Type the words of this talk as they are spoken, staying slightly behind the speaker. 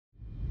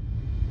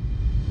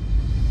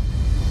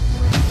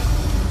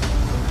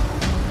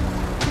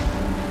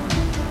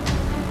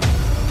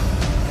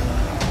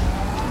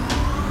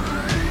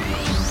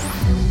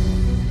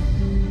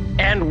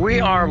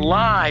are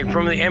live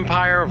from the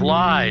Empire of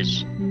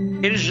Lies.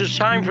 It is the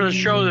time for the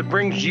show that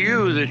brings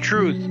you the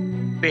truth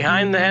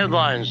behind the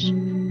headlines.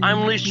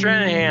 I'm Lee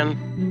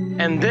Stranahan,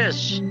 and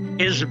this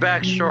is The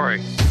Backstory.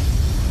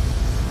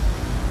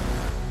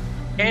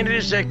 And it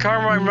is a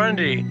Carmine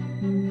Monday.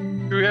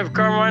 Do we have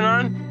Carmine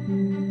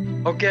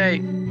on? Okay,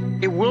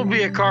 it will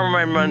be a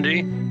Carmine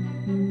Monday.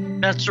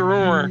 That's the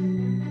rumor.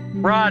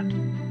 Rod,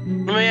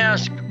 let me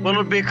ask,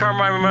 will it be a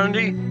Carmine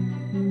Monday?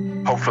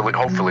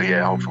 Hopefully,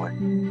 yeah.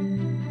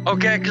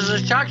 Okay, because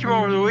I talked to him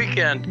over the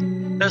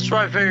weekend. That's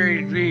why I figured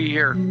he'd be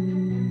here,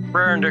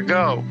 raring to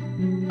go.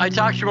 I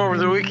talked to him over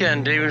the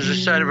weekend. He was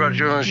excited about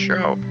doing the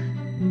show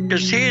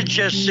because he had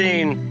just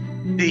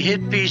seen the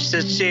hit piece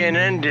that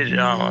CNN did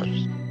on us.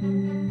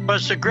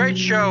 But it's a great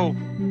show,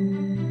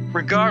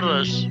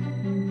 regardless.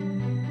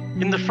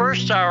 In the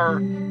first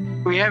hour,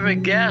 we have a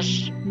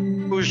guest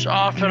who's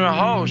often a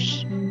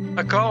host,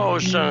 a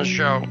co-host on the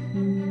show,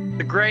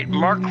 the great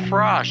Mark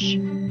Frost,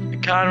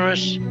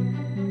 economist,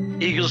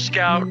 Eagle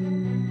Scout,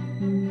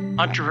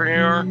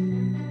 entrepreneur.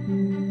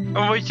 And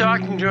we'll be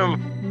talking to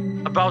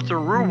him about the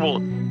ruble.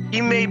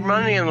 He made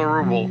money on the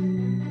ruble.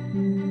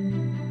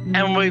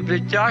 And we've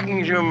been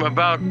talking to him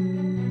about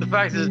the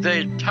fact that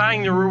they're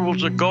tying the ruble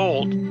to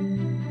gold.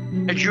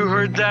 Had you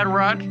heard that,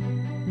 Rod?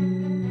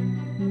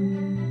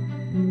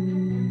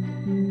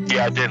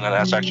 Yeah, I did, and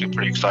that's actually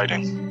pretty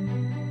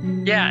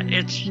exciting. Yeah,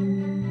 it's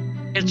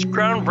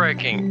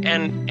groundbreaking,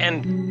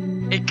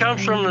 and it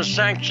comes from the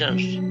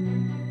sanctions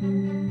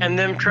and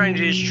them trying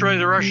to destroy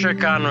the Russian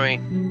economy.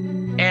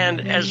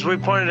 And as we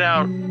pointed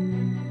out,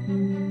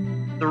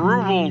 the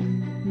ruble,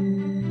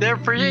 they're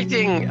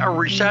predicting a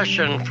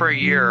recession for a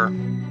year,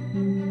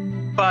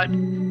 but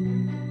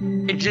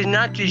it did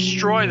not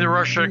destroy the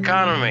Russian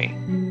economy.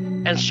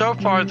 And so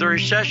far, the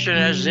recession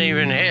hasn't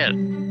even hit.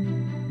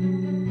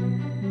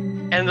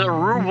 And the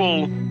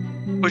ruble,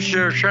 which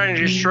they're trying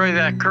to destroy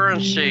that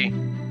currency,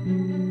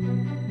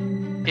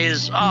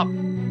 is up.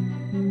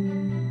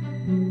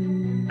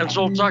 And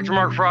so we'll talk to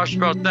Mark Frost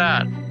about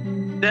that.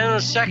 Then in the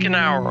second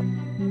hour,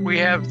 we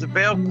have the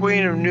bail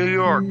queen of New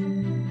York,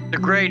 the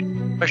great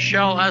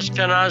Michelle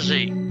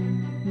Esquenazi.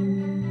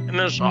 And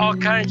there's all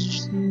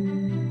kinds of...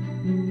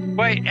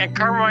 Wait, and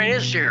Carmine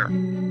is here.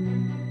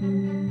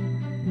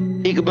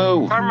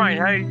 Peekaboo. Carmine,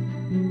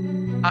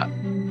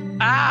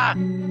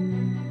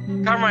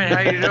 Carmine,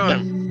 how you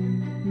doing?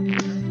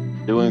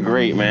 Doing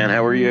great, man.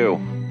 How are you?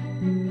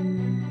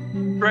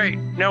 Great.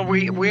 Now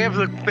we have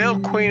the bail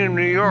queen of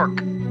New York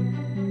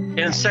in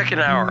the second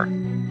hour,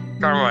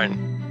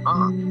 Carmine.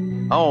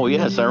 Oh,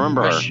 yes, I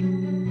remember her.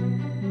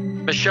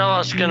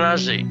 Michelle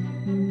Esquenazi.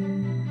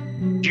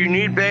 Do you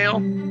need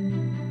bail?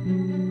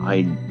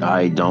 I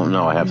don't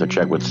know. I have to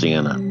check with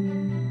Sienna.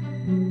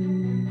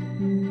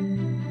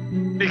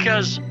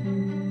 Because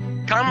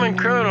common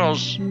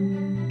criminals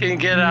can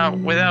get out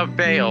without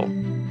bail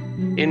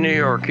in New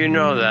York. You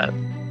know that.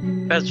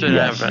 That's what's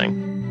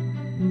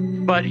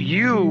happening. But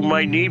you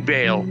might need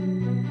bail,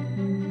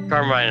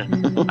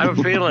 Carmine. I have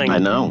a feeling. I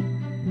know.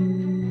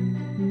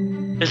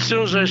 As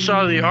soon as I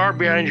saw the R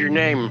behind your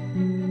name,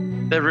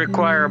 that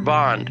require a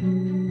bond.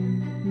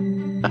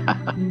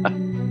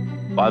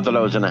 Well, I thought I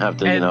was going to have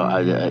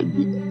to,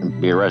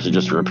 be arrested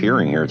just for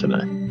appearing here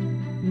today.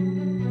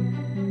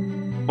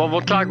 Well,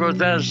 we'll talk about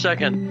that in a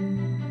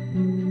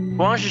second.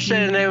 Why don't you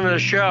say the name of the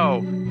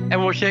show?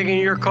 And we're taking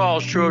your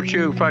calls,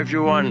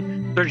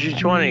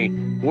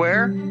 202-521-1320.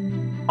 Where?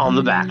 On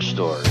The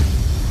Backstory.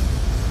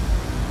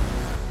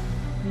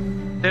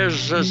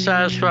 There's a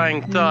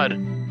satisfying thud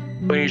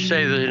when you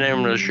say the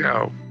name of the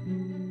show.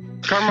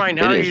 Carmine,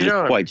 how are you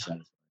doing? Quite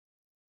satisfying.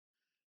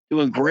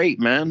 Doing great,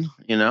 man.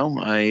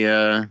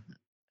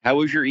 How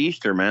was your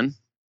Easter, man?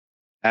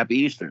 Happy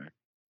Easter.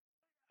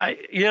 I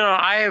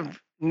have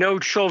no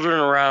children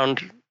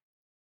around.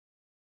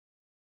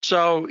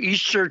 So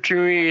Easter to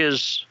me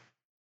is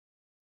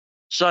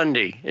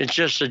Sunday. It's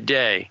just a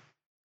day.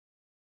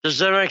 Does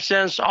that make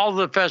sense? All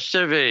the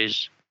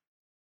festivities,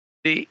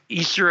 the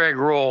Easter egg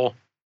roll,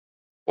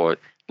 or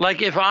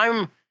like if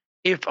I'm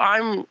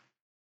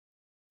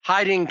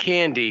hiding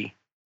candy,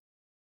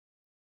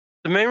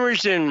 the main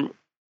reason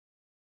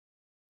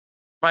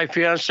my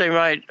fiance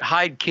might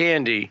hide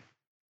candy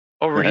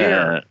over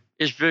here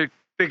is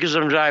because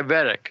I'm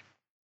diabetic.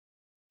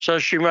 So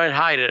she might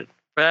hide it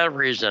for that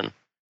reason.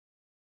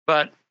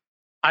 But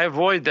I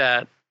avoid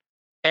that.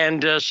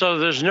 And so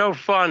there's no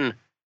fun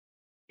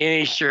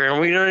in Easter. And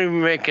we don't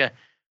even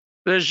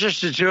there's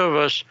just the two of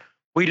us.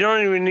 We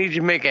don't even need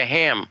to make a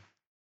ham.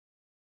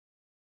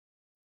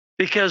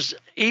 Because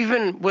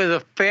even with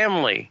a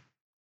family,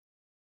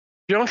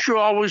 don't you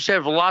always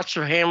have lots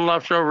of ham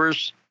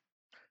leftovers?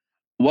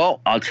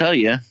 Well, I'll tell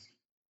you,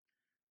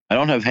 I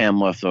don't have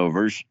ham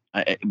leftovers.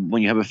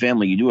 When you have a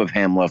family, you do have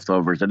ham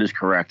leftovers. That is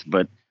correct.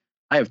 But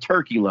I have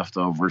turkey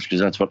leftovers because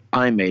that's what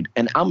I made.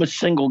 And I'm a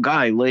single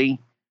guy, Lee.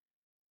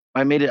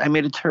 I made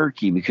a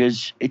turkey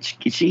because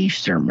it's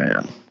Easter,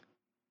 man.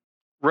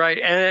 Right.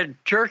 And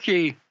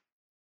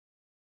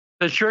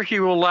the turkey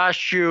will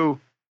last you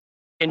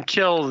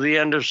until the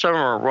end of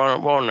summer,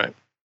 won't it?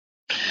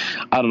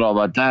 I don't know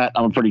about that.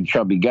 I'm a pretty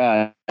chubby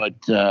guy,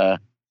 but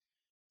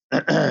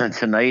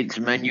tonight's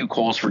menu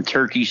calls for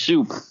turkey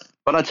soup.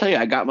 But I'll tell you,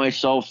 I got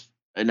myself.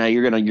 And now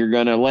you're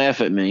gonna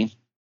laugh at me.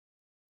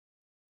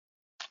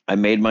 I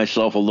made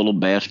myself a little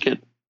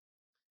basket.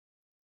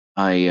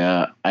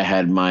 I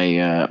had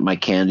my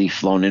candy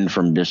flown in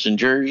from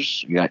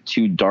Dissinger's. I got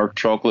 2 dark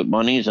chocolate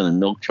bunnies and a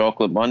milk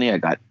chocolate bunny. I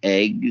got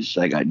eggs.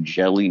 I got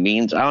jelly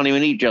beans. I don't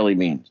even eat jelly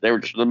beans. They were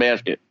just in the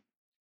basket.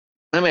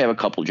 I may have a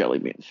couple jelly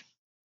beans.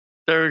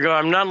 There we go.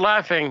 I'm not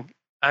laughing.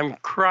 I'm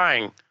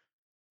crying,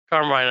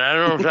 Carmine. I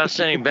don't know if that's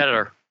any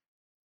better.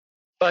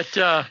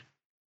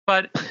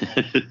 But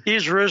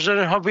he's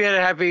risen. Hope you had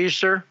a happy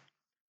Easter.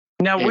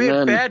 Now, Amen. we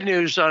have bad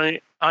news on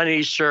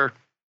Easter.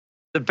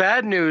 The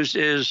bad news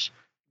is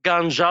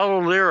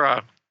Gonzalo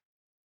Lira,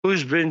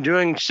 who's been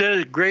doing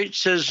great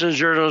citizen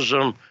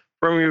journalism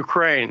from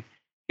Ukraine.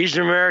 He's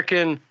an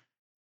American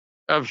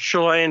of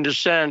Chilean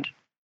descent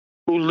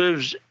who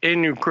lives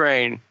in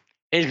Ukraine.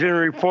 He's been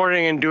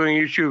reporting and doing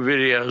YouTube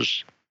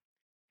videos.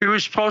 He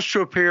was supposed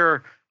to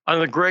appear on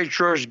the great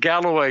George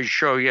Galloway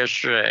show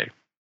yesterday.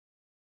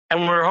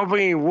 And we're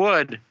hoping he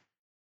would,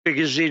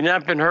 because he'd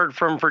not been heard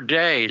from for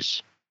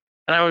days.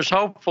 And I was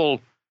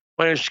hopeful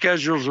when he was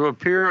scheduled to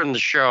appear on the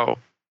show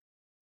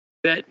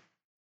that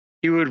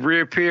he would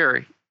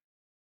reappear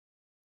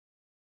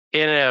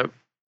in a,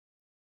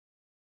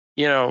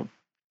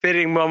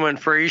 fitting moment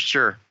for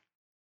Easter.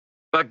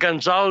 But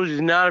Gonzalo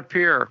did not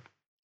appear.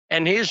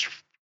 And he's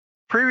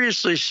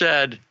previously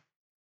said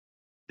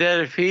that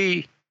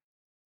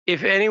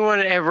if anyone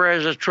ever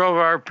has a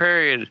 12-hour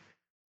period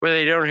where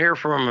they don't hear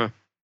from him,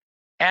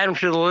 add him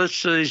to the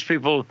list of these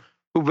people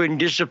who've been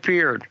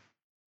disappeared.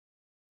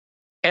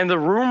 And the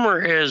rumor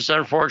is,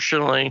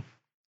 unfortunately,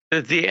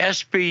 that the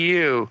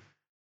SBU,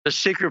 the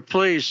secret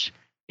police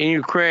in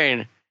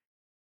Ukraine,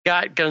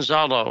 got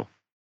Gonzalo.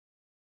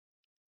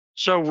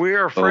 So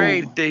we're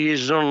afraid that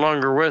he's no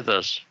longer with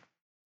us.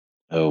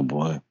 Oh,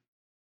 boy.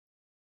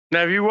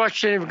 Now, have you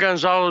watched any of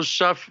Gonzalo's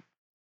stuff,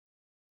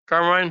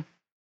 Carmine?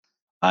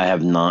 I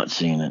have not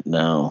seen it,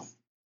 no.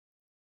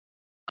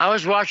 I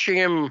was watching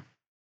him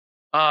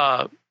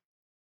at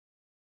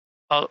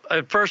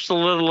first a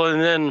little,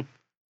 and then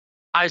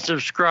I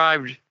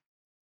subscribed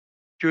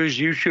to his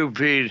YouTube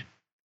feed.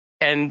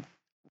 And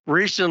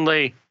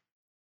recently,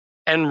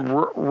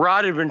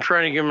 Rod had been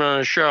trying to get him on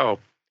the show.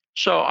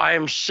 So I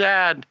am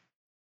sad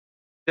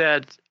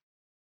that,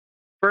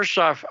 first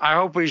off, I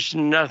hope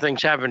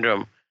nothing's happened to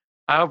him.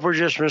 I hope we're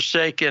just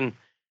mistaken.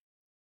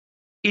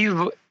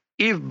 Eve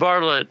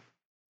Bartlett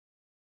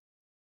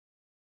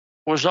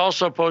was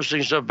also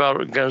posting stuff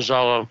about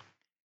Gonzalo,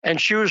 and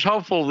she was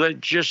hopeful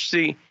that just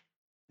the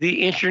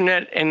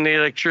internet and the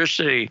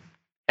electricity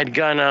had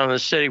gone out in the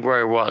city where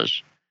he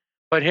was.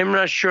 But him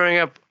not showing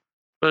up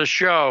for the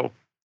show,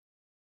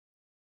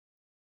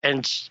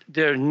 and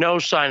there's no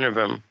sign of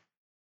him,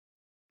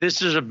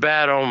 this is a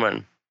bad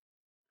omen.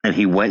 And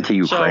he went to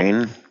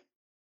Ukraine?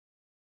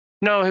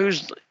 No,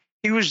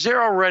 he was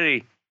there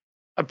already.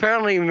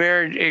 Apparently, he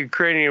married a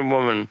Ukrainian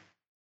woman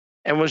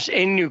and was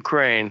in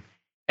Ukraine.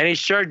 And he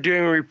started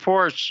doing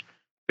reports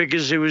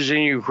because he was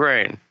in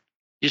Ukraine.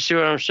 You see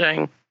what I'm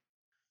saying?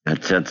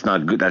 That's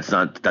not good. That's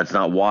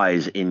not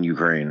wise in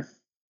Ukraine.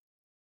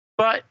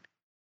 But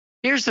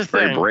here's the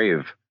thing. Very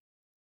brave.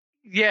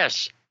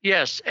 Yes.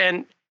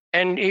 And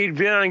he'd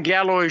been on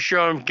Galloway's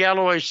show, and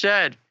Galloway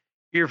said,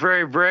 "You're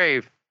very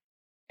brave."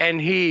 And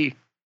he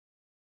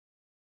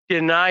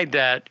denied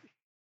that.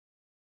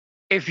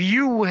 If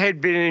you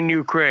had been in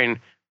Ukraine,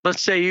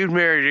 let's say you'd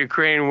married a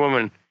Ukrainian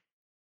woman,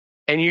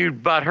 and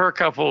you'd bought her a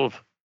couple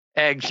of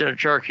eggs and a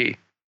turkey,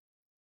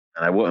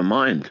 and I wouldn't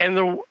mind. And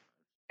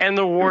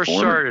the war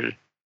started.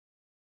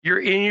 You're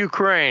in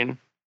Ukraine.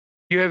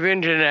 You have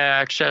internet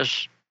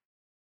access.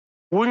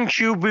 Wouldn't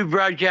you be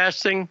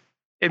broadcasting?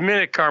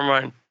 Admit it,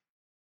 Carmine.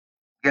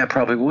 Yeah, I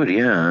probably would.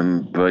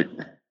 Yeah, but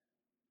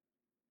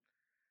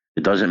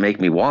it doesn't make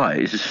me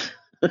wise.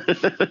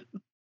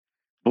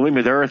 Believe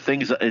me, there are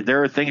things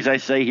I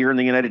say here in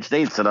the United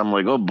States that I'm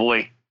like, oh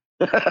boy,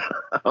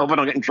 I hope I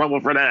don't get in trouble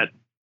for that.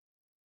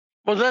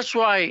 Well, that's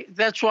why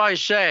I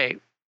say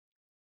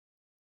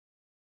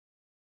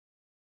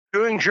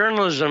doing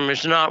journalism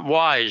is not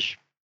wise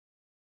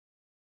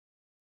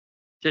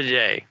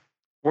today.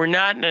 We're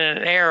not in an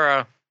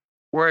era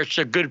where it's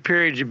a good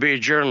period to be a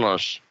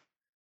journalist.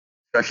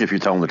 Especially if you're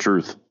telling the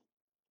truth.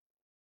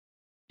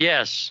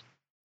 Yes,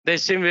 they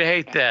seem to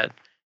hate that.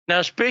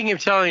 Now, speaking of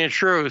telling the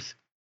truth,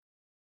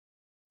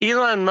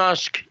 Elon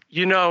Musk,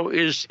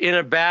 is in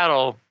a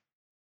battle,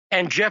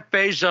 and Jeff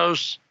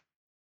Bezos,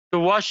 the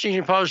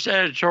Washington Post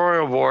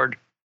editorial board,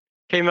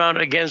 came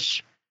out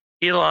against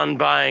Elon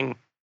buying.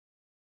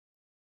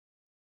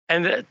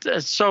 And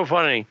that's so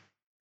funny.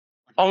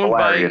 Owned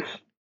by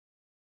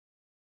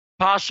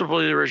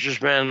possibly the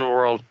richest man in the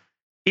world.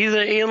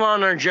 Either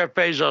Elon or Jeff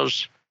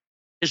Bezos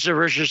is the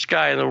richest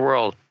guy in the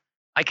world.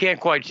 I can't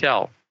quite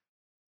tell.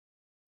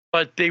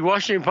 But the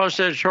Washington Post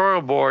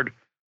editorial board,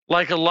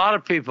 like a lot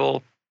of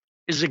people,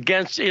 is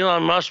against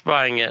Elon Musk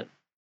buying it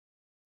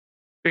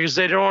because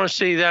they don't want to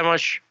see that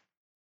much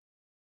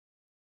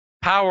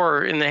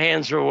power in the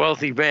hands of a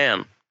wealthy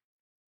man,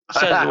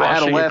 said the I had to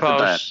Washington laugh at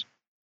that. Post.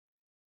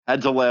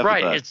 Had to laugh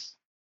Right, at that.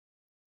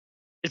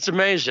 it's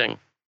amazing.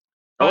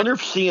 I wonder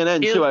if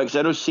CNN too, because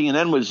I know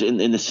CNN was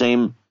in the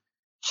same.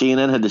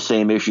 CNN had the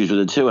same issues with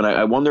it too, and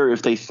I wonder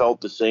if they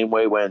felt the same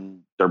way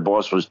when their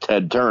boss was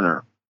Ted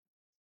Turner.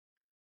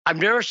 I've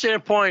never seen a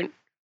point.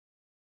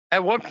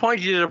 At what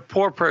point did a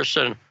poor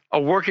person, a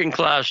working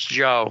class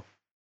Joe,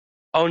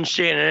 own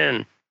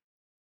CNN?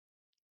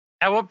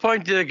 At what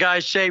point did a guy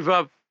save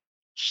up,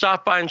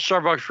 stop buying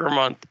Starbucks for a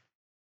month,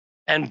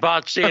 and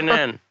bought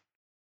CNN?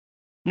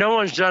 No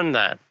one's done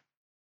that.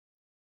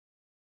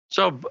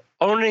 So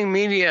owning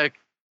media,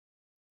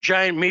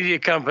 giant media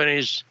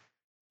companies,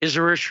 is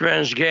a rich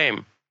man's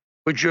game.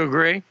 Would you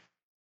agree?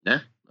 Yeah,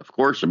 of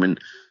course. I mean,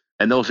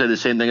 and they'll say the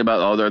same thing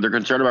about, they're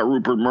concerned about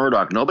Rupert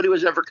Murdoch. Nobody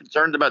was ever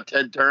concerned about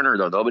Ted Turner,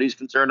 though. Nobody's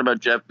concerned about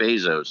Jeff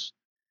Bezos.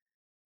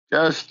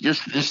 Just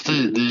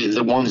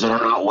the ones that are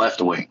not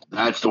left wing.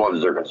 That's the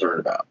ones they're concerned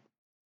about.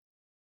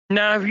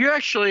 Now, have you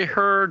actually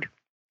heard?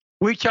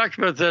 We talked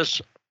about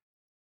this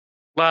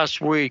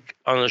last week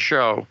on the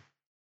show,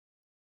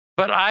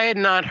 but I had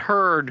not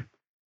heard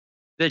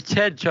the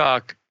TED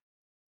Talk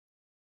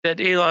that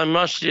Elon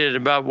Musk did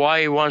about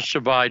why he wants to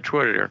buy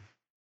Twitter.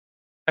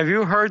 Have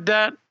you heard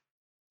that?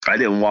 I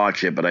didn't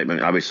watch it, but I mean,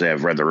 obviously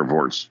I've read the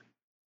reports.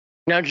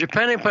 Now,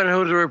 depending upon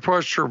who the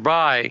reports are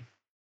by,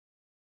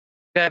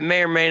 that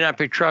may or may not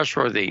be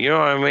trustworthy. You know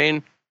what I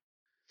mean?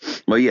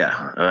 Well,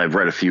 yeah, I've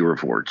read a few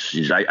reports.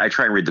 I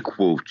try and read the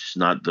quotes,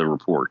 not the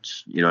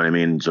reports. You know what I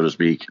mean, so to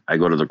speak. I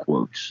go to the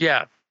quotes.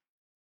 Yeah.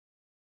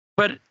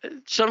 But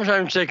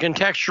sometimes they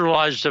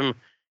contextualize them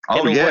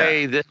in a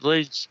way that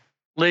leads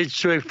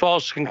to a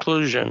false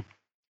conclusion.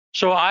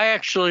 So I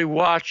actually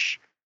watched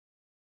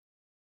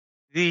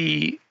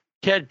the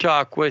TED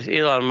Talk with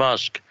Elon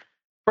Musk.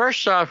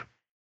 First off,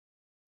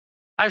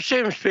 I've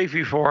seen him speak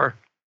before.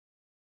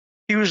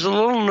 He was a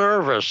little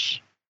nervous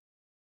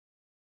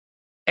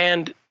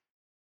and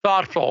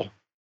thoughtful.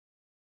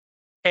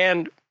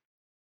 And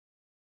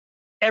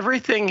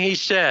everything he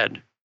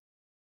said,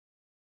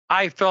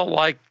 I felt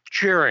like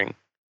cheering.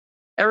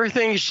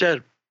 Everything he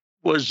said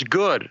was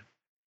good.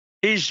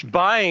 He's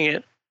buying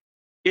it,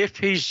 if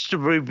he's to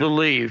be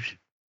believed,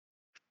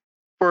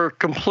 for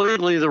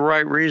completely the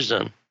right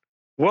reason.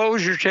 What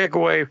was your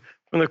takeaway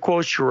from the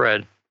quotes you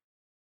read?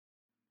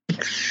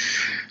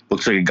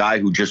 Looks like a guy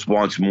who just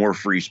wants more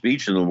free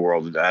speech in the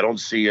world. I don't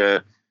see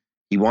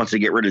he wants to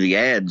get rid of the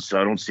ads,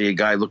 so I don't see a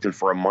guy looking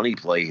for a money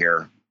play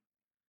here.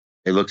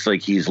 It looks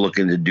like he's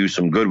looking to do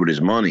some good with his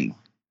money.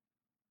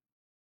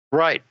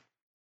 Right.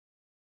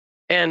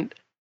 And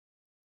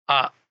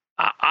I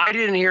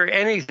didn't hear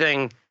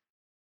anything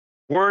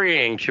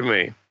worrying to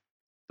me.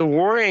 The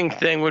worrying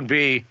thing would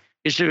be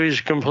is if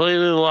he's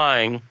completely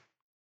lying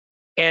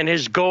and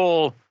his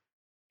goal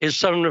is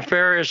some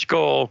nefarious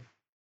goal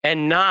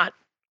and not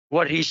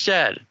what he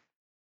said,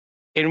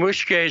 in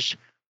which case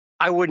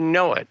I wouldn't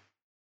know it,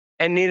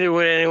 and neither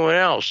would anyone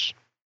else.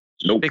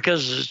 Nope.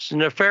 Because it's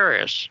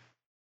nefarious.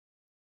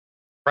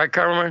 Right,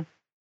 Carmine?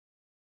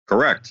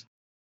 Correct.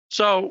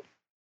 So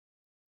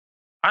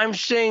I'm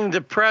seeing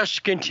the press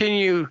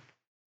continue.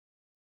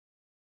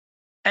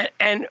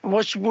 And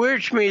what's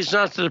weird to me is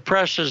not that the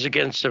press is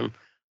against him.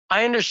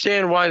 I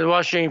understand why the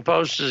Washington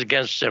Post is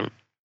against him.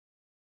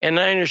 And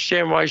I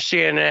understand why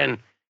CNN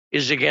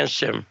is against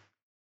him.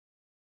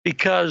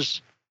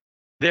 Because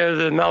they're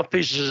the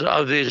mouthpieces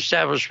of the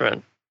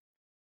establishment.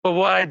 But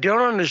what I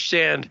don't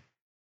understand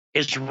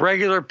is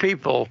regular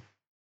people.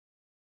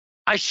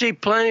 I see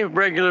plenty of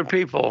regular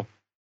people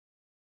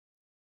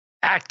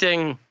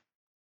acting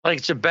like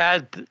it's a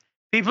bad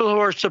people who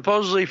are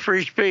supposedly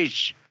free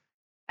speech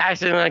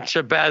acting like it's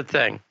a bad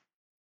thing.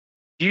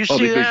 Do you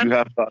see that? You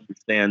have to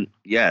understand.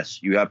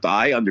 Yes, you have to.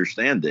 I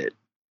understand it.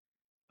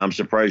 I'm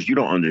surprised you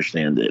don't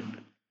understand it.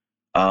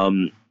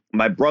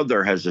 My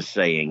brother has a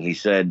saying. He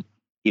said,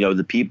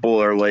 the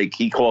people are like,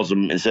 he calls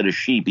them, instead of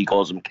sheep, he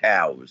calls them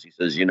cows. He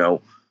says,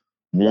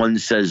 one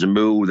says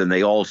moo, then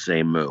they all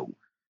say moo.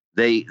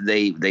 They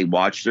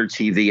watch their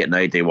TV at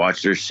night. They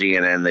watch their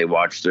CNN. They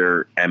watch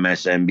their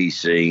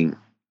MSNBC.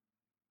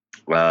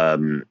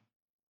 And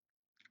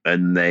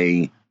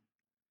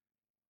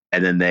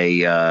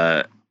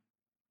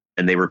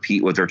they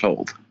repeat what they're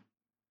told.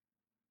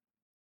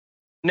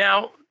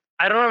 Now,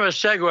 I don't have a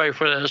segue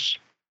for this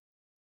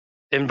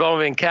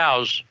involving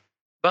cows,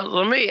 but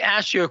let me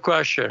ask you a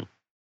question.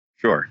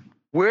 Sure.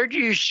 Where do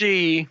you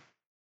see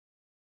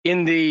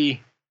in the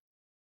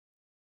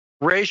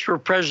race for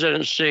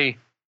presidency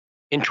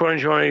in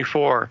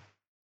 2024,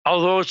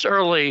 although it's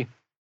early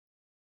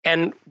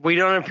and we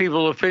don't have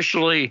people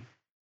officially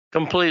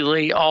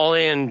completely all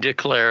in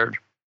declared,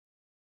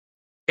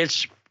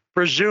 it's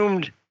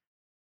presumed,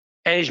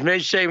 and he's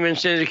made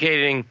statements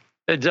indicating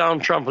that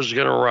Donald Trump was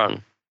going to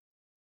run.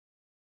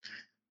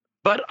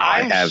 But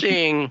I'm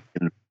seeing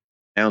an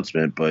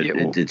announcement, but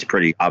it's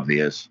pretty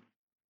obvious.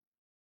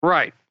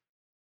 Right.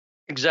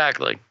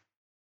 Exactly.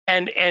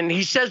 And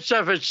he said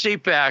stuff at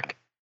CPAC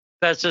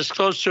that's as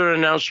close to an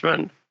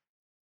announcement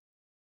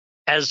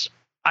as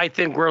I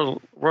think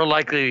we're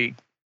likely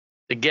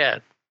to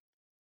get.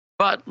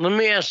 But let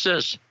me ask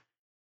this.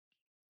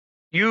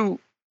 You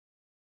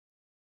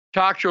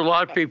talk to a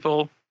lot of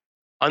people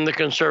on the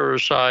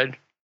conservative side.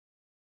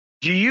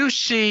 Do you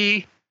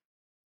see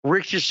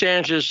Rick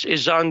DeSantis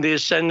is on the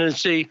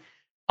ascendancy?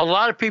 A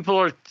lot of people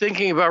are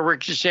thinking about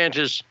Rick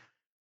DeSantis.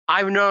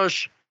 I've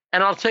noticed,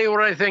 and I'll tell you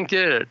what I think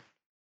did it.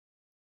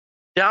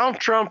 Donald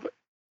Trump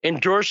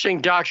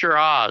endorsing Dr.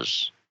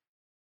 Oz,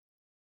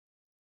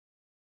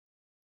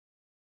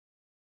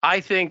 I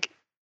think,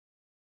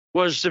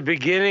 was the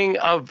beginning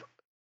of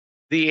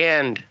the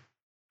end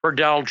for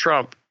Donald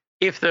Trump,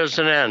 if there's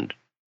an end.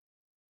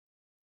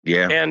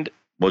 Yeah. And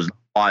was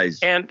wise.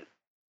 And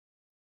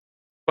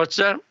what's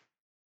that?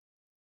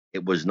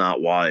 It was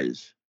not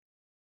wise.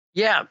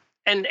 Yeah.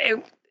 And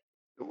it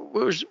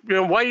was,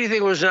 why do you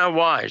think it was not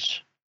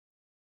wise?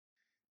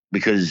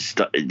 Because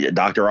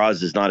Dr.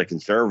 Oz is not a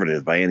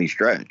conservative by any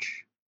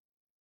stretch.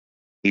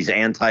 He's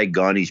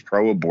anti-gun. He's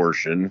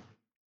pro-abortion.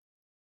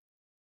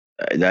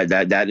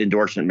 That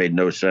endorsement made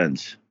no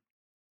sense.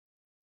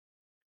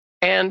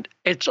 And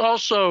it's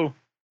also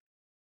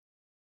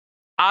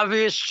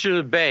obvious to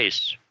the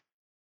base,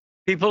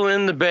 people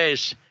in the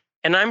base,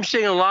 and I'm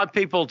seeing a lot of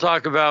people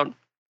talk about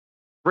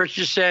Rick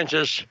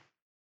DeSantis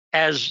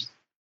as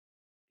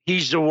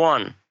he's the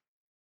one.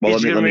 Well,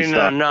 he's let me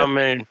stop.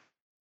 nominated.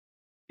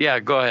 Yeah,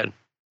 go ahead.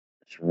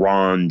 It's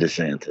Ron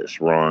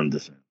DeSantis. Ron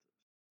DeSantis.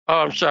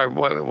 Oh, I'm sorry.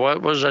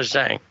 What was I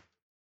saying?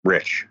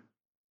 Rich.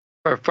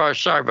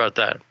 Sorry about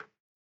that.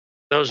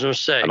 That was a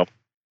mistake.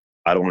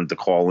 I don't want to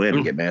call in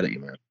and get mad at you,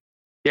 man.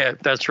 Yeah,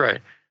 that's right.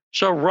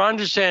 So Ron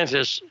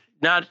DeSantis,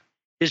 not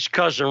his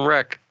cousin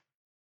Rick.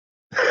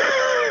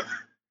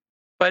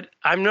 But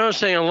I'm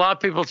noticing a lot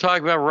of people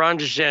talk about Ron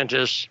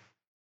DeSantis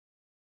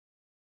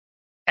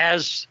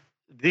as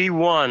the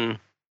one.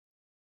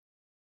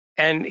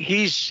 And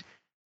he's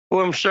who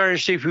I'm starting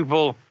to see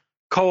people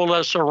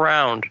coalesce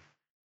around.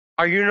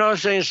 Are you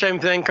noticing the same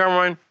thing,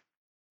 Carmine?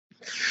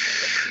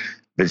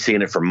 Been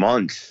seeing it for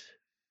months.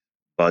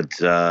 But,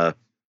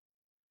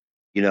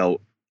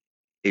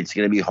 it's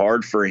going to be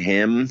hard for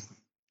him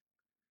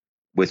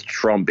with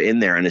Trump in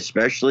there. And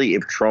especially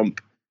if Trump,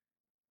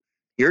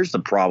 here's the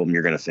problem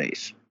you're going to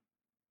face.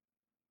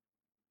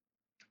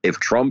 If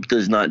Trump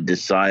does not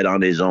decide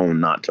on his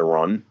own not to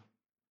run,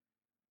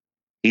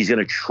 he's going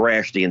to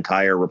trash the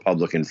entire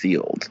Republican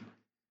field.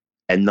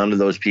 And none of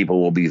those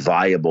people will be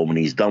viable when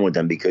he's done with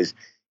them. Because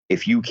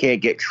if you can't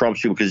get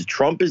Trump's people, because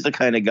Trump is the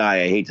kind of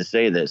guy, I hate to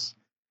say this,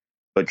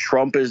 but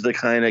Trump is the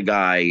kind of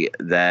guy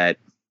that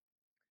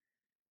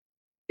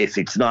if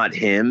it's not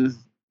him,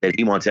 that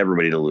he wants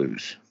everybody to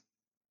lose.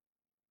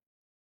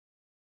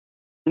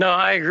 No,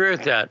 I agree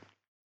with that.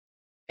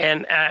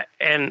 And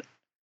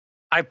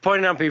I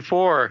pointed out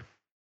before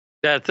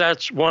that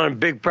that's one of the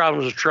big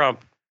problems with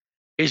Trump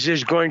is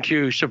he's going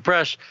to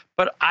suppress,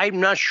 but I'm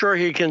not sure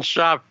he can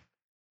stop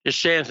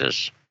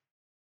DeSantis.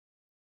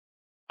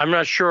 I'm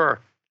not sure.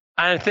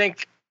 I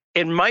think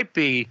it might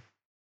be,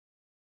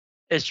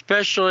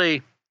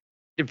 especially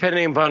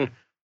depending upon,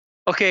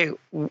 okay,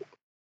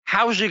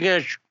 how's he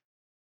going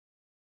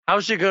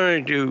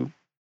to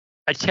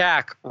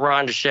attack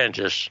Ron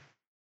DeSantis?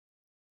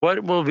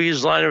 What will be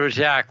his line of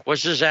attack?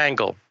 What's his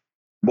angle?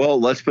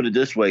 Well, let's put it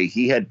this way.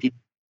 He had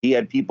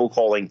people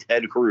calling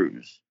Ted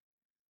Cruz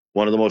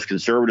one of the most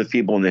conservative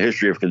people in the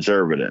history of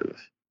conservative.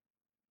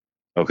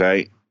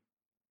 Okay?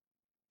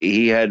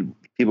 He had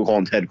people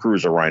calling Ted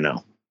Cruz a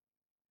rhino.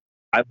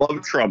 I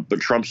love Trump, but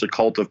Trump's a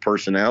cult of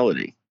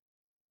personality.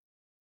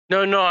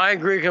 No, I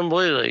agree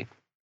completely.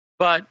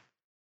 But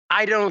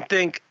I don't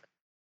think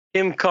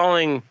him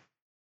calling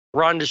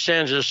Ron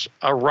DeSantis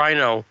a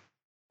rhino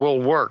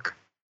will work.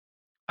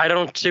 I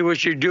don't see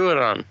what you're doing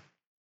on.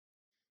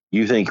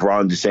 You think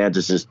Ron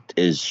DeSantis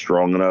is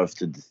strong enough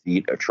to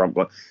defeat a Trump?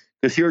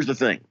 Because here's the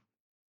thing.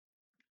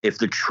 If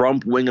the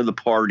Trump wing of the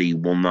party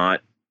will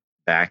not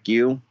back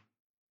you,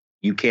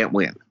 you can't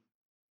win.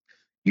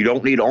 You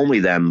don't need only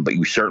them, but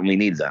you certainly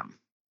need them.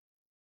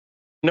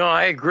 No,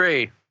 I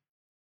agree.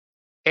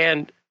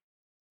 And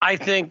I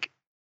think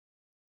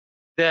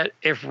that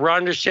if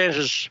Ron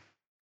DeSantis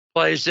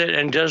plays it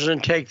and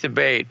doesn't take the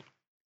bait,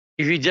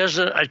 if he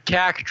doesn't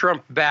attack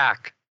Trump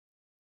back,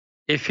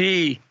 if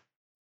he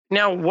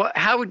now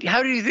how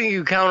do you think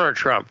you counter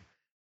Trump?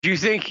 Do you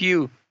think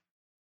you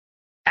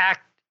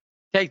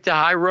take the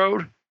high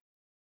road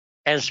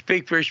and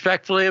speak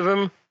respectfully of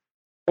him,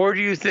 or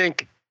do you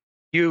think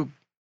you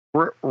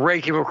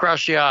rake him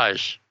across the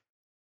eyes?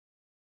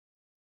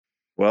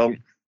 Well,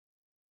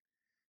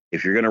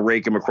 if you're going to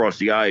rake him across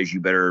the eyes, you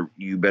better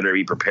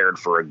be prepared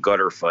for a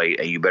gutter fight,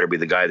 and you better be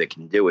the guy that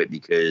can do it,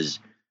 because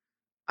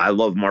I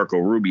love Marco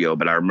Rubio,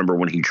 but I remember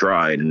when he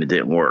tried and it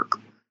didn't work.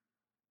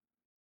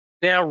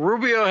 Now,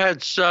 Rubio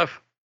had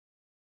stuff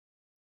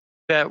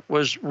that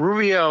was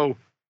Rubio,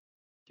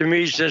 to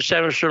me, is the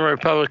 7th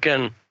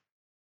Republican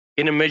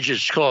in a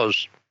midget's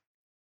clothes,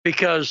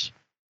 because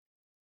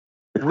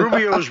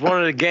Rubio is one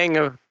of the gang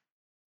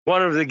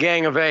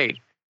of 8.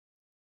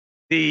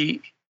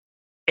 The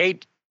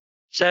 8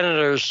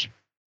 senators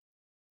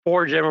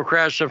 4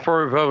 Democrats and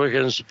 4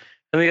 Republicans,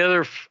 and the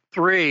other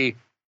 3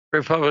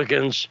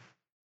 Republicans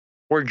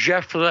were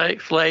Jeff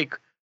Flake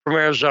from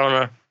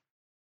Arizona,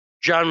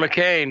 John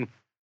McCain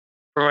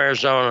from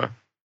Arizona.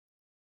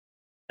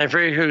 I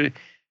forget who.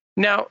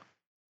 Now,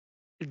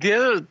 the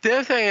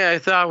other thing I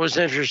thought was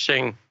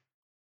interesting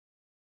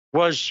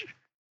was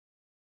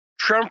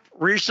Trump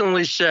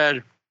recently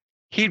said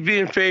he'd be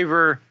in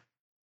favor.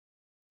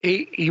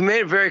 He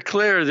made it very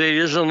clear that he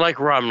doesn't like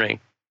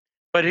Romney,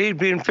 but he'd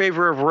be in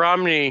favor of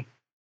Romney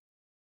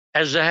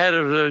as the head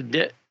of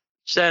the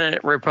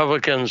Senate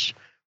Republicans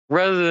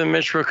rather than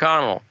Mitch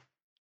McConnell.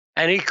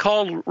 And he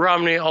called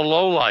Romney a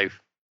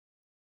lowlife.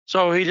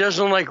 So he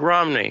doesn't like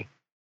Romney.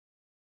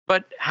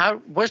 But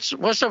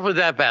what's up with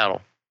that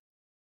battle?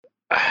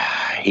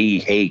 He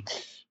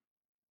hates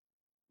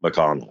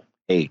McConnell.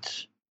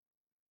 Hates.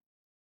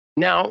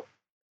 Now,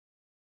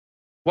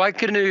 why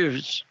couldn't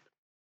he?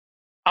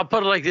 I'll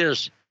put it like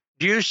this.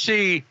 Do you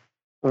see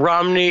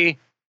Romney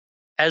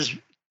as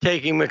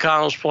taking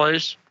McConnell's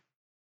place?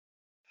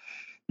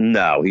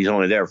 No, he's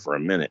only there for a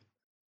minute.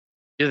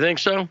 You think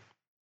so?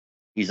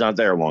 He's not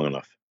there long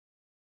enough.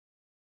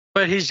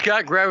 But he's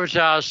got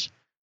gravitas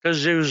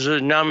because he was a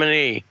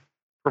nominee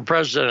for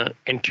president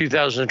in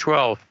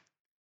 2012.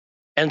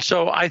 And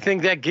so I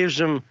think that gives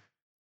him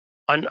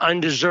an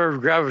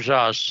undeserved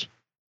gravitas.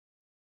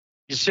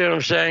 You see what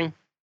I'm saying?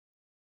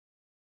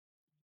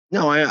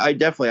 No, I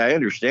definitely, I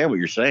understand what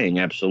you're saying.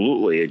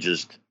 Absolutely. It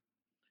just,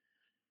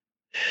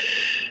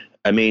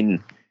 I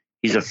mean,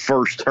 he's a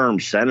first-term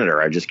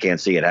senator. I just can't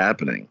see it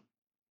happening.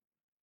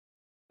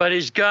 But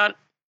he's got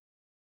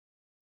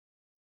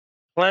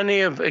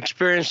plenty of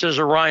experience as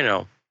a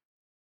rhino.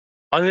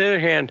 On the other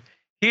hand,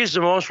 he's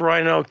the most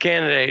rhino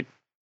candidate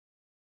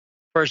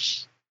for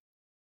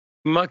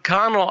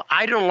McConnell.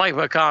 I don't like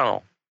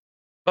McConnell,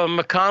 but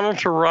McConnell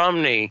to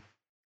Romney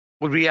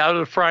would be out of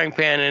the frying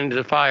pan into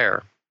the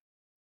fire.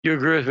 You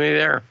agree with me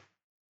there?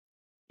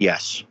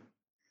 Yes.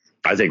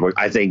 I think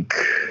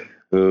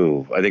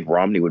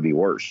Romney would be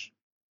worse.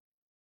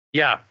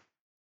 Yeah,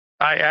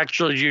 I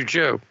actually do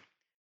too.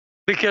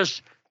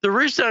 Because the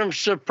reason I'm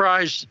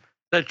surprised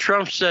that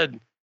Trump said,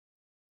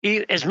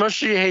 as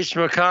much as he hates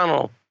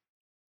McConnell,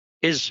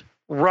 is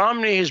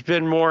Romney has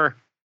been more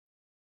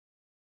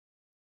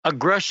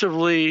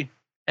aggressively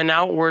and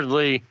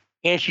outwardly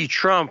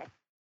anti-Trump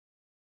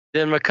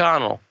than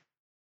McConnell.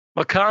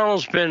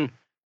 McConnell's been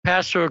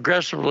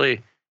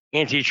passive-aggressively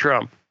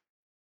anti-Trump.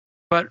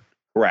 But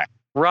correct.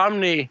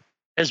 Romney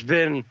has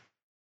been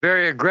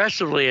very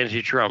aggressively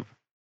anti-Trump.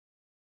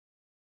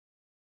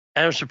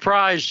 And I'm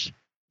surprised,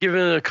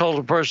 given the cult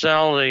of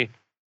personality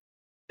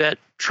that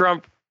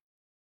Trump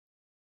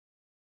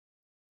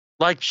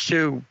likes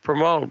to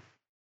promote,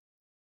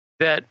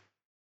 that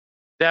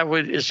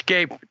would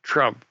escape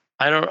Trump.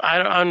 I don't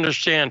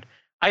understand.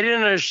 I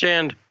didn't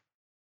understand.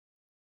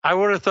 I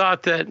would have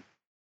thought that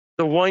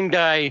the one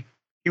guy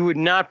he would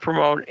not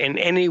promote in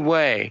any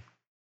way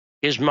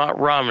is Mitt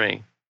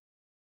Romney.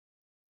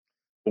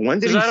 When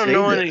did he say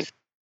this?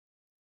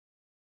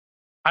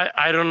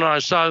 I don't know. I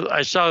saw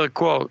the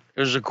quote. It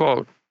was a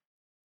quote.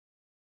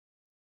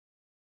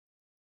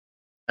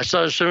 I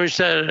saw somebody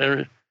said it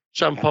in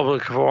some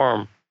public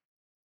forum.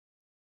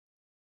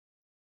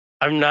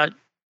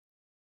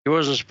 He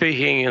wasn't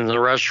speaking in the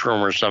restroom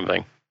or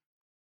something.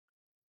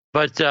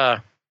 But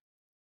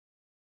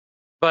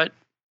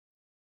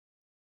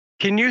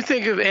can you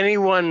think of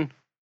anyone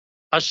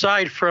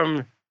aside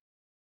from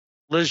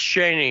Liz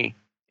Cheney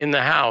in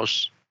the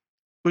House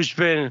who's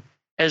been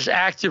as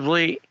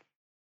actively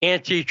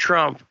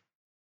anti-Trump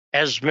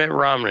as Mitt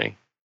Romney?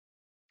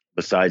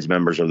 Besides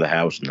members of the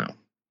House, no.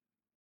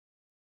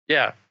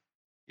 Yeah.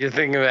 You're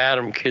thinking of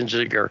Adam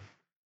Kinzinger,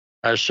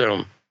 I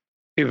assume.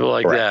 People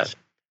like Correct.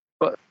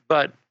 that.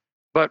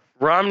 But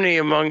Romney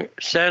among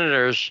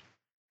senators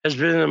has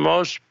been the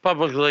most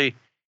publicly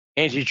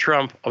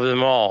anti-Trump of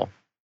them all.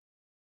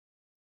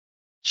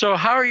 So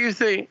how are you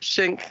think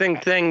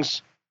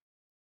things?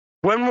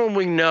 When will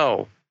we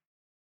know?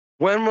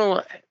 When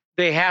will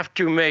they have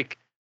to make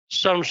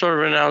some sort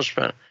of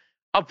announcement?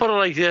 I'll put it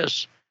like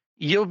this.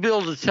 You'll be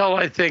able to tell,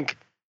 I think,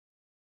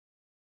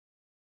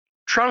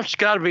 Trump's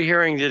got to be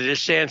hearing the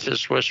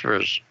DeSantis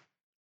whispers,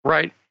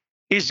 right?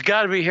 He's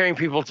got to be hearing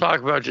people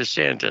talk about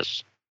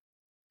DeSantis.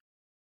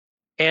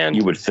 And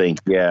you would think,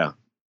 yeah.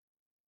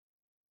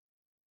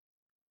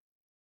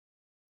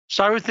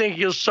 So I would think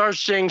you'll start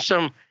seeing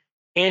some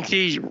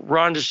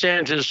anti-Ron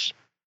DeSantis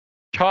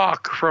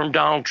talk from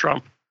Donald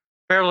Trump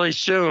fairly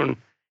soon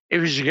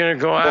if he's going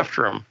to go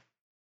after him.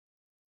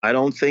 I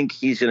don't think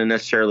he's going to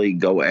necessarily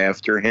go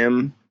after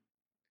him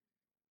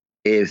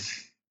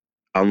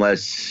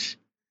unless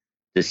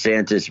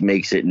DeSantis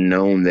makes it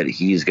known that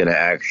he's going to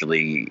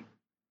actually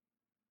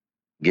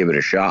give it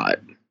a shot.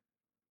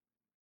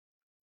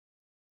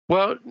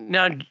 Well,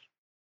 now,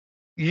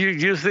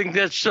 you think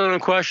that's still in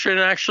question,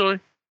 actually?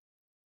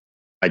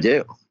 I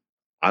do.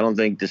 I don't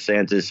think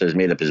DeSantis has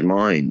made up his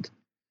mind.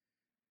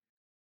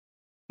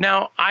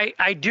 Now,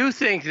 I do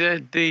think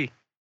that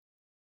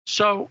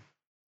so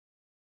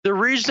The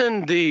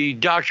reason the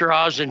Dr.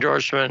 Oz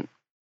endorsement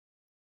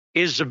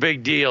is a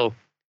big deal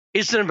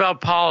isn't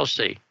about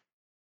policy.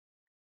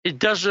 It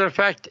doesn't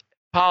affect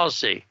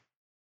policy.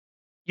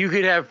 You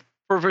could have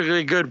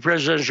perfectly good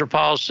presidential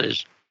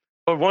policies,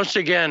 but once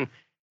again,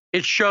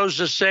 it shows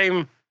the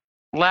same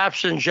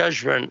lapse in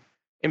judgment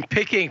in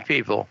picking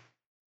people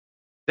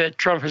that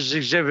Trump has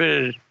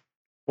exhibited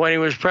when he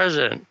was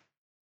president.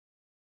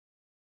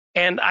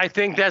 And I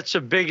think that's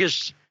the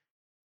biggest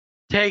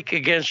take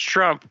against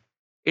Trump,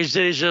 is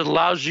that he's a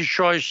lousy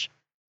choice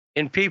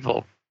in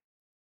people.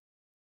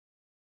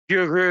 Do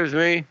you agree with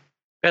me?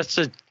 That's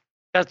the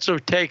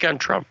take on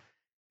Trump,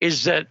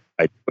 is that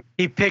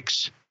he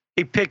picks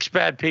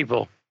bad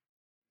people.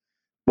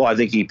 Well, I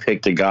think he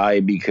picked a guy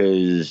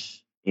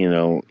because,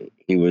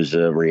 he was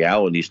a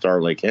reality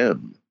star like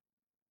him.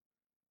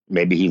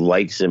 Maybe he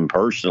likes him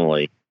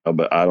personally,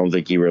 but I don't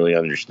think he really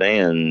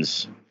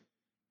understands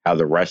how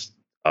the rest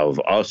of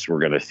us were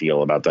going to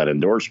feel about that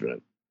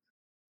endorsement.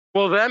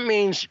 Well, that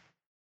means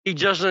he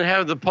doesn't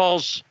have the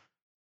pulse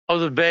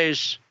of the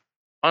base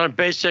on a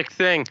basic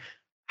thing.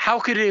 How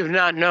could he have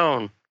not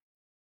known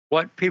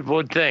what people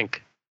would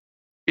think?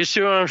 You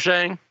see what I'm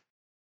saying?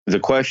 The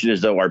question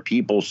is, though, are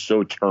people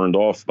so turned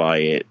off by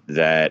it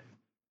that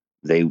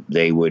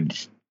they would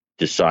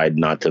decide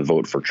not to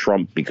vote for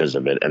Trump because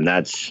of it? And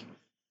that's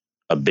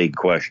a big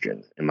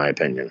question, in my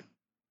opinion.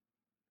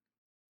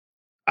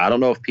 I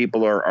don't know if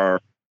people are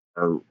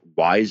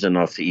wise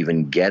enough to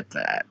even get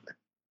that.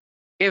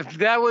 If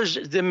that was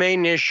the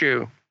main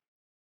issue,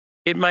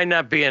 it might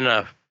not be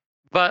enough.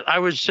 But I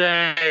would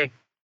say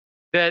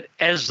that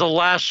as the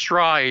last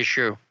straw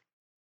issue,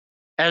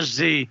 as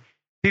the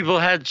people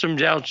had some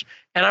doubts,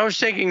 and I was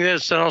thinking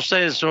this, and I'll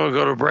say this when we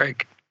go to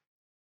break.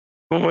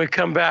 When we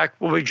come back,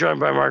 we'll be joined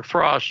by Mark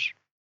Frost.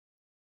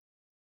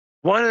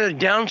 One of the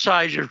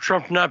downsides of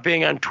Trump not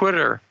being on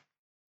Twitter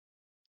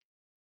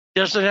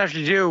doesn't have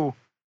to do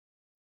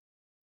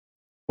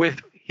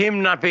with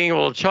him not being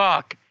able to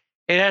talk.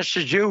 It has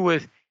to do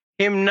with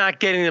him not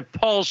getting the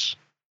pulse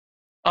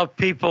of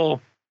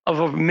people, of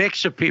a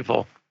mix of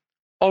people.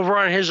 Over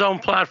on his own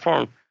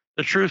platform,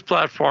 the Truth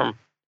platform,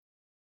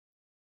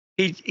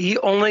 he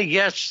only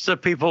gets the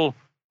people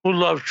who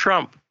love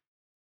Trump.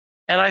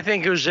 And I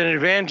think it was an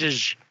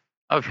advantage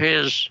of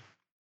his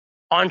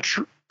on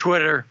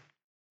Twitter.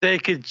 They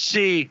could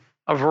see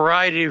a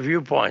variety of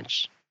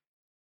viewpoints.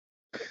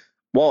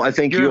 Well, I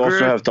think you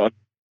also have to.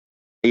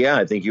 Yeah,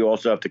 I think you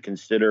also have to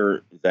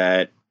consider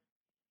that,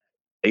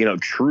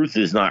 Truth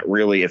is not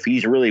really, if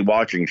he's really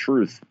watching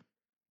Truth,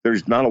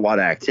 there's not a lot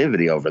of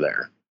activity over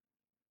there.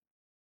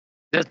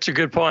 That's a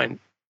good point.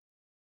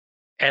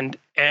 And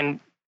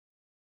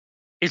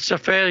it's a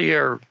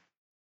failure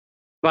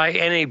by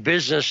any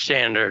business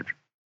standard.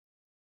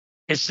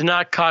 It's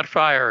not caught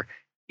fire,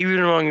 even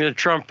among the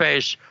Trump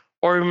base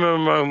or even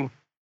among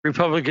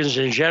Republicans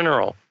in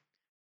general.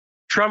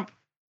 Trump,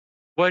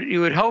 what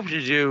you would hope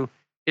to do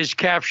is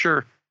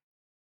capture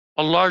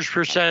a large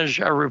percentage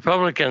of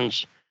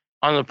Republicans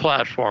on the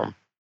platform.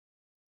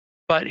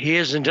 But he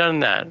hasn't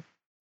done that.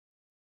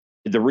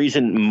 The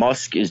reason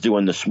Musk is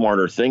doing the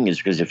smarter thing is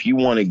because if you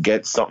want to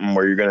get something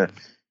where you're going to,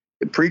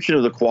 preaching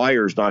to the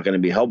choir is not going to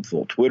be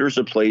helpful. Twitter's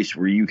a place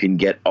where you can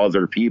get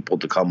other people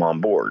to come on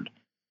board.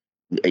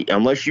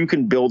 Unless you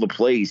can build a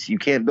place, you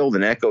can't build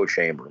an echo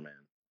chamber, man,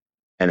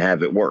 and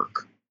have it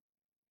work.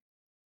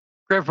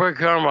 Great point,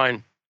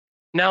 Carmine.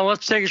 Now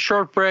let's take a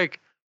short break.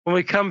 When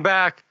we come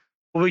back,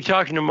 we'll be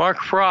talking to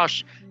Mark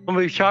Frost. We'll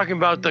be talking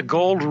about the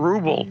gold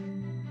ruble,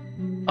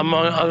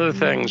 among other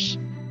things.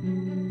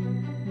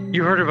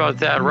 You heard about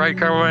that, right,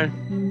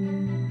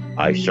 Carmine?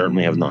 I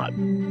certainly have not.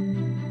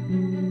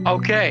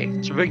 Okay,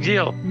 it's a big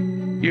deal.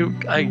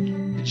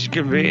 It's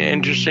going to be an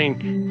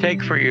interesting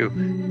take for you.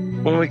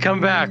 When we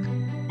come back,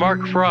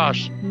 Mark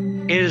Frost.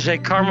 It is a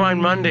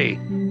Carmine Monday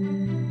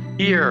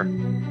here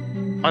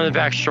on The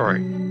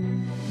Backstory.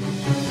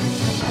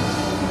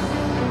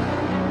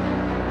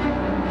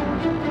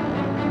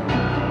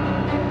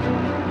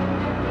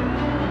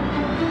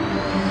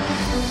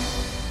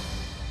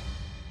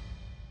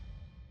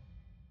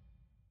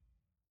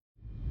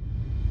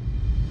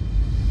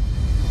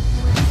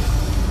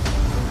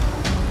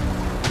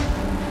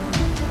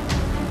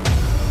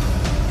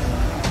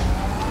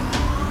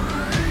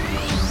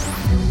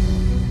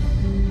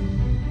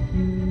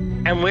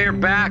 And we're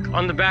back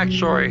on The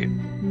Backstory,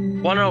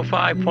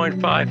 105.5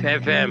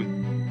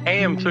 FM,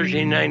 AM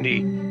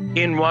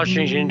 1390 in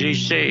Washington,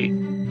 D.C.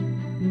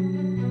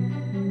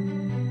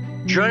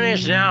 Joining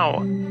us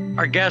now,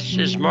 our guest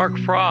is Mark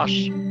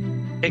Frost,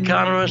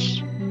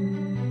 economist,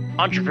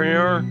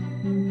 entrepreneur,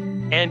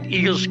 and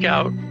Eagle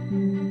Scout,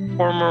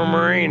 former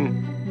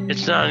Marine.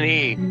 It's not an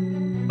E,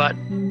 but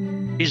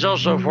he's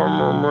also a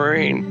former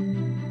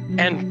Marine.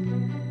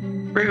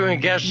 And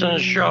frequent guest on the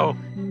show,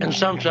 and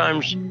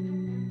sometimes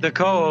the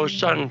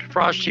co-host on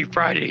Frosty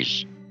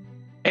Fridays.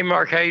 Hey,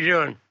 Mark, how you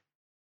doing?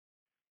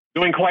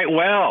 Doing quite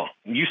well.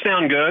 You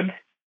sound good.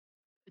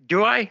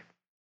 Do I?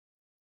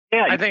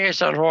 Yeah. I think I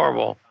sound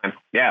horrible.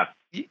 Yeah.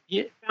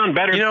 You sound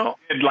better than you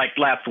did like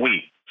last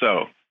week.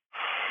 So.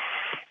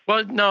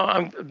 Well,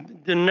 no,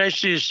 the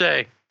nice thing to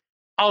say.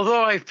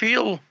 Although I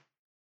feel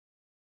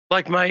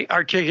like my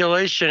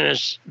articulation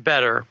is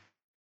better,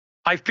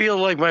 I feel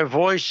like my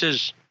voice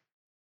is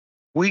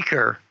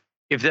weaker,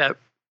 if that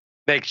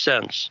makes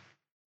sense.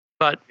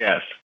 But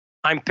Yes.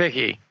 I'm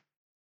picky.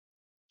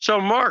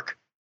 So, Mark,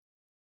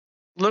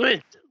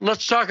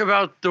 let's talk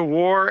about the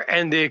war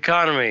and the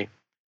economy.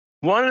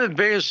 One of the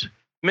biggest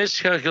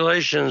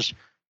miscalculations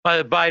by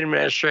the Biden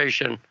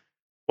administration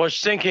was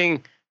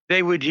thinking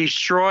they would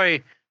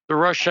destroy the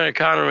Russian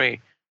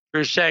economy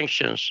through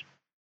sanctions.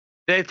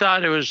 They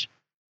thought it was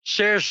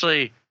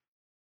seriously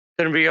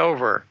going to be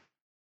over.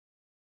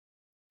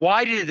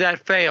 Why did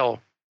that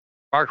fail,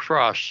 Mark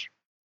Frost?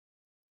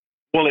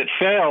 Well, it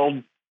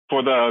failed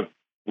for the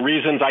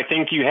reasons I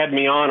think you had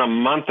me on a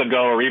month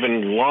ago or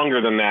even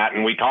longer than that,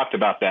 and we talked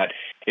about that.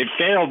 It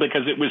failed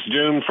because it was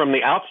doomed from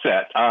the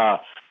outset.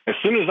 As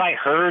soon as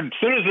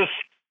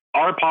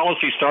our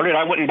policy started,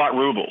 I went and bought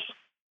rubles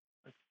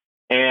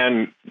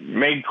and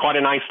made quite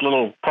a nice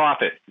little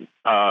profit.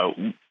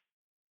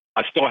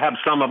 I still have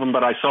some of them,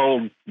 but I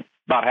sold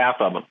about half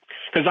of them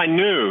because I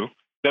knew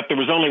that there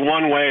was only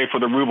one way for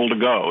the ruble to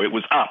go. It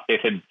was up.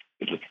 It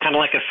was kind of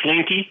like a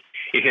slinky.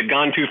 It had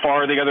gone too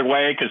far the other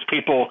way because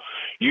people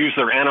used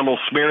their animal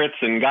spirits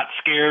and got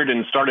scared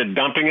and started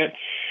dumping it.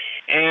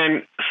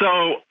 And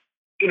so,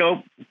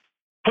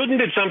 Putin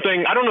did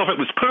something. I don't know if it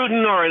was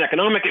Putin or an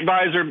economic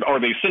advisor or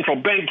the central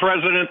bank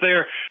president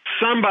there.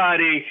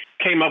 Somebody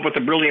came up with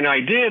a brilliant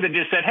idea that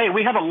just said, hey,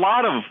 we have a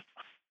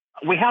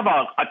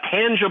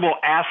tangible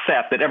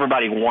asset that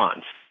everybody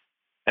wants,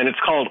 and it's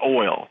called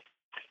oil.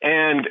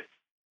 And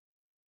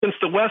since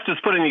the West is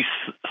putting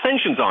these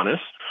sanctions on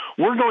us,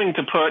 we're going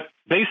to put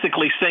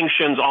basically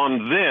sanctions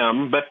on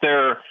them, but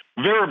they're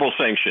variable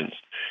sanctions.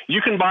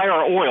 You can buy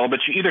our oil, but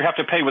you either have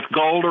to pay with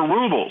gold or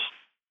rubles.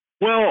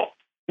 Well,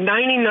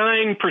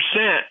 99%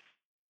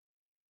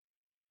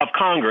 of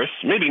Congress,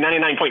 maybe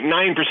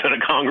 99.9%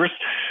 of Congress,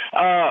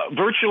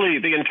 virtually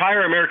the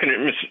entire American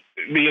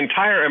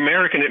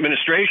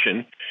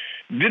administration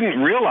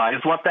didn't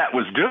realize what that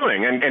was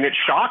doing, and it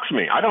shocks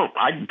me.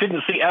 I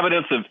didn't see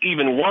evidence of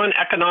even one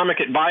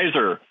economic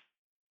advisor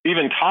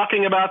even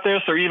talking about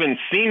this or even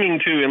seeming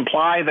to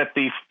imply that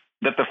the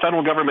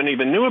federal government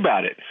even knew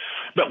about it.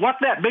 But what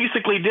that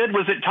basically did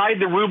was it tied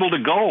the ruble to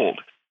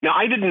gold. Now,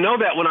 I didn't know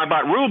that when I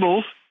bought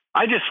rubles.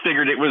 I just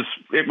figured it was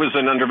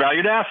an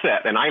undervalued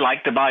asset, and I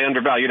like to buy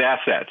undervalued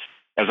assets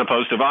as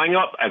opposed to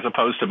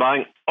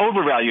buying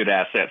overvalued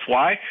assets.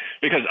 Why?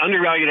 Because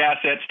undervalued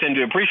assets tend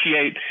to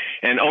appreciate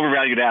and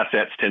overvalued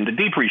assets tend to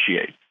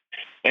depreciate.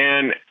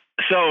 And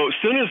so as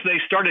soon as they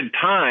started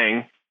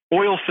tying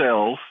oil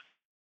sales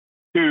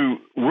to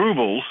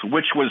rubles,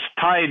 which was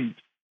tied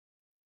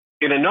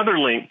in another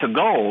link to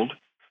gold,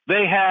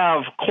 they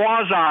have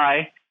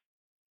quasi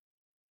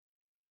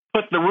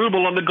put the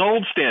ruble on the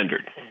gold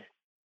standard.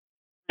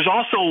 There's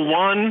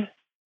also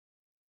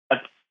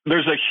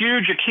there's a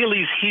huge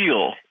Achilles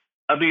heel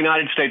of the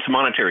United States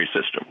monetary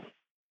system.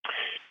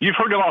 You've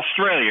heard of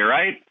Australia,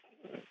 right?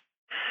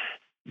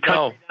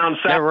 No,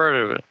 never heard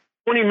of it.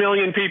 20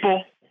 million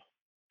people.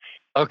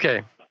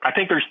 Okay. I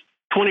think there's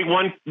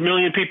 21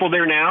 million people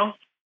there now.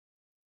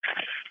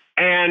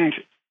 And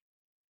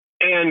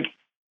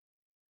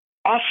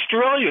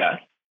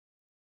Australia,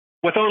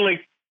 with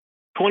only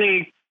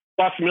 20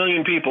 plus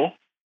million people,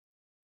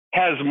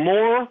 has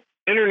more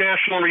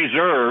international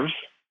reserves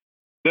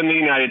than the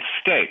United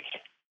States.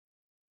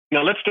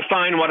 Now, let's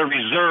define what a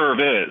reserve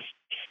is.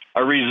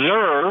 A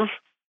reserve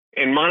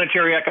in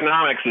monetary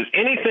economics is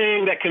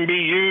anything that can be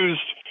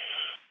used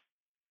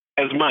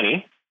as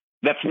money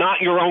that's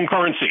not your own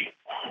currency.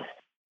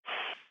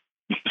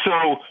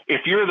 So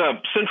if you're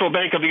the central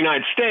bank of the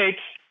United States,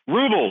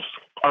 rubles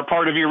are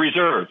part of your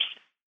reserves.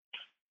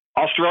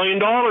 Australian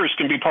dollars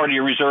can be part of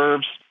your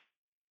reserves.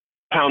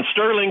 Pound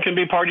sterling can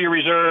be part of your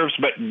reserves,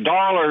 but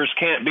dollars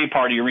can't be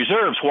part of your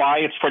reserves. Why?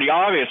 It's pretty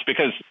obvious,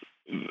 because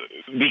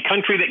the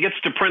country that gets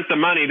to print the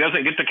money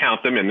doesn't get to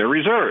count them in their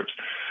reserves.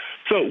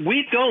 So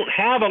we don't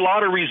have a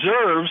lot of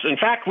reserves. In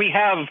fact, we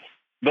have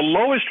the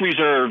lowest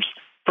reserves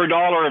per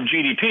dollar of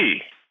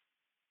GDP.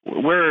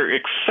 We're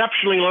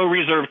exceptionally low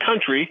reserve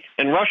country,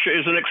 and Russia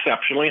is an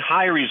exceptionally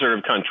high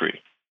reserve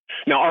country.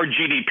 Now, our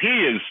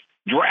GDP is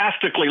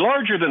drastically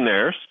larger than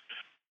theirs,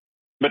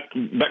 but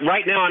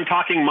right now I'm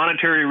talking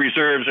monetary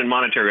reserves and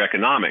monetary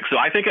economics. So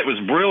I think it was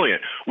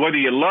brilliant. Whether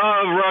you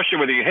love Russia,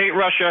 whether you hate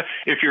Russia,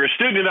 if you're a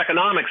student of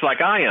economics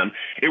like I am,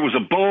 it was a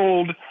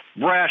bold,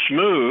 brash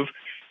move.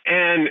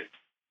 And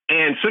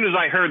as soon as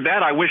I heard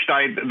that, I wished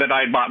that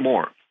I'd bought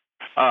more.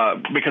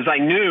 Because I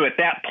knew at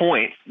that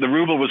point the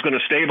ruble was going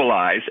to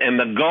stabilize, and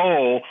the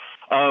goal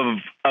of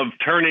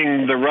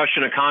turning the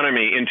Russian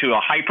economy into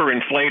a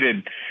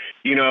hyperinflated,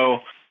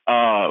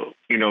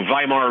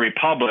 Weimar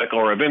Republic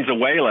or a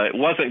Venezuela, it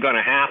wasn't going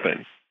to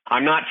happen.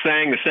 I'm not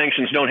saying the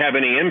sanctions don't have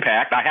any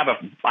impact.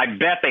 I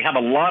bet they have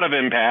a lot of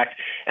impact,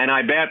 and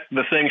I bet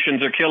the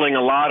sanctions are killing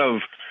a lot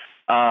of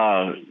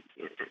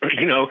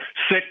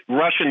sick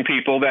Russian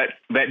people that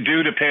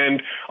do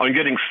depend on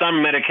getting some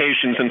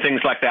medications and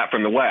things like that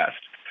from the West.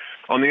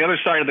 On the other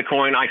side of the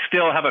coin, I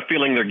still have a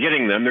feeling they're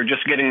getting them. They're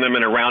just getting them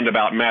in a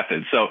roundabout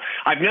method. So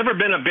I've never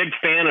been a big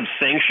fan of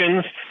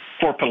sanctions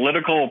for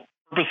political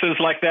purposes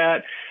like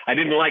that. I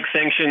didn't like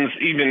sanctions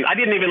I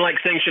didn't even like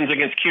sanctions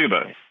against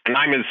Cuba. And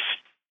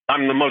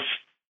I'm the most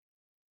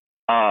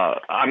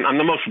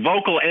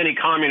vocal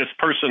anti-communist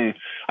person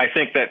I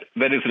think that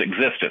is in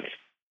existence.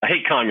 I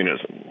hate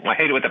communism. I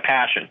hate it with a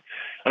passion.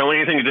 I don't want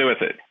anything to do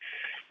with it.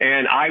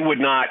 And I would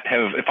not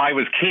have, if I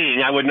was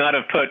king, I would not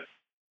have put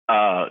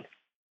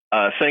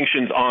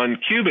sanctions on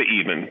Cuba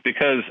even,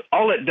 because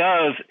all it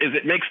does is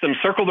it makes them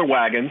circle their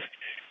wagons.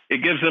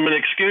 It gives them an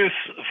excuse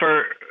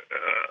for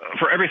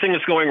everything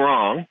that's going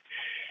wrong.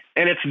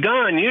 And it's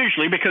done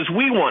usually because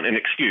we want an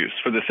excuse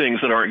for the things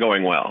that aren't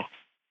going well.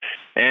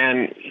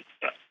 And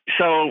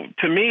so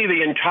to me,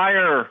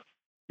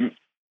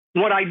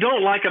 what I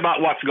don't like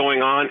about what's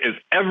going on is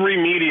every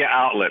media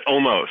outlet,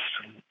 almost,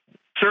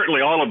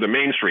 certainly all of the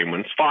mainstream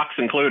ones, Fox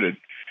included,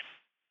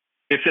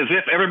 it's as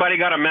if everybody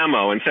got a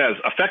memo and says,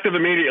 effective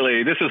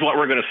immediately, this is what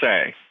we're going to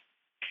say.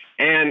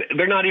 And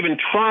they're not even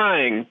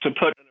trying to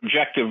put an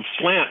objective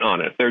slant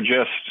on it. They're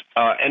just,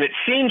 and it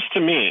seems to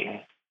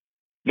me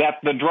that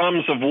the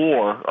drums of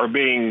war are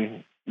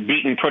being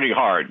beaten pretty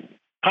hard.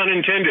 Pun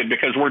intended,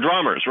 because we're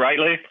drummers, right,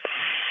 Lee?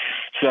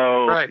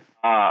 So right.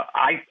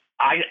 I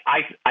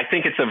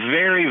think it's a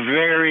very,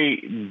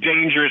 very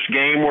dangerous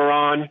game we're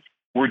on.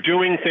 We're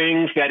doing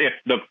things that if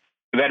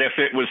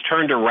it was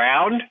turned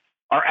around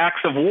are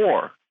acts of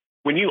war.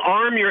 When you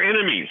arm your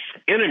enemy,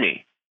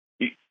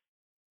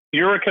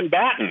 you're a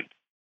combatant.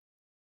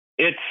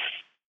 It's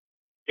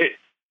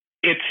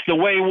the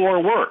way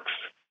war works.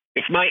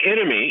 If my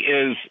enemy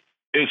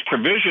is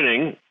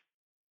provisioning,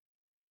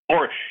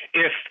 or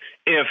if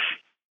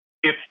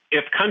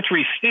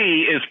country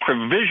C is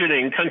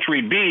provisioning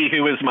country B,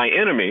 who is my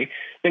enemy,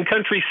 then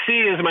country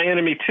C is my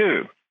enemy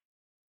too.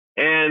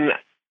 And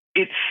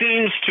it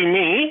seems to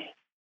me,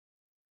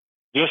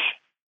 you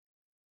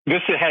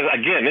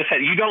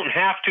don't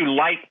have to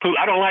like Putin.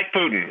 I don't like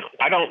Putin.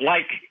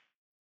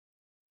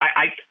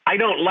 I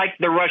don't like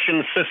the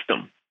Russian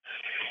system.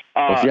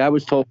 Well, see, I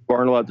was told we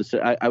aren't allowed to say.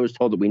 I was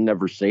told that we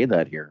never say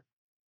that here.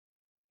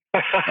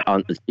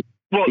 On the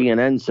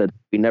CNN said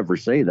we never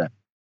say that.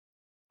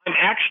 I'm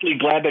actually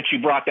glad that you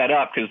brought that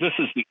up, because this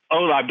is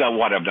I've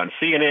done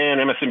CNN,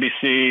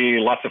 MSNBC,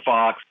 lots of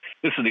Fox.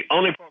 This is the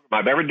only program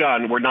I've ever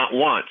done where not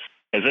once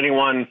has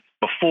anyone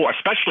before,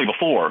 especially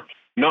before,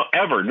 no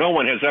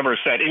one has ever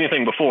said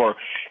anything before,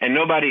 and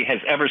nobody has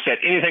ever said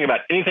anything about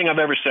anything I've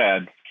ever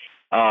said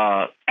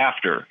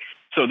after.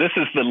 So this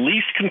is the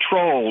least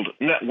controlled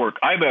network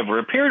I've ever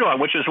appeared on,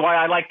 which is why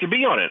I like to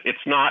be on it. It's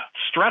not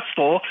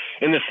stressful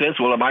in the sense,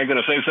 well, am I going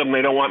to say something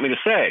they don't want me to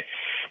say?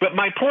 But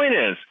my point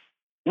is,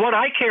 what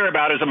I care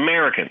about is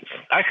Americans.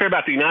 I care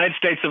about the United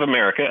States of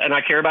America, and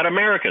I care about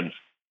Americans.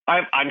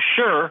 I'm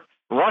sure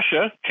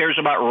Russia cares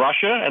about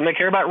Russia, and they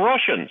care about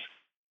Russians.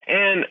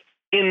 And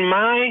in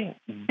my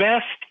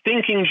best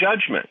thinking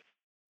judgment,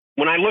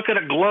 when I look at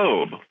a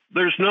globe,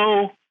 there's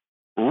no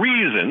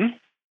reason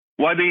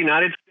why the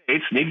United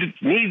States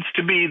needs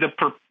to be the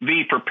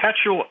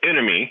perpetual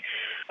enemy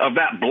of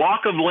that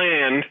block of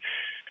land,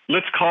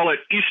 let's call it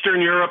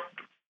Eastern Europe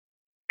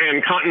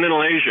and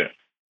continental Asia.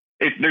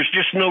 There's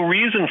just no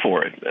reason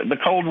for it. The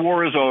Cold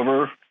War is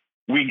over.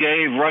 We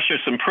gave Russia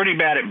some pretty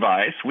bad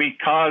advice. We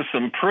caused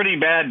some pretty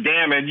bad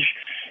damage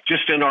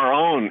just in our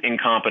own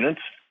incompetence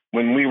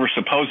when we were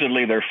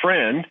supposedly their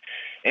friend.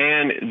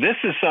 And this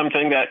is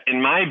something that,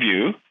 in my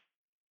view,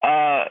 we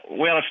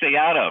ought to stay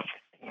out of.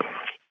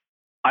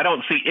 I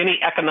don't see any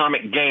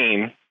economic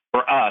gain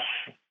for us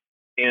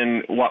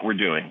in what we're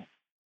doing.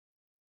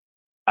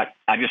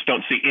 I just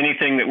don't see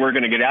anything that we're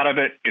going to get out of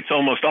it. It's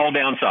almost all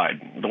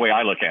downside, the way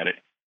I look at it.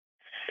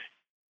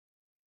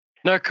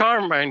 Now,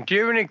 Carmine, do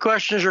you have any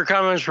questions or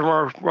comments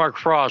from Mark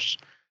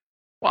Frost?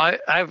 Well,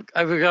 I've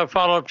got to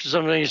follow up to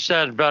something you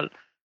said, but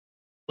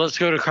let's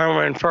go to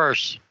Carmine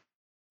first.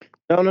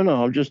 No.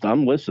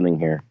 I'm listening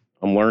here.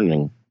 I'm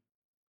learning.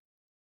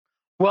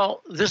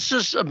 Well, this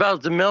is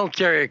about the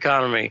military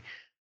economy.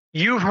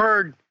 You've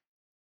heard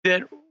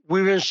that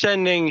we've been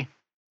sending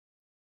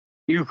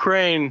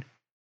Ukraine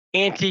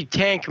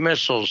anti-tank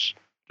missiles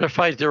to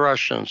fight the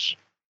Russians.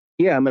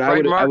 Yeah, I mean,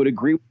 right, I would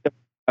agree.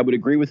 I would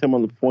agree with him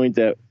on the point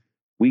that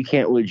we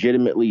can't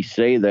legitimately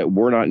say that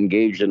we're not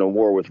engaged in a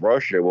war with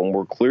Russia when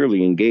we're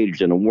clearly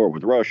engaged in a war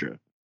with Russia.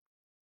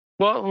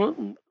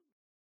 Well,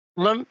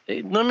 let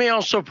me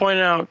also point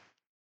out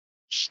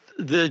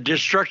the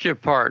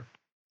destructive part.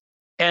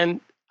 And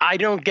I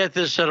don't get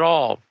this at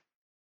all.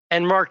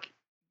 And Mark,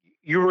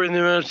 you were in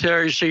the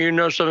military, so you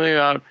know something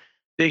about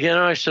the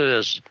economics of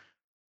this.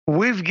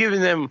 We've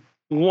given them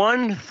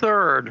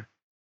 1/3.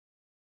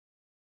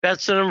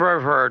 That's the number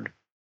I've heard.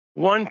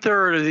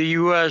 1/3 of the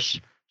U.S.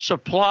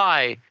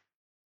 supply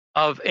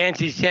of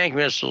anti-tank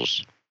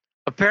missiles.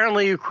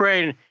 Apparently,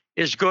 Ukraine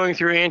is going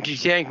through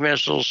anti-tank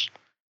missiles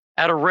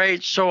at a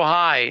rate so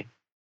high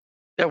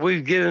that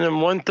we've given them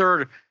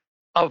 1/3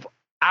 of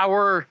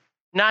our,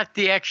 not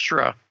the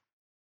extra,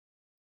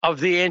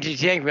 of the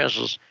anti-tank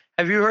missiles.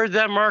 Have you heard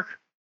that, Mark?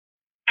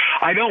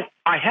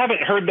 I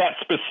haven't heard that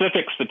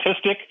specific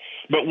statistic,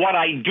 but what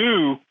I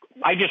do,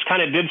 I just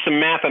kind of did some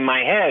math in my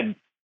head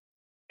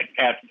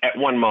at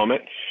one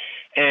moment,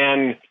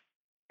 and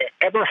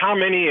ever how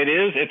many it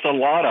is, it's a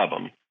lot of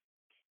them.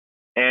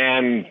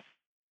 And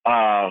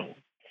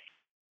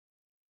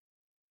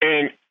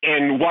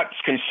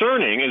what's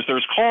concerning is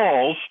there's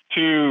calls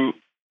to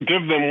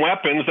give them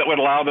weapons that would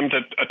allow them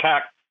to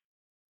attack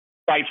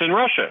sites in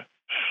Russia.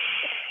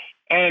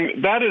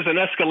 And that is an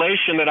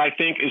escalation that I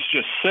think is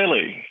just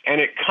silly. And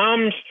it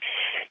comes,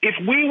 if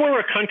we were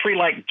a country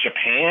like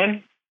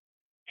Japan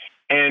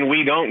and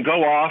we don't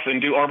go off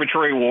and do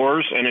arbitrary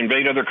wars and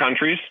invade other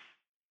countries,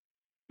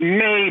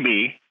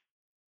 maybe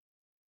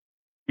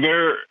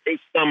there's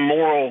some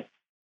moral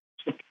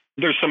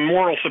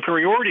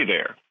superiority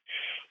there.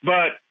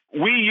 But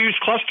we use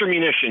cluster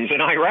munitions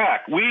in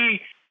Iraq.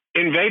 We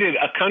invaded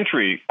a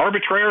country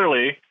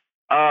arbitrarily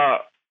on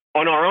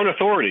our own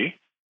authority.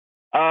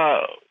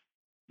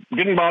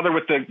 Didn't bother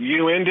with the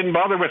UN, didn't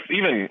bother with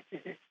even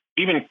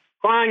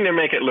trying to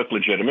make it look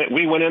legitimate.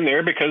 We went in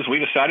there because we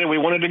decided we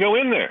wanted to go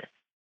in there.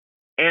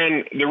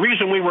 And the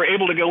reason we were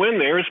able to go in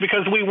there is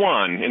because we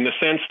won, in the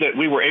sense that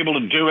we were able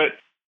to do it,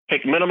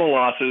 take minimal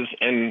losses,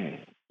 and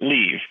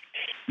leave.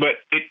 But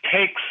it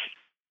takes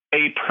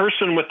a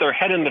person with their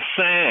head in the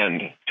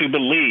sand to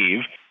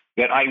believe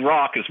that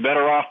Iraq is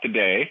better off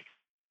today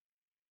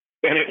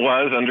than it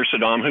was under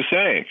Saddam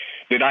Hussein.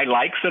 Did I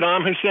like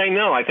Saddam Hussein?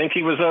 No, I think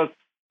he was a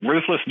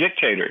ruthless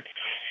dictator.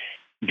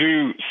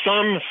 Do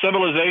some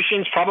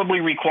civilizations probably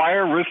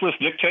require ruthless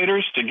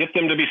dictators to get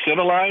them to be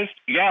civilized?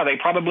 Yeah, they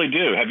probably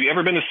do. Have you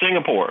ever been to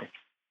Singapore?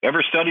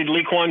 Ever studied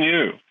Lee Kuan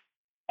Yew?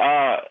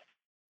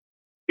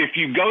 If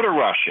you go to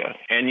Russia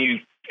and you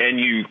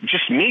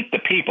just meet the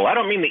people, I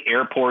don't mean the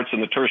airports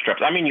and the tourist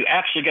traps. I mean, you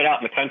actually get out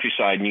in the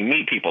countryside and you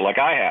meet people like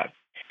I have.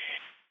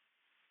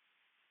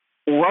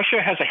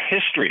 Russia has a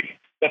history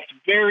that's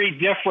very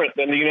different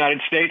than the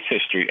United States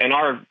history. And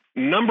our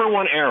number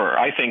one error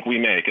I think we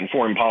make in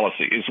foreign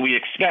policy is we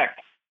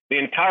expect the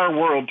entire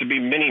world to be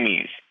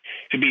mini-me's,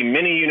 to be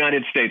mini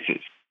United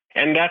Stateses.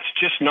 And that's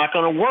just not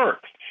going to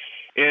work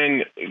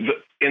in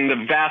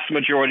the vast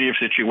majority of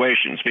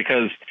situations,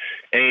 because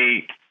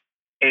a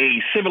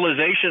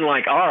civilization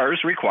like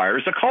ours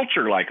requires a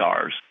culture like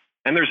ours.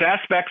 And there's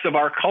aspects of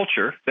our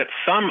culture that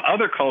some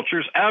other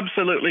cultures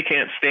absolutely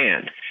can't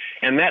stand.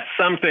 And that's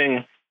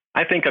something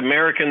I think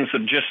Americans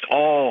of just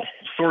all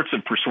sorts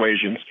of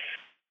persuasions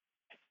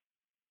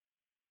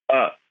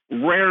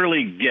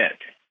rarely get.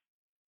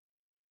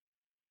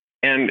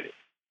 And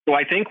so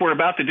I think we're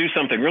about to do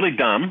something really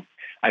dumb.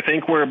 I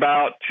think we're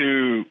about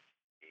to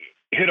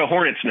hit a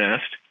hornet's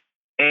nest.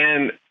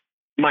 And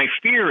my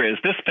fear is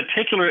this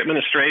particular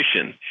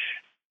administration,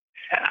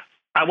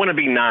 I want to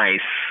be nice,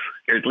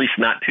 or at least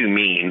not too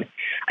mean.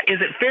 Is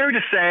it fair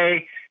to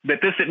say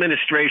that this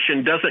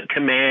administration doesn't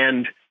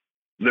command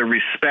the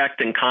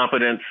respect and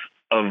competence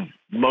of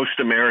most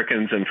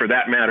Americans, and for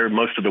that matter,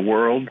 most of the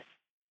world?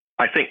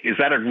 I think, is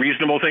that a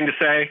reasonable thing to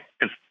say?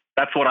 Because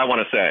that's what I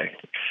want to say.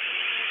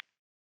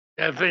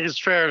 I think it's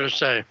fair to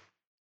say.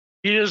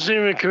 He doesn't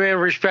even command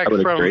respect from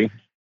agree.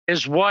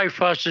 His wife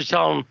has to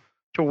tell him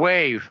to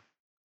wave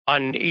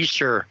on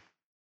Easter.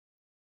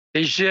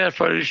 Did you see that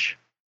footage?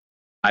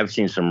 I've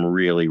seen some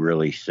really,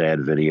 really sad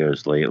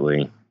videos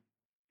lately.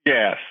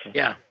 Yes.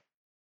 Yeah.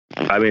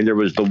 I mean, there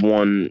was the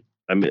one.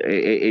 I mean,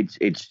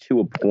 it's to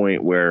a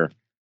point where,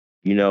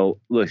 you know,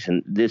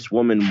 listen, this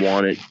woman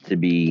wanted to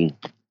be.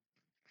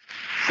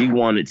 She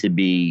wanted to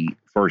be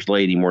first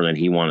lady more than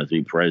he wanted to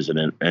be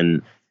president,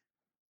 and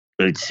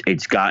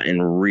it's gotten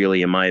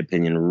really, in my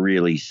opinion,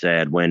 really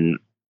sad when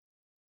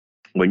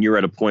you're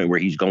at a point where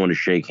he's going to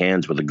shake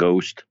hands with a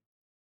ghost,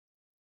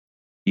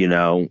 you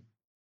know,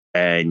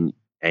 and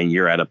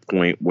you're at a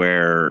point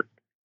where,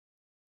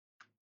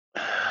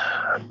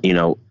 you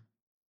know,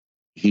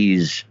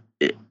 she's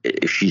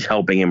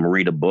helping him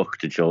read a book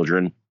to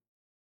children.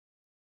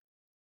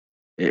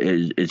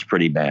 It's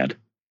pretty bad.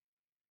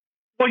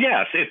 Well,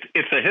 yes,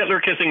 it's a Hitler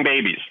kissing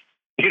babies,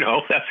 you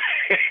know, that's,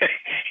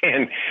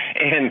 and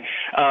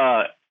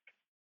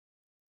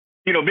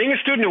you know, being a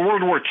student of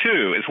World War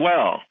II as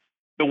well,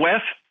 the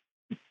West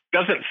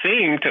doesn't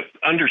seem to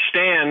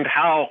understand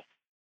how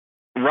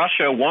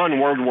Russia won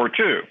World War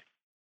II.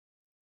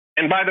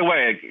 And by the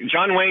way,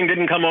 John Wayne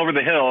didn't come over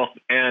the hill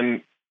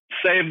and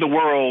save the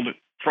world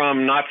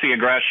from Nazi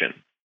aggression.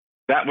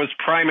 That was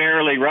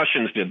primarily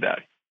Russians did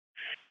that.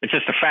 It's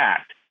just a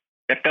fact.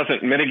 It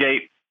doesn't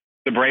mitigate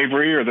the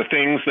bravery or the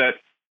things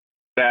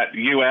that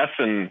U.S.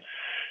 and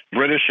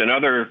British and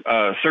other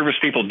service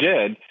people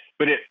did,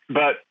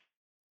 but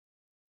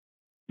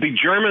the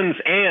Germans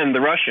and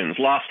the Russians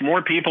lost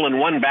more people in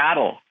one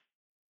battle,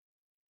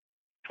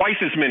 twice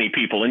as many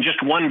people in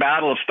just one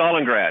battle of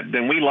Stalingrad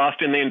than we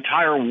lost in the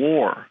entire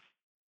war.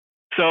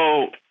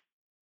 So,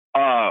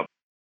 you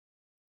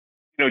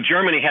know,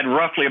 Germany had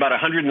roughly about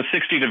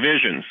 160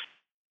 divisions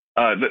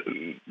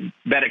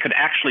that it could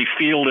actually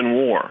field in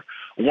war.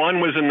 One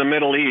was in the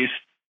Middle East,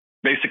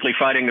 basically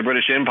fighting the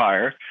British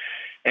Empire,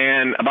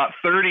 and about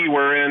 30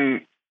 were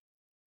in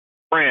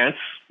France,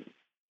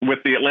 with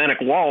the Atlantic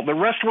Wall. The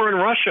rest were in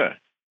Russia.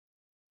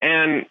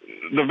 And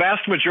the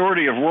vast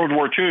majority of World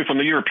War II from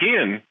the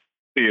European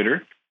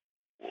theater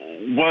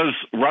was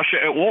Russia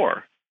at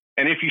war.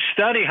 And if you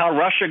study how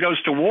Russia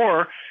goes to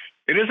war,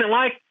 it isn't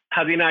like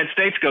how the United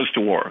States goes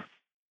to war.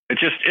 It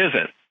just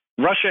isn't.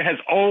 Russia has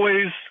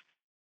always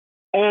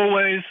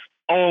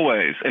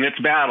in its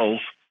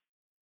battles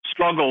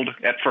struggled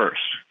at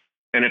first.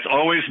 And it's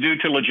always due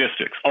to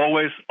logistics.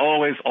 Always.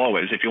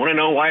 If you want to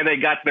know why they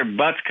got their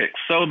butts kicked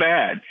so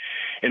bad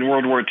in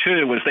World War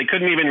II, was they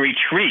couldn't even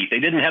retreat. They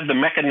didn't have the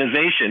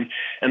mechanization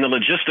and the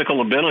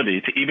logistical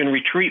ability to even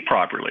retreat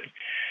properly.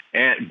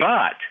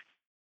 But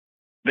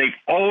they've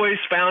always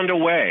found a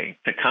way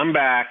to come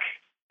back,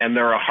 and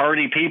they're a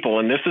hardy people,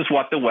 and this is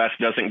what the West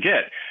doesn't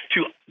get.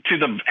 To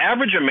the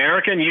average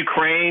American,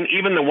 Ukraine,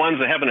 even the ones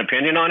that have an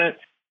opinion on it,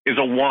 is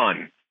a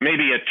 1,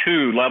 maybe a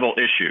 2 level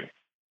issue.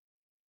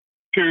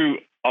 To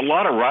a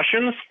lot of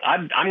Russians,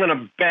 I'm going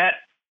to bet,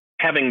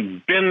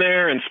 having been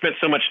there and spent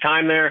so much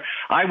time there,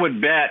 I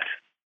would bet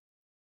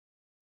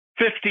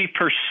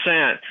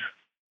 50%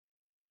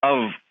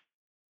 of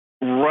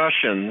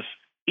Russians,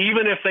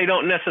 even if they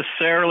don't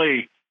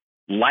necessarily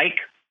like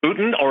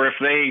Putin or if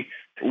they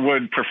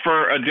would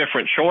prefer a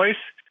different choice,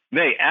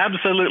 they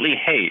absolutely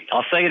hate,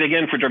 I'll say it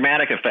again for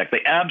dramatic effect,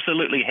 they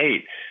absolutely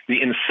hate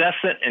the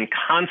incessant and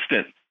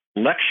constant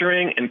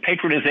lecturing and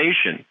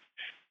patronization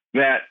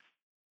that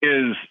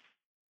is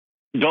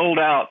doled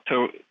out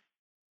to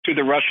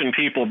the Russian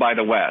people by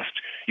the West.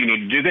 You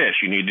need to do this.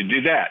 You need to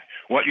do that.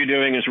 What you're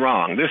doing is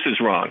wrong. This is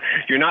wrong.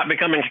 You're not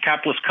becoming a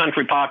capitalist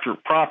country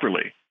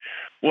properly.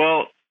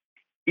 Well,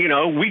 you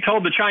know, we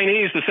told the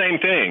Chinese the same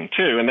thing,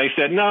 too. And they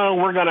said, no,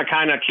 we're going to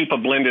kind of keep a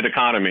blended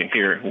economy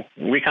here.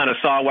 We kind of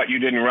saw what you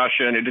did in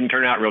Russia, and it didn't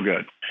turn out real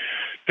good,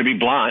 to be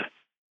blunt.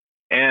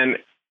 And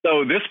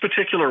so this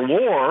particular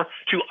war,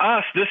 to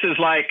us, this is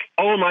like,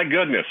 oh, my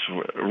goodness,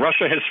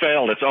 Russia has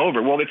failed. It's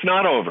over. Well, it's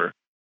not over.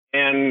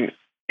 And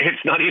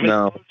it's not even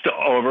close to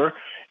over.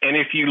 And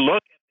if you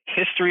look at the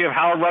history of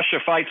how Russia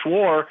fights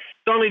war,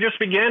 it's only just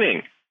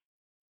beginning,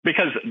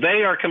 because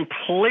they are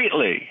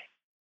completely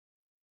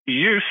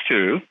used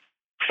to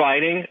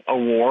fighting a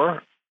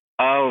war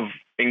of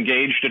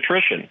engaged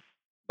attrition.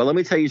 But let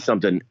me tell you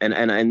something,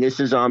 and this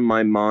is on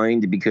my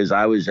mind because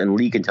and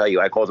Lee can tell you,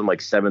 I called him like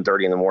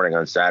 7:30 in the morning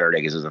on Saturday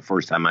because it was the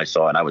first time I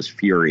saw it. I was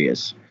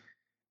furious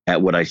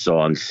at what I saw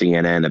on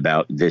CNN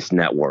about this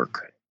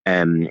network.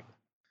 And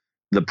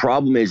the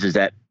problem is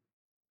that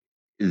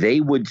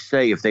they would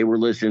say, if they were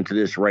listening to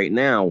this right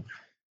now,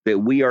 that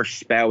we are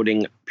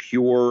spouting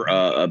pure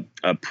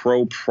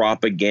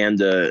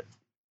pro-propaganda,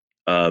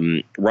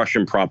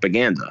 Russian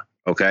propaganda,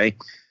 okay?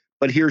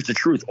 But here's the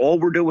truth. All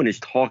we're doing is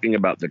talking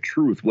about the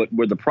truth.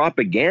 Where the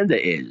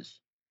propaganda is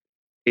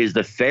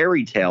the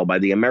fairy tale by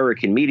the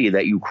American media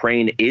that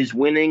Ukraine is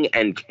winning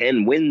and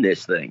can win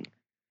this thing.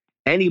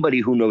 Anybody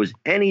who knows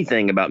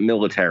anything about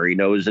military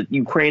knows that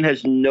Ukraine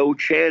has no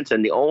chance,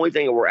 and the only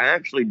thing that we're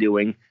actually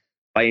doing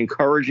by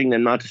encouraging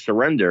them not to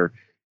surrender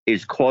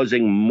is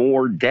causing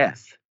more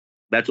death.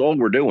 That's all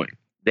we're doing.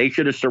 They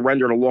should have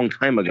surrendered a long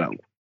time ago.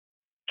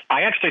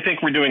 I actually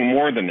think we're doing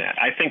more than that.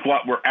 I think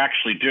what we're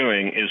actually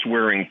doing is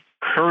we're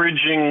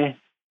encouraging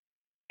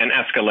an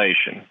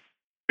escalation,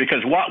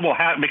 because what will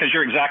happen, because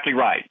you're exactly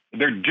right.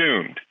 They're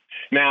doomed.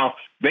 Now,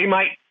 they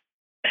might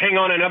hang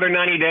on another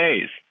 90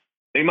 days.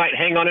 They might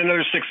hang on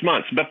another 6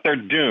 months, but they're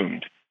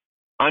doomed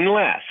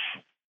unless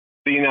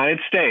the United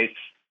States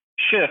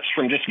shifts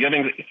from just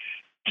giving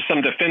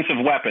some defensive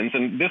weapons.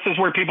 And this is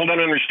where people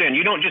don't understand.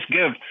 You don't just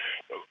give.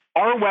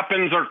 Our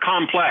weapons are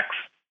complex.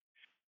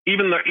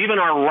 Even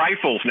our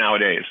rifles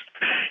nowadays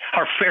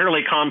are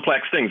fairly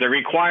complex things. They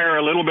require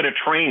a little bit of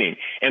training.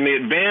 And the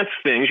advanced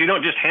things, you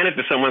don't just hand it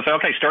to someone and say,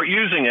 okay, start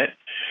using it.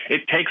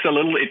 It takes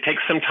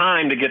some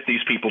time to get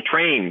these people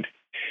trained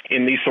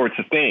in these sorts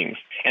of things.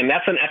 And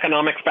that's an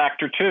economic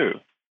factor too.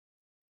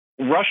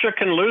 Russia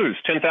can lose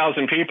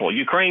 10,000 people.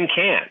 Ukraine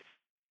can't.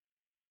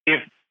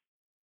 If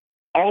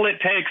all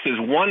it takes is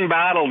one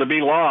battle to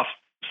be lost,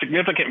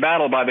 significant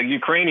battle by the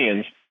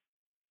Ukrainians,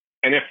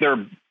 and if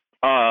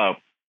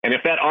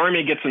that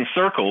army gets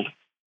encircled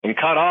and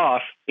cut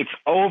off, it's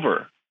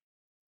over.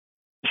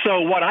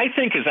 So what I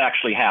think is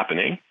actually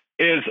happening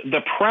is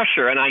the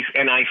pressure, and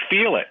I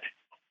feel it.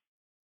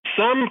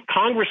 Some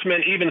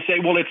congressmen even say,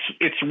 well,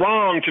 it's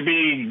wrong to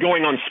be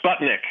going on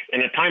Sputnik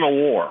in a time of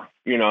war.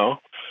 You know,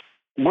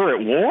 we're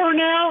at war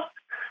now?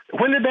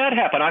 When did that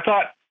happen? I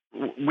thought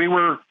we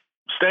were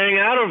staying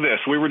out of this.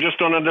 We were just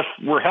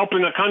we're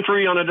helping a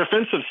country on a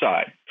defensive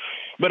side.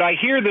 But I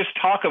hear this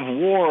talk of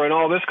war and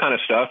all this kind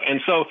of stuff.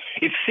 And so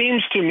it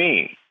seems to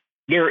me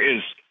there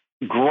is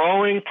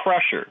growing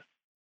pressure.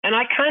 And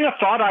I kind of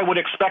thought I would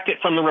expect it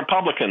from the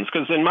Republicans,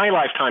 because in my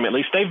lifetime, at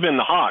least, they've been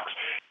the hawks.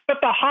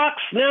 But the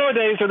hawks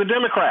nowadays are the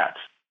Democrats.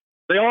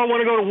 They all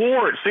want to go to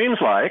war, it seems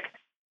like,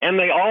 and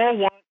they all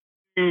want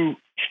to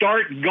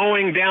start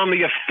going down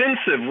the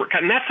offensive.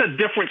 And that's a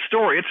different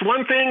story. It's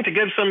one thing to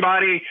give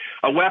somebody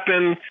a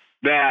weapon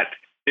that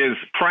is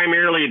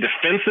primarily a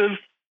defensive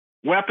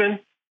weapon.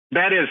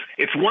 That is,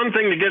 it's one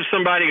thing to give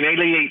somebody an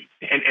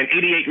an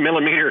 88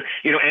 millimeter,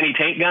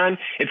 anti-tank gun.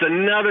 It's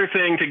another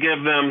thing to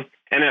give them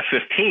an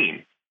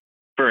F-15,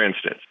 for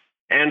instance.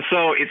 And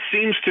so it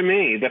seems to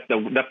me that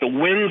the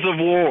winds of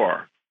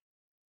war,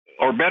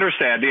 or better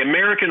said, the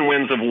American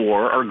winds of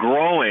war are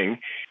growing,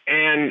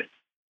 and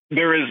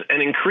there is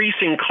an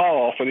increasing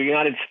call for the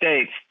United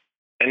States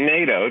and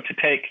NATO to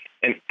take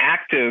an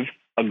active,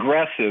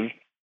 aggressive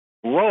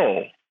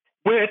role,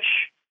 which,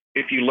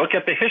 if you look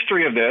at the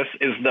history of this,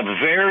 is the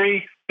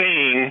very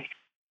thing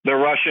the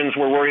Russians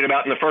were worried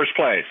about in the first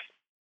place.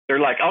 They're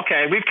like,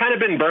 okay, we've kind of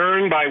been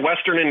burned by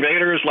Western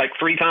invaders like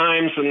 3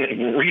 times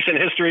in recent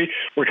history.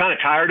 We're kind of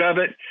tired of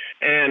it.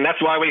 And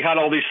that's why we had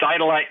all these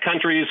satellite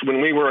countries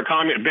when we were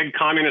a big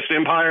communist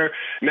empire.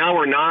 Now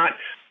we're not.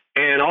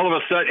 And all of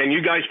a sudden, and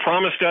you guys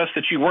promised us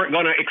that you weren't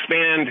going to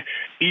expand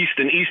east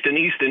and east and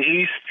east and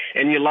east,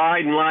 and you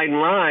lied and lied and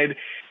lied.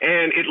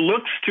 And it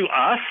looks to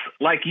us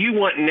like you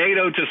want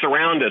NATO to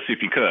surround us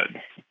if you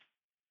could.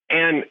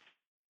 And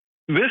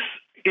this,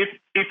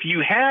 if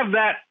you have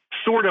that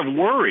sort of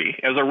worry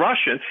as a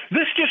Russian,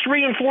 this just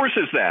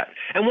reinforces that.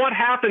 And what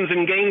happens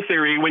in game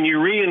theory when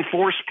you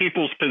reinforce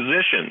people's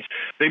positions?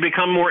 They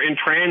become more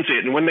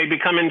intransigent. And when they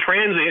become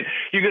intransigent,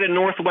 you get a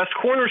northwest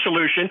corner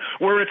solution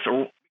where it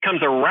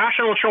becomes a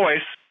rational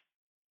choice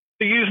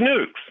to use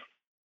nukes.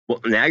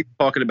 Well, now you're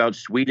talking about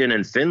Sweden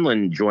and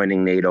Finland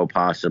joining NATO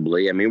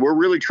possibly. I mean, we're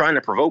really trying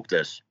to provoke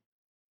this.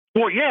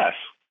 Well, yes.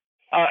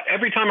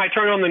 Every time I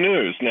turn on the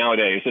news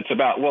nowadays, it's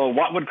about, well,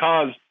 what would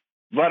cause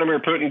Vladimir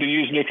Putin to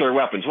use nuclear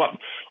weapons?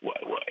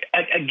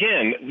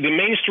 Again, the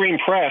mainstream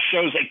press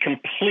shows a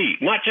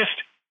complete, not just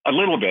a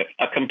little bit,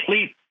 a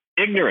complete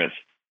ignorance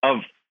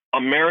of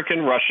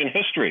American-Russian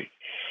history.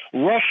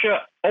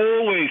 Russia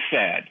always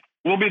said,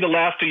 we'll be the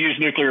last to use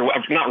nuclear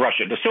weapons. Not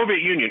Russia, the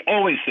Soviet Union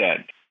always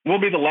said,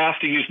 we'll be the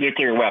last to use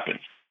nuclear weapons.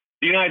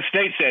 The United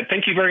States said,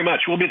 thank you very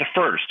much, we'll be the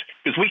first,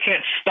 because we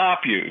can't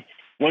stop you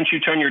once you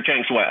turn your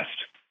tanks west,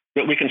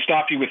 but we can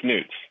stop you with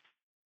nukes.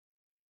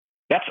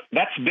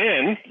 That's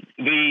been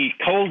the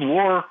Cold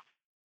War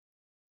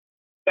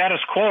status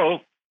quo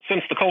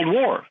since the Cold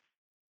War.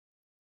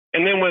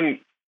 And then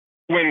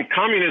when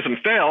communism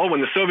fell,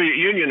 when the Soviet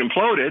Union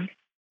imploded,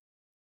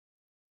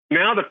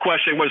 now the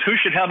question was, who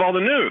should have all the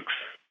nukes?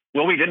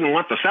 Well, we didn't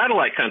want the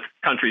satellite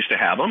countries to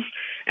have them.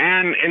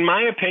 And in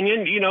my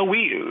opinion,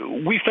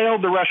 we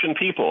failed the Russian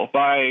people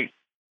by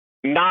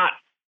not.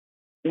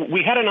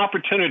 We had an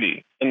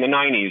opportunity in the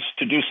 90s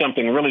to do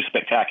something really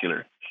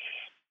spectacular,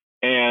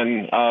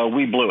 and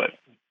we blew it.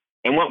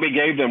 And what we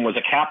gave them was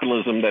a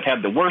capitalism that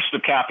had the worst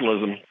of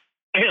capitalism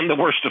and the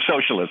worst of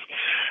socialism.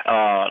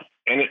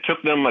 And it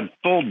took them a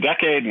full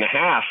decade and a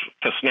half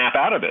to snap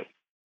out of it.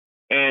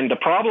 And the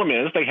problem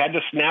is they had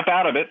to snap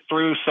out of it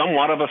through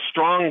somewhat of a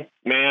strong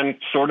man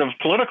sort of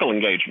political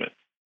engagement.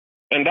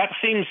 And that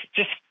seems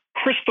just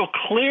crystal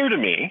clear to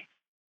me,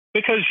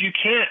 because you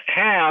can't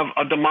have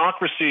a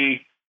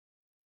democracy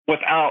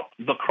without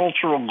the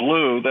cultural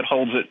glue that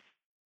holds it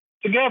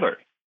together.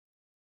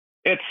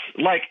 It's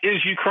like,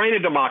 is Ukraine a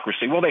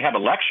democracy? Well, they have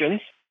elections,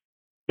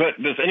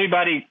 but does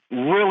anybody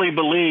really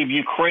believe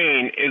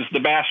Ukraine is the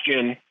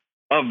bastion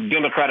of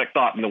democratic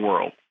thought in the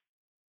world?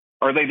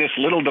 Are they this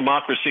little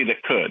democracy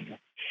that could?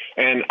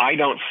 And I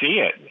don't see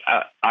it.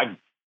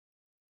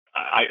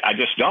 I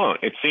just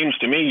don't. It seems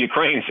to me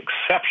Ukraine's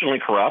exceptionally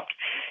corrupt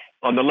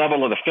on the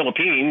level of the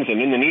Philippines and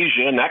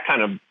Indonesia and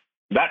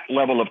that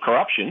level of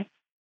corruption.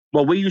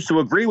 Well, we used to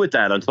agree with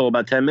that until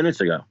about 10 minutes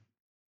ago.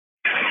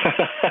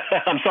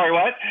 I'm sorry,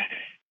 what?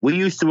 We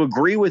used to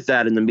agree with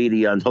that in the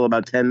media until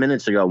about 10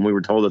 minutes ago, when we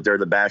were told that they're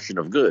the bastion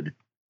of good.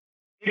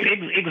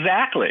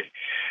 Exactly.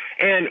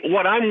 And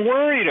what I'm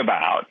worried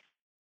about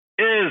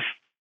is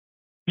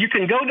you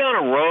can go down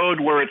a road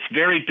where it's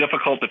very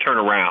difficult to turn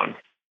around.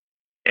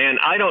 And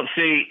I don't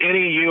see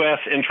any U.S.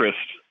 interest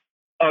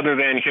other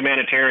than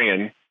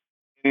humanitarian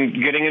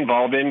in getting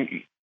involved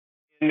in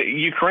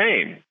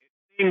Ukraine.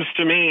 It seems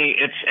to me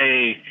it's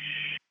a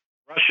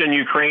Russian,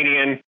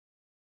 Ukrainian,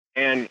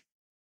 and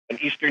an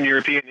Eastern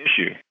European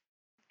issue.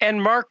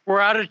 And Mark,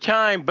 we're out of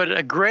time, but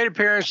a great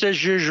appearance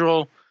as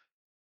usual.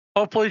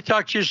 Hopefully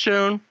talk to you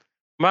soon.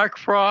 Mark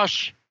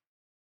Frost,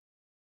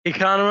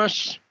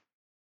 economist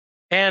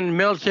and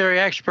military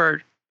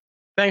expert.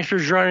 Thanks for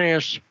joining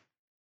us.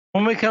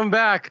 When we come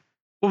back,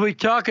 we'll be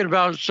talking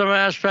about some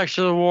aspects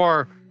of the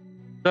war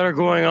that are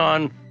going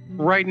on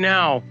right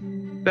now.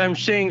 I'm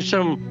seeing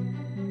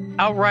some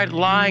outright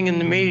lying in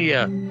the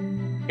media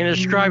in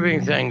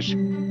describing things.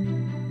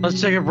 Let's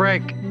take a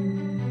break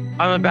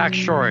on the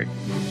backstory.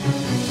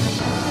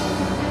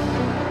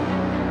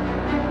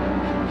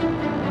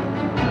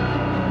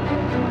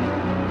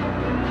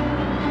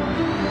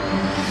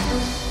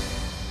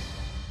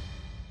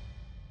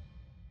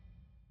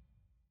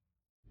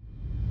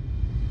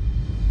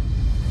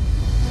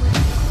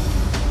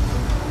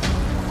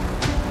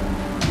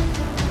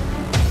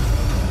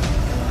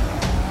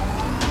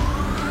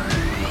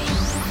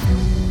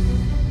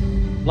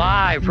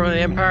 Live from the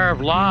Empire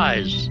of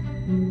Lies.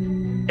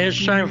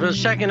 It's time for the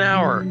second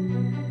hour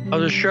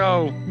of the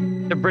show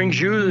that brings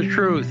you the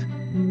truth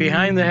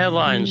behind the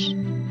headlines.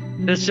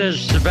 that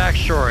says the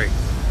backstory.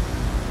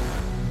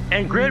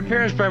 And Great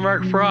Appearance by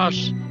Mark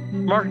Frost.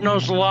 Mark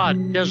knows a lot,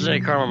 doesn't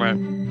he,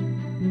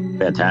 Carmine?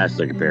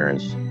 Fantastic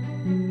appearance.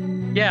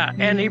 Yeah,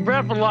 and he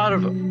brought up a lot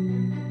of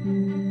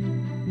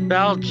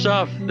valid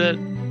stuff that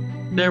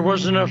there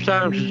wasn't enough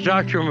time to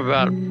talk to him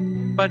about.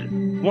 But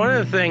one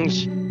of the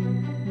things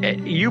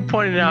you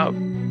pointed out,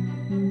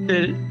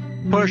 the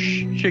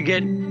push to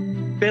get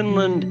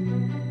Finland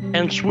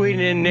and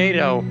Sweden in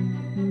NATO,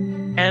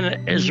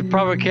 and as a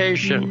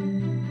provocation.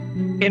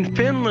 In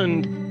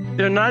Finland,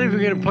 they're not even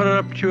going to put it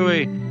up to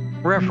a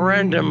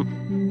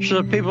referendum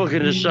so that people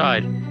can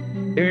decide.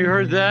 Have you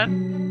heard that?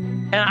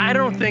 And I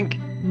don't think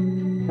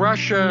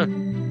Russia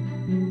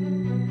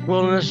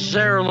will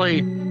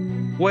necessarily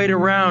wait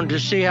around to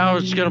see how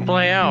it's going to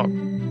play out.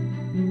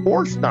 Of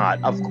course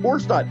not. Of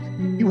course not.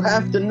 You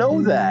have to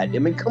know that. I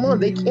mean, come on.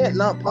 They can't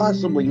not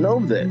possibly know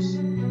this.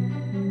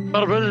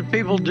 But the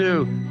people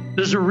do.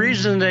 There's a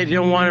reason they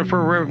don't want it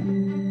for a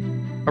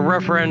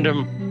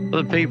referendum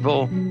for the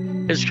people.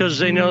 It's because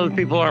they know the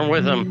people aren't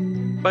with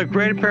them. But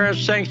Great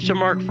Appearance, thanks to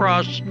Mark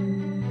Frost.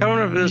 Coming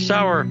up this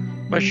hour,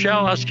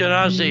 Michelle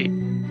Esquenazi,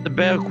 the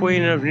bail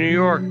queen of New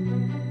York,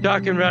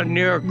 talking about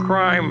New York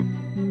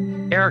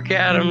crime, Eric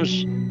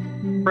Adams,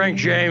 Frank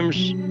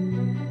James,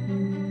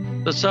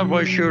 the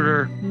subway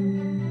shooter,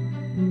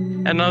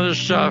 and other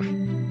stuff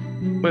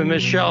with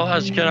Michelle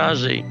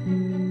Esquenazi.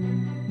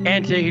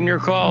 And taking your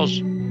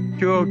calls,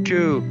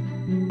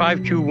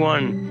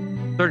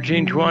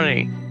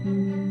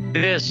 202-521-1320.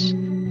 This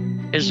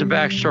is the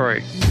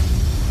backstory.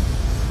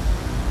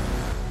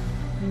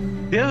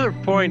 The other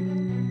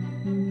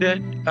point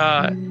that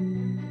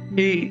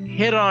he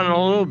hit on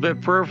a little bit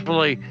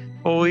peripherally,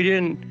 but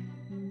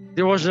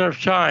there wasn't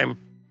enough time.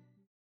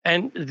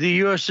 And the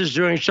U.S. is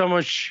doing so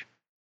much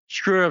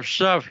screwed up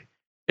stuff,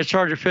 it's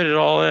hard to fit it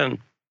all in.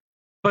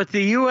 But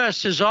the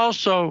U.S. is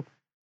also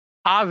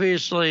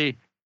obviously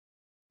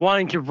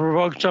wanting to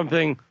provoke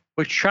something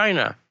with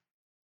China.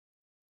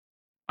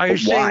 Are you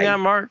seeing that,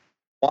 Mark?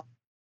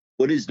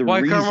 What is the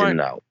reason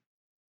now?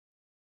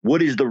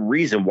 What is the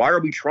reason? Why are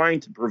we trying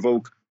to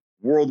provoke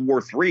World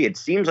War III? It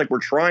seems like we're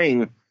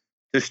trying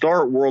to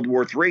start World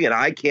War III, and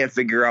I can't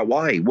figure out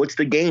why. What's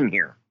the game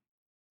here?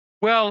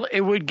 Well,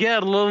 it would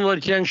get a little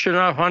attention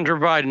off Hunter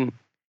Biden.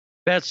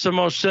 That's the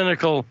most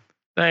cynical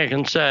thing I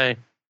can say.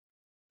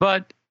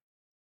 But,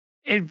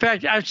 in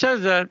fact, I've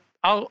said that.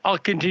 I'll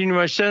continue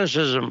my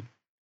cynicism.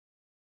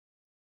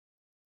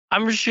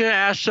 I'm just going to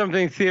ask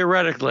something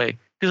theoretically,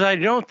 because I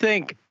don't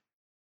think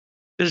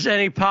there's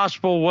any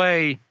possible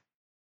way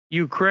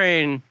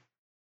Ukraine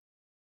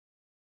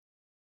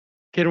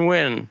can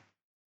win.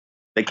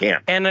 They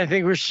can't. And I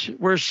think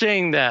we're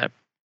seeing that.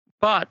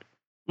 But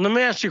let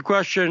me ask you a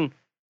question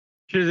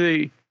to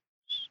the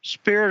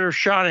spirit of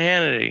Sean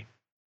Hannity.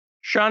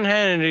 Sean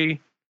Hannity,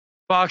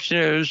 Fox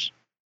News,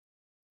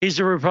 he's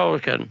a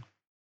Republican.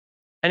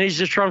 And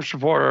he's a Trump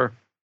supporter.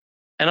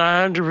 And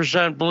I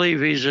 100%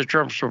 believe he's a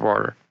Trump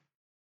supporter.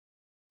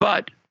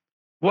 But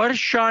what does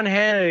Sean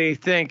Hannity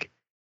think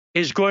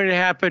is going to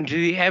happen to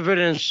the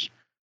evidence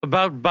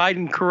about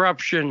Biden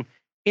corruption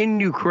in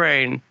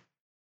Ukraine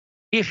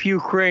if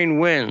Ukraine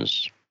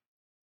wins?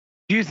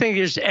 Do you think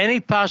there's any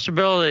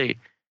possibility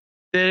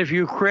that if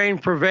Ukraine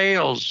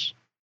prevails,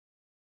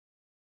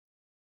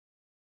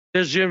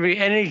 there's going to be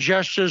any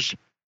justice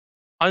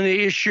on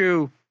the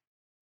issue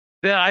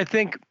that I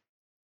think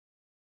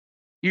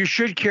you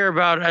should care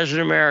about as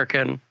an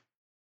American,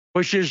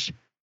 which is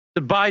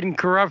the Biden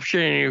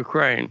corruption in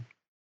Ukraine?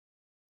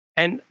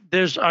 And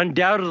there's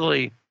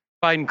undoubtedly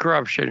Biden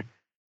corruption.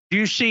 Do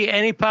you see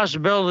any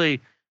possibility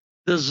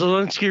the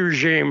Zelensky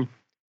regime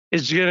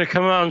is going to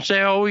come out and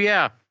say, oh,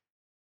 yeah,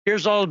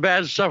 here's all the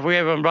bad stuff we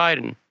have on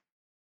Biden?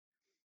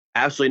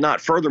 Absolutely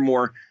not.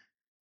 Furthermore,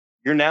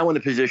 you're now in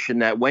a position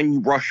that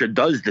when Russia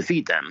does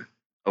defeat them,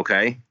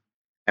 okay,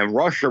 and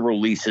Russia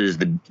releases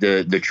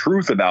the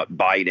truth about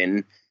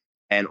Biden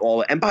and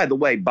all, and by the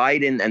way,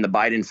 Biden and the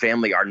Biden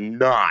family are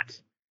not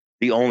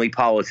the only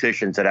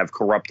politicians that have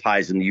corrupt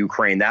ties in the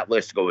Ukraine. That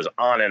list goes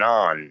on and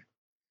on.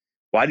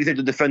 Why do you think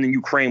they're defending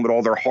Ukraine with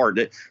all their heart?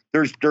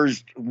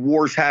 There's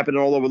wars happening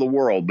all over the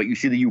world, but you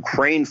see the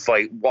Ukraine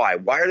fight. Why?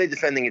 Why are they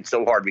defending it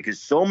so hard? Because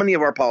so many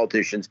of our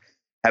politicians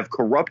have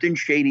corrupt and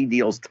shady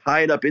deals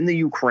tied up in the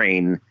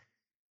Ukraine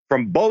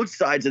from both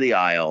sides of the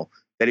aisle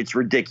that it's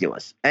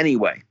ridiculous.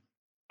 Anyway,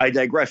 I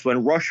digress.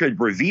 When Russia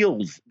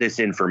reveals this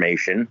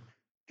information,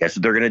 guess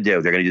what they're going to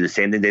do? They're going to do the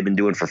same thing they've been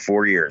doing for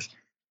 4 years.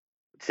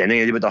 Same thing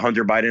they did with the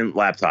Hunter Biden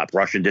laptop,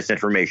 Russian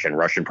disinformation,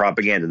 Russian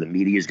propaganda. The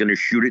media is going to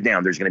shoot it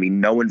down. There's going to be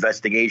no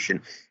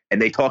investigation.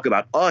 And they talk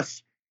about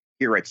us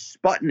here at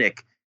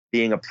Sputnik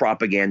being a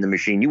propaganda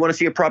machine. You want to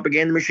see a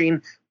propaganda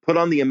machine? Put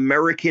on the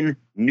American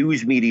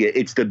news media.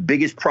 It's the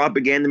biggest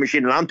propaganda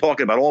machine. And I'm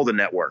talking about all the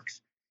networks.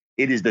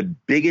 It is the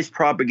biggest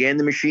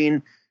propaganda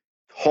machine,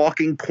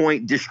 talking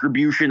point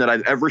distribution that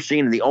I've ever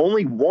seen. And the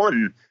only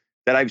one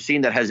that I've seen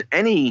that has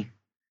any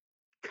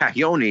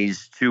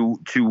cojones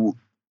to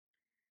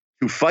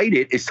fight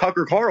it is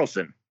Tucker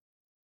Carlson.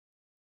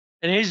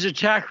 And he's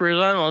attacked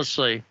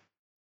relentlessly.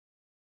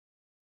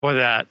 for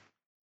that.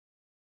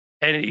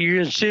 And you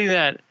can see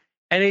that.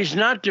 And he's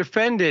not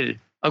defended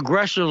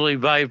aggressively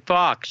by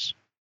Fox.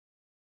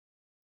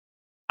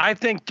 I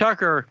think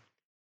Tucker,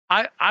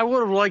 I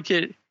would have liked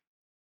it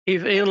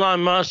if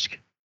Elon Musk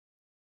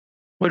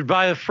would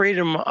buy the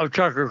freedom of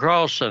Tucker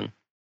Carlson.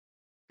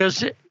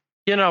 Because,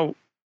 you know,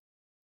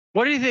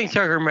 what do you think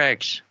Tucker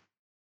makes?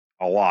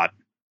 A lot.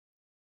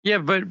 Yeah,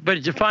 but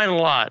define a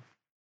lot.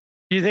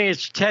 Do you think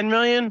it's 10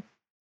 million?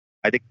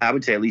 I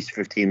would say at least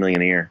 15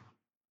 million a year.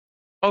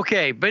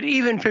 Okay, but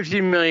even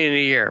 15 million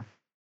a year.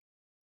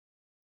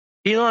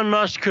 Elon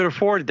Musk could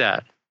afford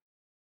that.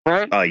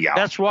 Right? Yeah.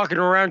 That's walking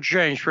around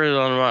change for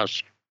Elon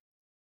Musk.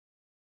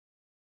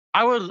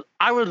 I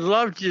would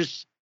love to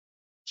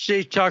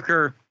see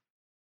Tucker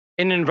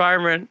in an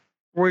environment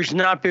where he's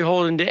not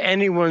beholden to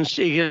anyone's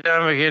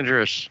economic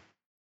interests.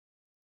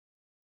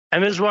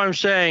 And this is what I'm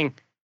saying.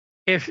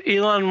 If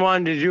Elon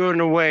wanted to do it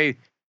in a way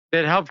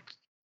that helped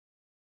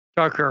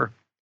Tucker,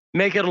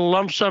 make it a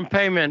lump sum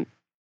payment,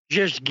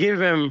 just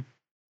give him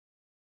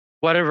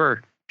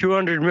whatever,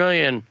 200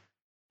 million,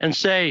 and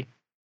say,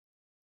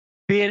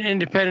 be an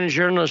independent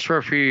journalist for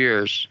a few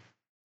years.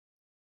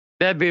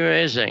 That'd be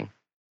amazing.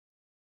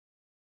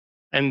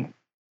 And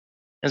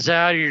say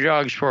hi to your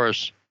dogs for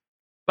us.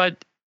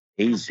 But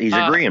he's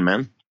agreeing,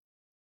 man.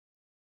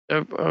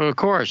 Of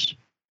course.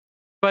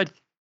 But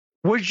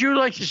would you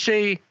like to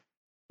see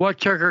what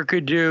Tucker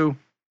could do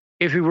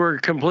if he were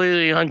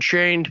completely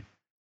unchained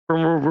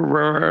from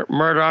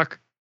Murdoch?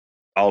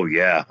 Oh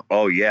yeah.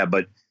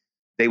 But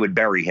they would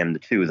bury him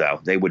too, though.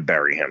 They would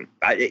bury him.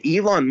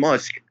 Elon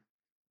Musk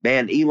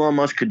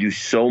could do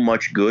so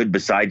much good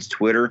besides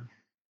Twitter.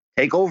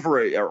 Take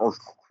over or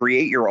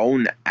create your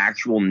own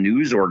actual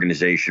news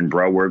organization,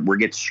 bro, where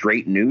get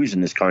straight news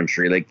in this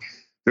country. Like,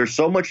 there's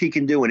so much he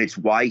can do, and it's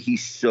why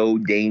he's so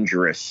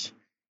dangerous.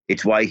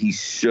 It's why he's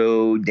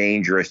so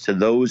dangerous to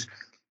those,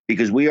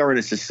 because we are in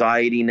a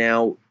society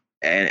now,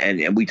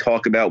 and we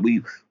talk about,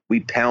 we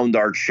pound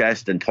our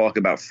chest and talk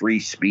about free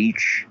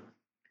speech,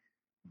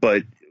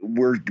 but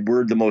we're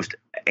the most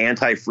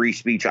anti-free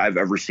speech I've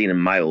ever seen in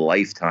my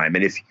lifetime.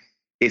 And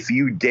if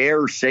you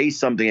dare say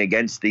something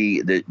against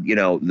the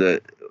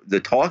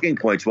talking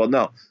points, well,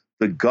 no,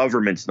 the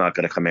government's not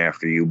going to come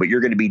after you, but you're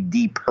going to be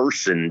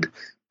depersoned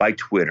by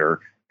Twitter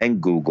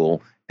and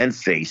Google and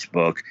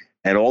Facebook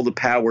and all the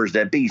powers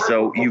that be.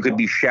 So you could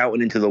be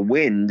shouting into the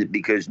wind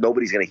because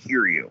nobody's going to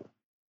hear you.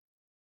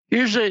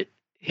 Here's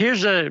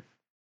a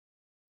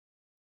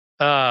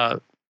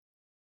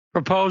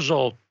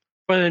proposal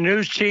for the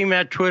news team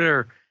at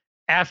Twitter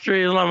after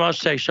Elon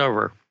Musk takes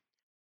over.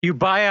 You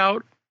buy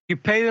out, you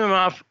pay them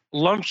off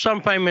lump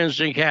sum payments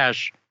in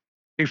cash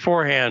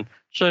beforehand,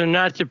 so they're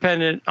not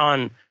dependent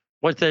on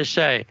what they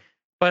say.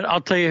 But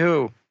I'll tell you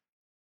who: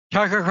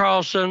 Tucker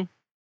Carlson,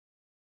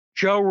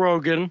 Joe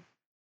Rogan,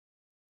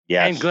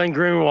 yes, and Glenn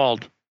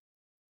Greenwald.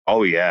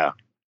 Oh yeah,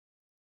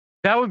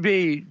 that would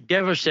be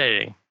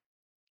devastating.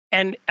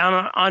 And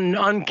on an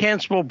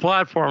uncancelable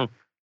platform,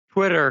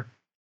 Twitter,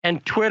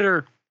 and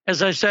Twitter,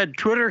 as I said,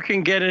 Twitter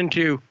can get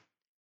into,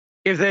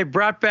 if they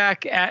brought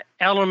back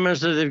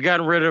elements that they've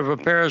gotten rid of a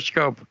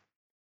Periscope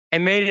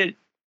and made it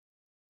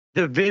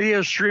the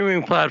video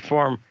streaming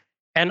platform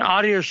and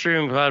audio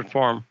streaming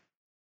platform,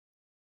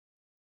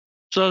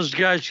 so those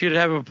guys could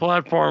have a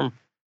platform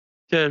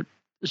to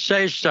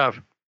say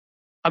stuff.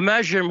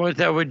 Imagine what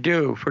that would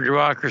do for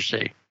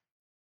democracy.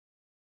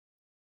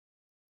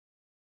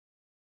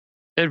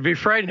 It'd be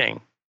frightening.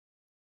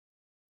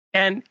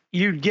 And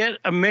you'd get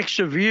a mix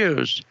of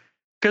views.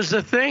 Because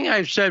the thing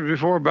I've said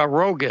before about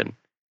Rogan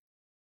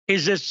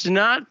is it's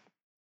not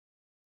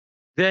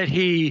that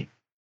he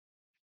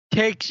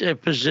takes a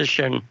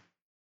position.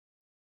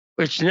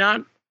 It's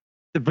not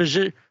the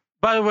position.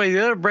 By the way,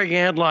 the other breaking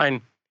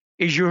headline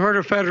is you heard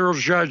a federal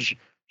judge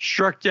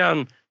struck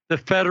down the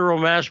federal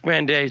mask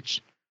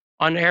mandates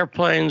on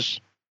airplanes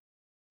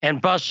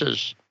and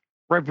buses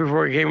right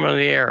before it came on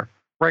the air.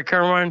 Right,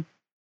 Carmine?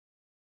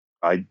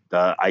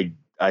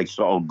 I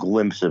saw a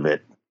glimpse of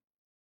it.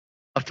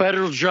 A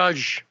federal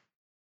judge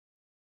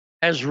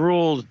has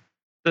ruled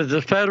that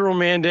the federal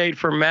mandate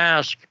for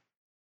masks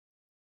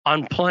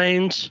on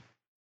planes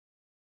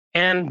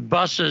and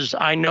buses,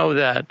 I know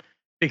that,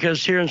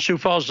 because here in Sioux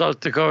Falls, South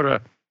Dakota,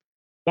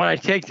 when I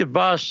take the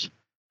bus,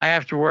 I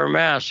have to wear a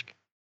mask.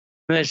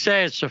 And they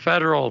say it's a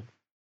federal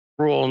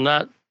rule,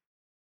 not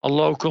a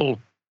local.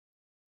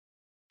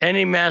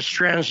 Any mass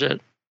transit,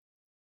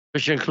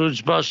 which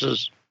includes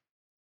buses,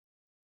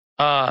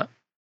 a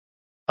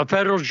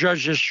federal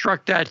judge has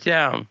struck that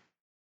down.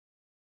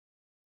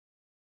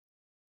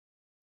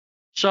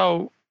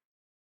 So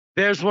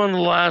there's one of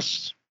the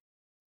last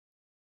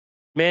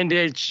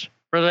mandates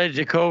related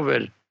to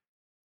COVID.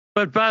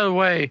 But by the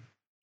way,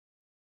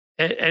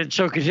 and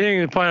so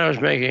continuing the point I was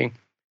making,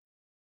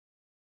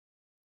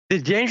 the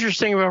dangerous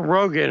thing about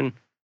Rogan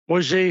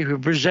was he who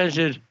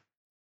presented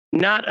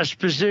not a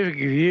specific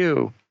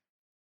view,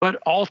 but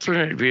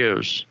alternate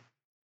views.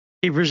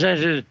 He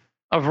presented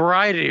a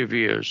variety of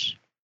views.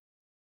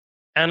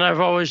 And I've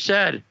always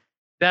said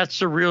that's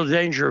the real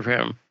danger of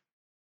him.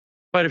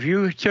 But if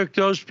you took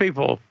those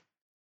people,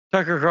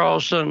 Tucker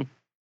Carlson,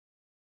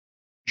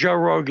 Joe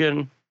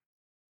Rogan,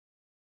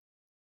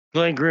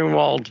 Glenn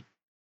Greenwald,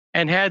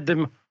 and had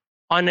them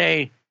on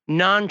a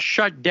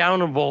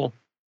non-shutdownable,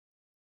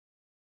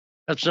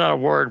 that's not a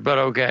word, but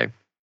okay,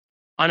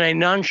 on a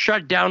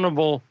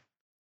non-shutdownable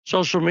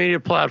social media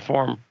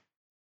platform,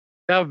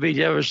 that would be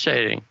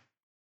devastating.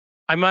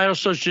 I might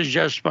also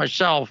suggest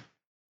myself,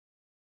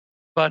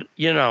 but,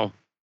 you know,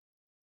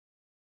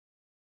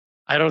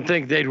 I don't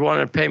think they'd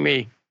want to pay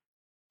me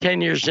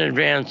 10 years in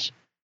advance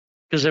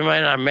because they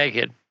might not make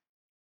it.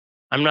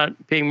 I'm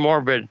not being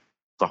morbid.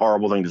 It's a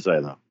horrible thing to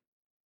say, though.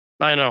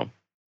 I know,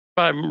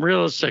 but I'm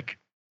realistic.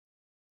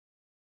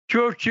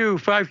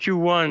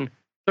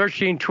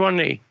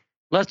 202-521-1320.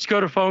 Let's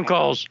go to phone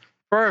calls.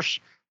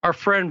 First, our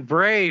friend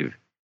Brave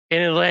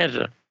in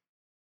Atlanta.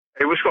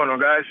 Hey, what's going on,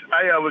 guys?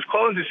 I was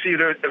calling to see if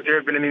there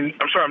have been any.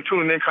 I'm sorry, I'm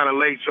tuning in kind of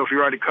late, so if you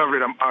already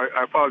covered it,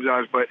 I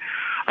apologize. But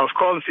I was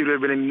calling to see if there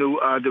have been any new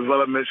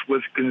developments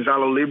with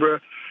Gonzalo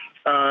Libra,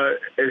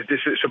 as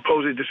this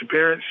supposed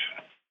disappearance.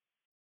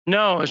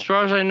 No, as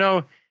far as I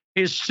know,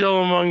 he's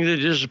still among the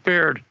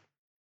disappeared.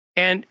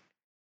 And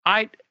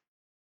I've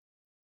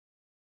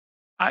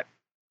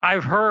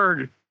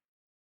heard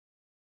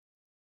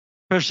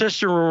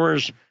persistent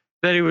rumors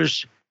that he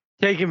was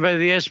taken by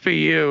the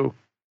SBU,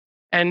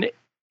 and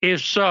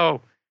if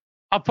so,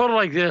 I'll put it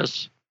like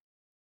this.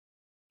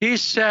 He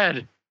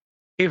said,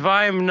 if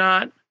I am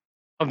not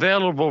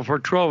available for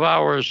 12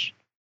 hours,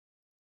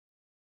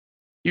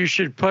 you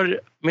should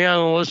put me on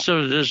the list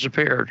of the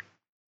disappeared.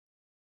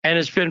 And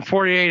it's been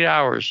 48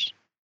 hours,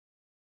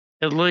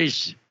 at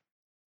least.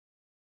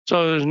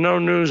 So there's no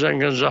news on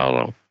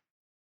Gonzalo.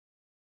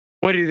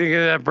 What do you think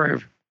of that,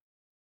 Brave?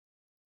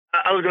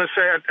 I was going to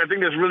say, I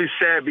think that's really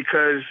sad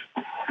because,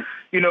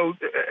 you know,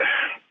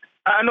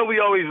 I know we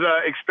always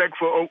expect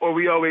for, or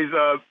we always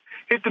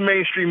hit the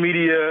mainstream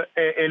media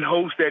in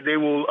hopes that they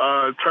will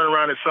turn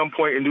around at some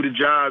point and do the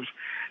jobs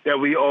that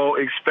we all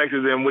expect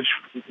of them, which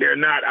they're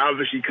not,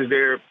 obviously, because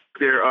they're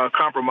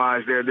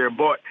compromised, they're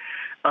bought.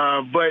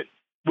 But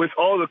with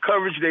all the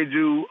coverage they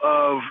do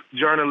of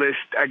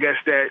journalists, I guess,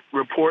 that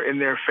report in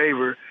their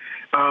favor,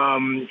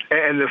 and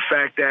the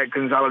fact that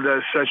Gonzalo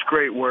does such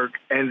great work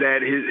and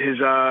that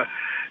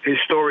his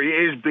story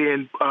is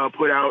being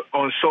put out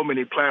on so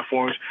many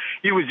platforms,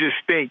 you would just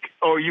think,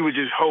 or you would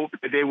just hope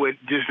that they would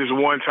just this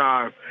one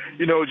time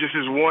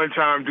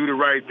do the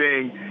right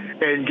thing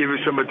and give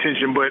it some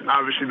attention. But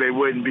obviously they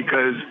wouldn't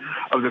because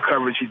of the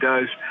coverage he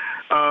does.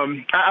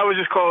 I was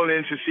just calling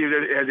in to see if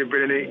there had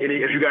been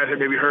any, if you guys had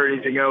maybe heard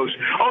anything else.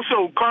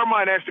 Also,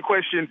 Carmine asked the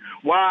question,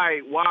 why,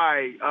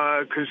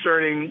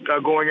 concerning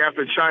going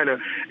after China.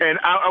 And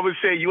I would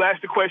say you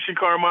asked the question,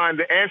 Carmine,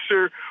 the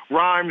answer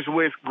rhymes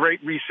with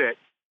Great Reset.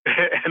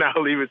 And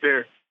I'll leave it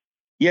there.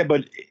 Yeah,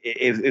 but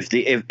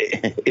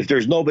if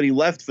there's nobody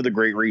left for the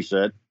Great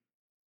Reset,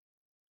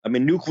 I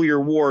mean, nuclear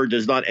war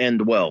does not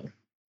end well.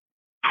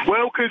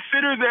 Well,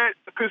 consider that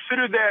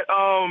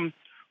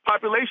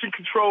population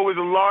control is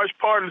a large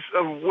part of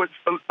what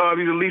these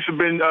elites have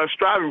been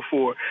striving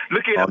for.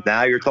 Look at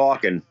now you're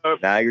talking.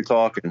 Yeah,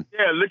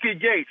 look at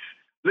Gates.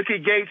 Look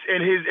at Gates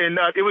and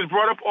it was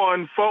brought up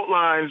on Fault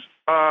Lines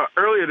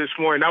earlier this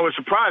morning. I was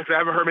surprised because I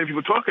haven't heard many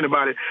people talking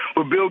about it.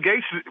 But Bill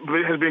Gates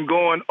has been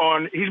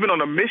he's been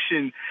on a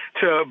mission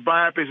to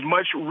buy up as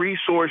much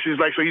resources,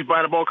 so he's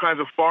buying up all kinds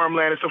of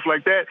farmland and stuff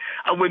like that.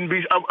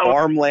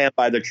 Farmland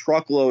by the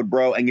truckload,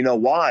 bro. And you know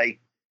why?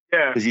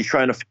 Yeah. Because he's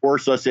trying to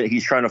force us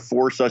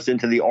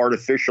into the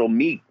artificial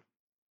meat.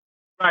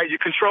 Right. You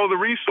control the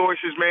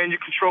resources, man. You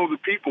control the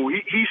people.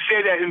 He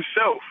said that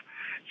himself.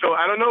 So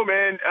I don't know,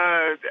 man.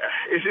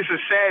 It's a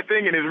sad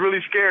thing and it's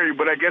really scary.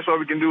 But I guess all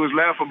we can do is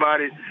laugh about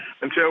it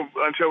until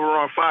we're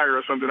on fire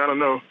or something. I don't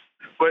know.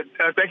 But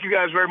thank you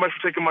guys very much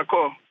for taking my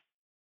call.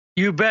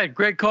 You bet.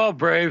 Great call,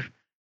 Brave.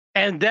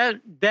 And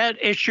that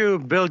issue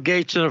of Bill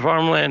Gates and the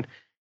farmland,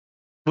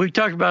 we've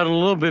talked about it a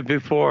little bit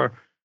before.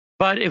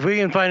 But if we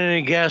can find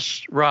any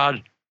guests,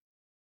 Rod,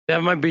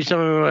 that might be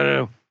something we want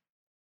to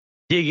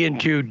dig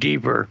into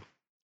deeper.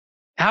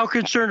 How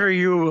concerned are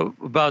you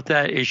about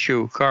that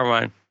issue,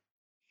 Carmine?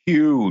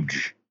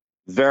 Huge,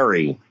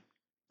 very.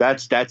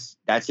 That's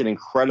an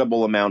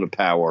incredible amount of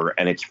power,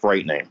 and it's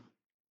frightening.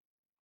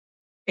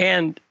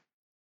 And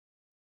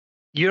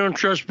you don't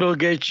trust Bill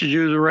Gates to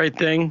do the right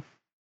thing?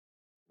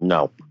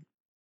 No.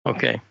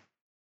 Okay.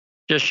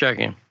 Just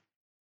checking.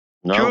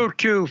 No.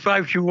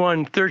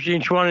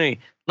 202-521-1320.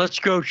 Let's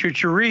go to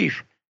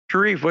Sharif.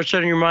 Sharif, what's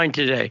on your mind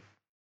today?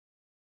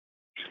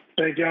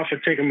 Thank y'all for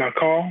taking my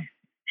call.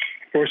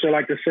 First, I'd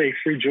like to say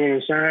free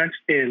Julian Assange,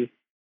 and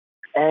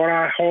all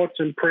our hearts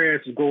and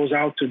prayers goes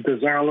out to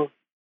Gonzalo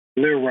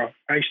Libra.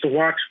 I used to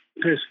watch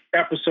his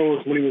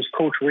episodes when he was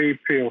Coach Ray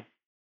Pill.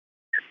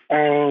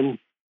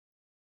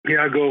 Here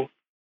I go.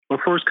 My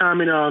first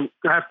comment, I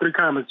have 3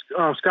 comments.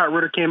 Scott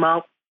Ritter came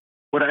out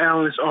with an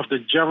analysis of the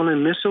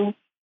Javelin missile.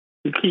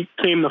 He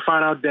came to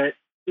find out that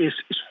it's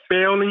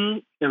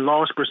failing in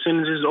large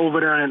percentages over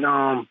there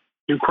in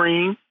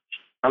Ukraine.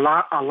 A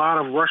lot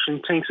of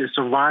Russian tanks is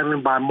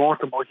surviving by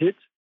multiple hits.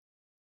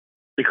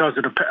 because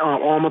of the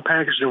armor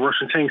package the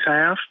Russian tanks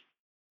have.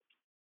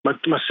 But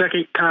my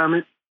second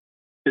comment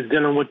is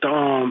dealing with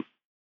the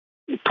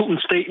Putin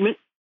statement.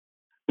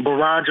 A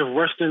barrage of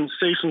Western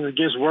sanctions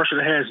against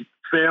Russia has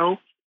failed.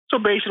 So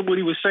basically what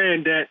he was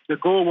saying that the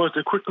goal was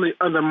to quickly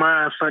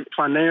undermine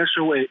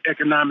financial and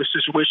economic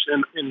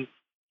situation in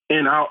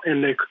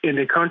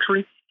the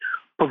country,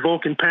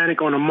 provoking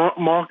panic on the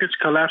markets,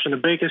 collapsing the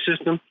banking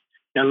system,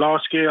 and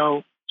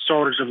large-scale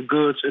shortage of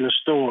goods in the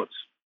stores.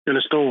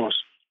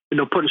 You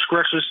know, putting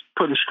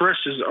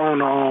stresses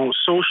on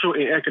social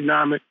and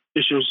economic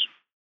issues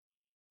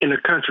in the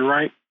country,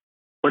 right?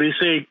 But he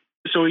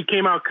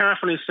came out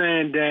confidently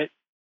saying that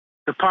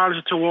the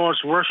policy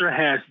towards Russia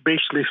has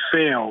basically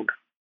failed.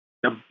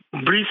 The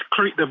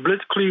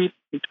blitzkrieg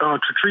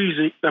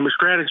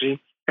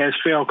strategy has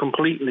failed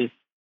completely,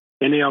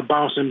 and they are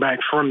bouncing back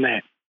from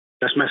that.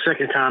 That's my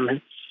second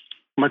comment.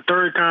 My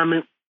third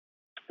comment,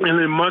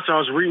 Elon Musk, I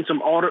was reading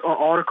some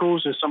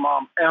articles and some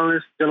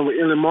analysts dealing with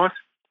Elon Musk.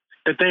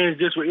 The thing is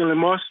this with Elon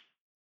Musk,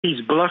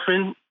 he's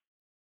bluffing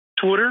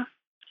Twitter.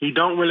 He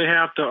don't really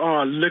have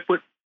the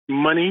liquid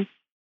money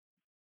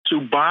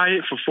to buy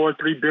it for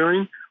 $43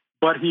 billion,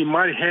 but he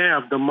might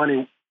have the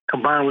money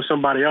combined with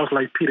somebody else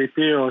like Peter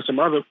Thiel or some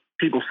other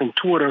people from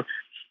Twitter,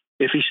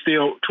 if he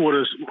steals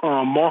Twitter's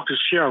market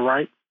share,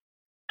 right,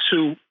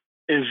 to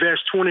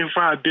invest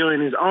 $25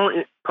 billion in his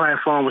own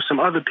platform with some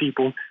other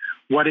people,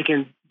 where they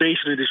can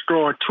basically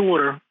destroy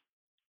Twitter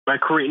by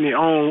creating their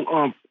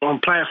own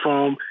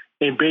platform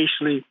and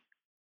basically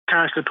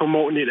constantly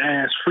promoting it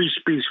as free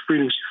speech,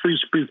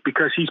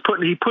 because he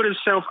put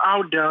himself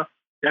out there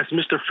as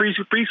Mr. Free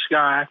Speech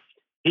guy.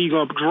 He's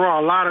going to draw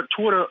a lot of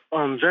Twitter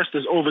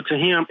investors over to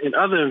him and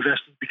other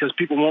investors because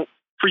people want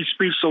free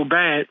speech so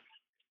bad.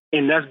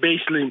 And that's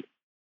basically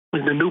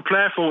the new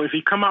platform. If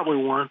he come out with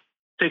one,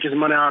 take his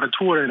money out of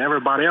Twitter and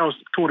everybody else,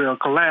 Twitter will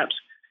collapse.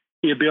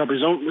 He'll build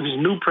his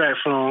new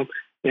platform,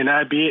 and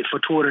that'd be it for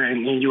Twitter,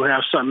 and you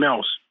have something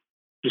else.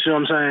 You see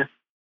what I'm saying?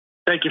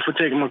 Thank you for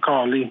taking my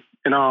call, Lee.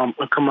 And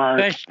come on.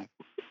 Thanks.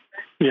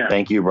 Yeah.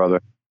 Thank you,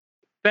 brother.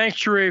 Thanks,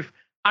 Sharif.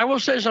 I will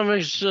say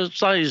something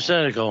slightly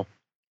cynical.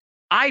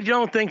 I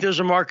don't think there's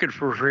a market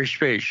for free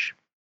speech.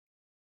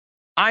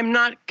 I'm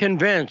not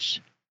convinced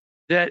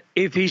that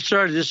if he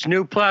started this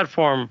new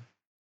platform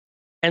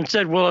and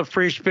said, we'll have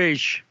free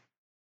speech,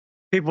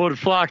 people would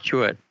flock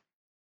to it.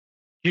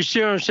 You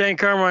see what I'm saying,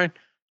 Carmine?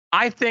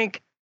 I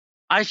think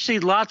I see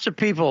lots of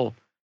people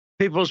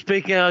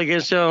speaking out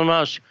against Elon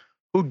Musk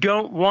who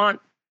don't want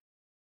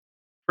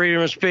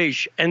freedom of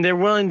speech, and they're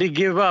willing to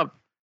give up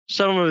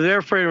some of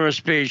their freedom of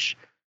speech.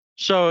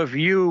 So if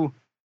you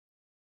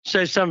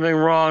say something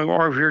wrong,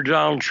 or if you're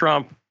Donald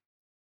Trump,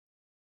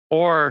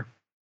 or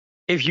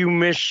if you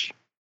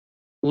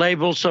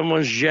mislabel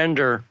someone's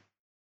gender,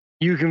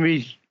 you can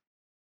be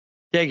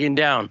taken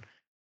down.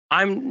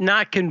 I'm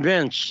not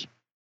convinced.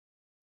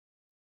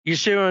 You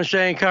see what I'm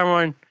saying,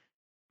 Carmine?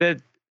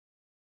 That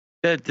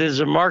there's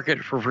a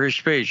market for free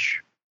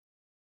speech.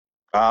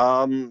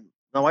 No,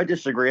 I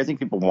disagree. I think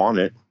people want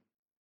it.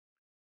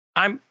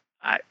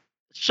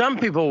 Some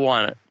people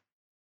want it,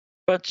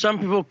 but some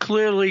people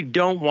clearly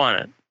don't want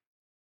it.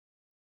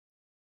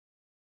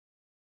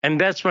 And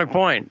that's my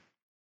point.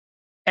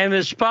 And the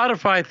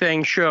Spotify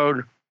thing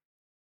showed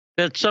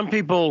that some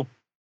people,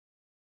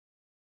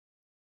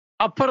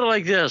 I'll put it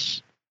like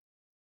this,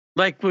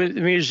 like with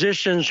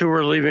musicians who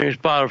were leaving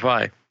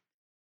Spotify.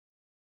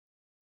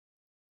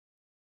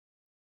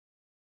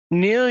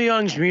 Neil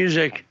Young's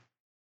music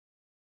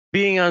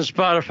being on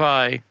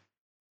Spotify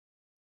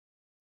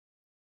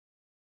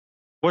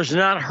was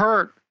not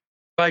hurt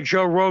by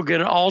Joe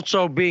Rogan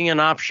also being an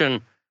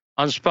option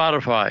on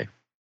Spotify.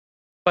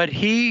 But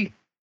he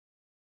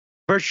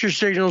virtue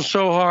signaled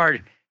so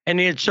hard, and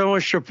he had so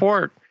much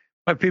support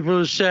by people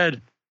who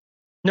said,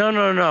 no.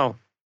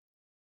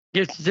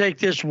 You have to take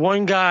this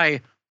one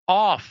guy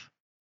off.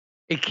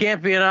 It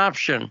can't be an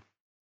option.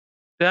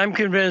 Then I'm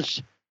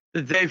convinced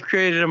that they've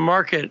created a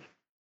market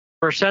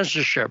for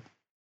censorship.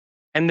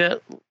 And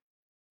that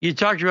you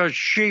talked about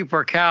sheep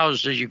or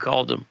cows, as you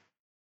called them.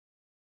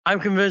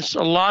 I'm convinced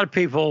a lot of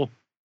people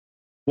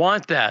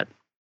want that.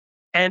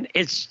 And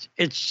it's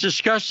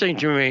disgusting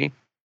to me.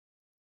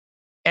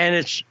 And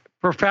it's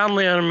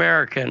profoundly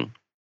un-American.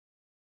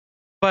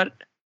 But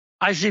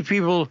I see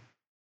people,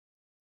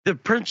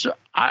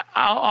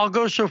 I'll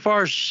go so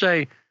far as to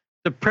say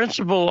the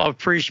principle of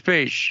free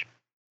speech.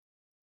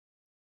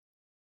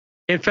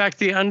 In fact,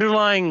 the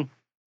underlying,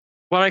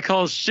 what I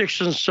call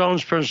sticks and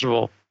stones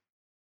principle,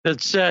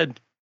 that said,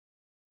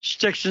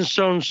 sticks and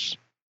stones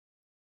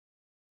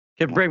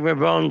can break my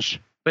bones,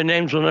 but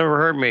names will never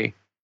hurt me.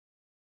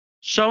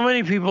 So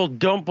many people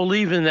don't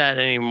believe in that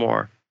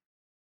anymore.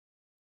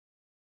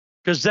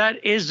 Because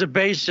that is the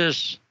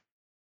basis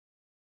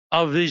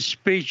of the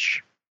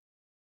speech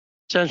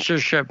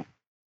censorship,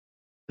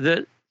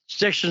 that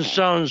sticks and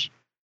stones,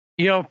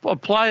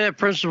 apply that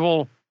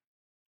principle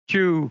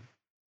to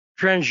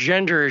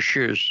transgender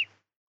issues.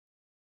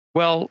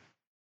 Well,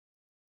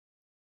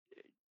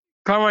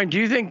 Carmine, do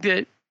you think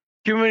that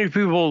too many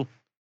people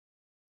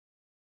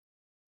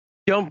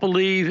don't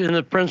believe in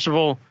the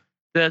principle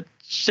that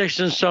sticks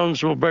and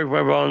stones will break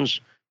my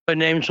bones, but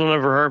names will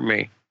never hurt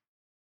me.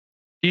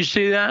 Do you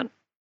see that?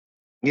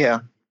 Yeah.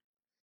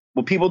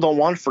 Well, people don't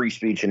want free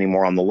speech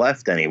anymore on the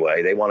left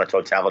anyway. They want a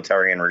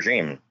totalitarian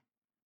regime.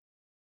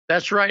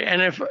 That's right.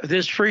 And if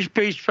this free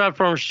speech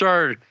platform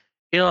started,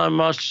 Elon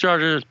Musk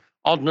started an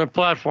alternate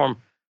platform,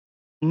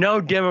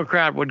 no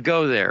Democrat would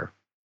go there.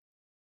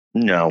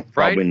 No,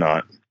 probably right?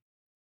 not.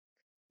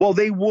 Well,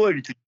 they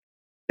would.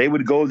 They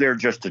would go there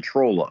just to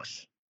troll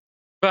us.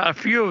 But a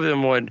few of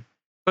them would,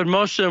 but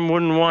most of them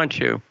wouldn't want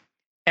to.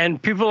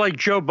 And people like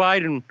Joe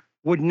Biden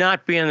would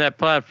not be on that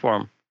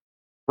platform,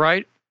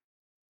 right?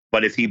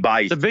 But if he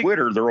buys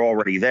Twitter, they're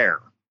already there.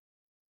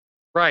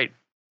 Right.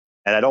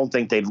 And I don't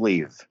think they'd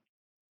leave.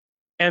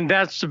 And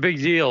that's the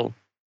big deal.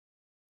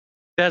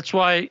 That's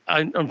why,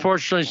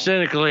 unfortunately,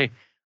 cynically,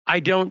 I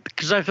don't,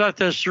 because I thought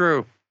this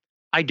through,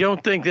 I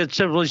don't think that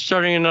simply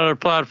starting another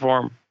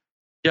platform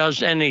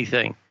does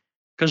anything,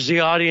 because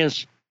the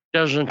audience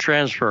doesn't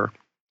transfer.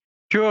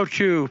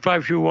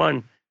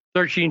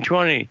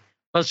 202-521-1320.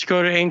 Let's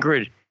go to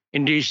Ingrid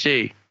in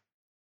D.C.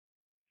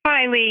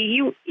 Hi,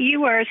 Lee.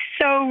 You are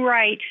so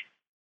right.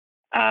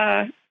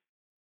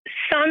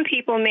 Some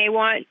people may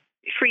want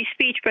free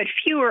speech, but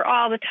fewer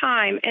all the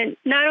time. And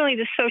not only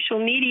the social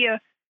media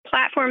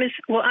platforms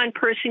will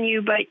unperson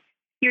you, but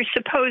your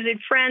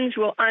supposed friends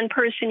will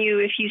unperson you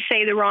if you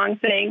say the wrong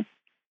thing.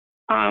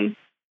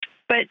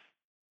 But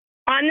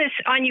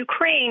on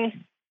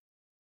Ukraine,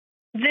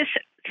 this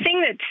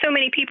thing that so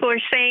many people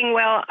are saying,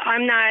 well,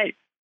 I'm not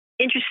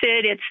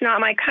interested, it's not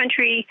my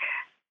country.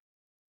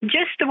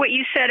 Just what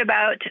you said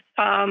about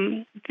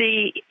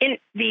the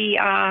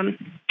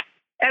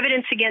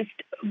evidence against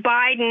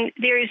Biden,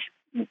 there's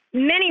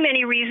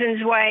many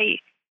reasons why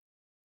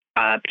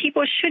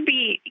people should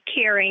be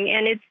caring,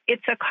 and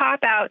it's a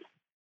cop-out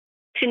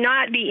to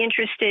not be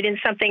interested in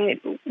something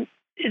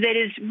that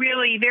is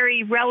really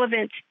very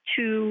relevant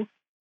to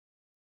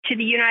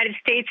the United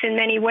States in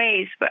many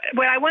ways. But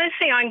what I want to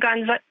say on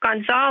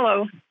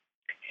Gonzalo,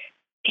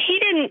 he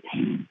didn't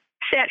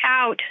set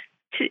out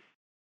to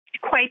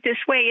quite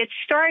this way. It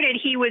started,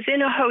 he was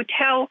in a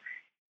hotel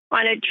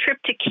on a trip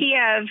to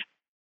Kiev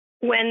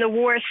when the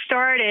war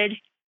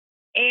started,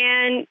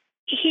 and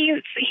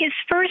his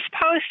first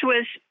post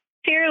was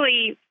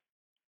fairly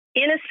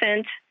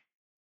innocent,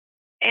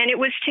 and it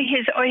was to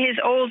his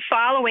old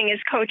following,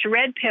 his coach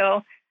Red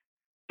Pill,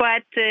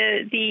 but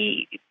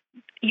the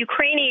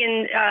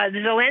Ukrainian, the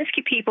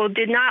Zelensky people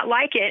did not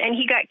like it, and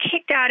he got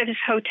kicked out of his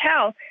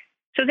hotel.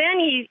 So then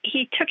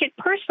he took it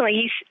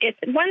personally.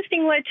 One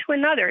thing led to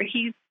another.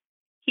 He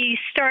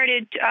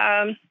started,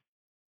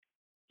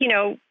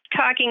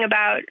 talking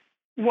about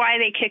why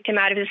they kicked him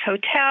out of his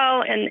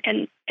hotel,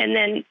 and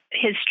then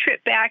his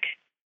trip back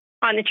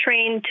on the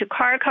train to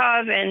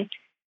Kharkov, and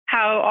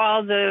how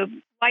all the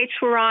lights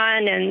were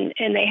on, and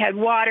they had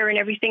water and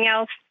everything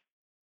else.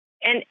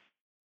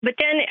 But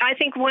then I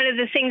think one of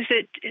the things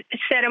that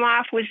set him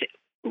off was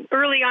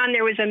early on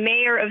there was a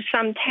mayor of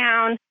some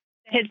town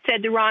that had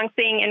said the wrong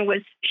thing and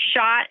was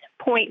shot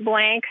point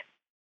blank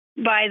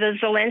by the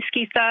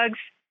Zelensky thugs.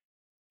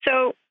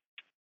 So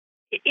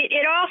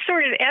it all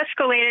sort of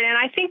escalated, and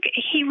I think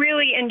he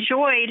really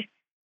enjoyed,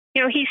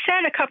 he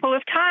said a couple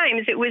of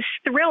times it was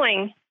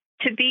thrilling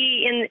to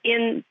be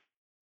in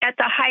at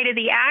the height of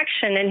the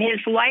action, and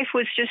his life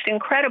was just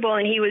incredible,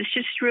 and he was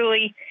just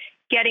really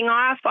getting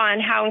off on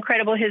how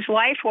incredible his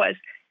life was.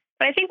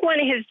 But I think one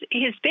of his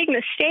big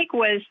mistake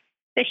was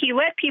that he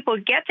let people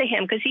get to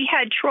him, because he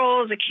had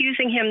trolls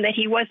accusing him that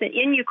he wasn't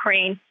in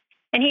Ukraine,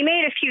 and he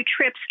made a few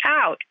trips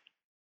out.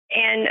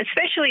 And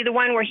especially the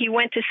one where he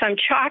went to some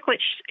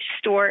chocolate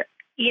store,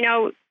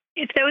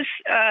 if those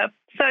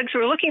thugs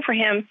were looking for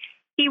him,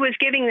 he was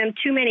giving them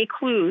too many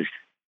clues.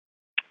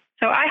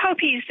 So I hope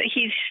he's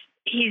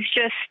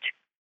just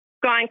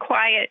gone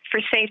quiet for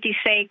safety's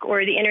sake,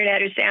 or the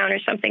internet is down or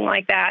something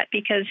like that,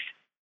 because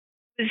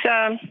it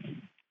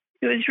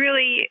was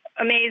really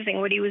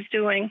amazing what he was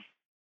doing.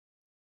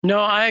 No,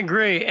 I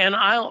agree, and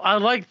I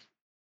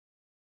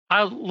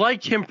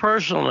liked him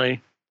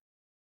personally.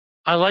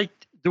 I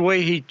liked the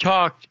way he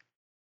talked,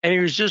 and he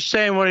was just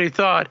saying what he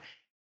thought.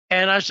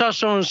 And I saw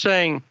someone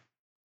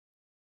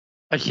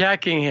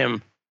attacking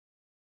him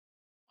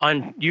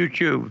on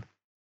YouTube,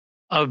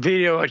 a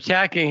video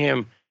attacking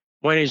him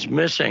when he's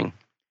missing.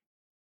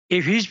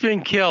 If he's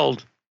been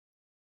killed,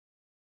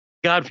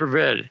 God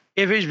forbid,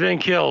 if he's been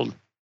killed,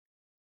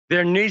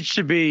 there needs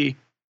to be,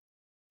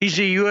 he's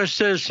a U.S.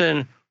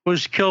 citizen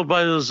who's killed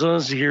by the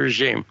Zelensky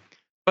regime.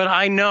 But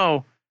I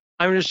know,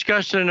 I'm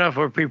disgusted enough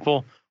with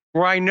people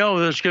where I know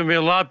there's going to be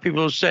a lot of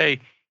people who say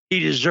he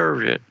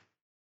deserved it.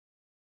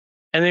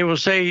 And they will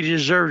say he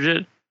deserved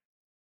it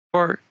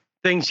for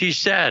things he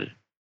said.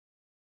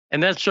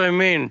 And that's what I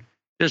mean.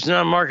 There's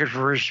not a market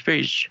for his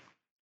speech.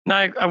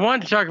 Now, I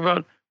wanted to talk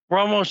about, we're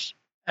almost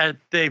at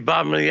the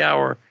bottom of the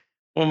hour.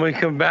 When we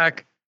come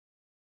back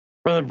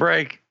from the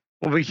break,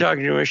 we'll be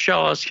talking to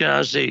Michelle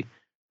Esquenazi,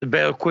 the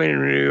bail queen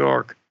of New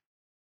York.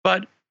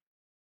 But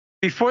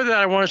before that,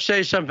 I want to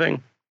say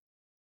something.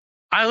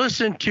 I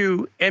listened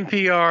to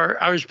NPR.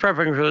 I was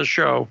prepping for the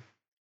show,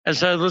 and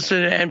so I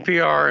listened to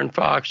NPR and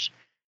Fox,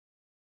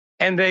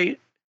 and they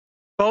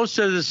both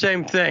said the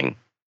same thing.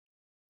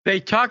 They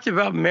talked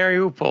about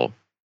Mariupol,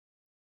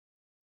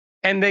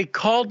 and they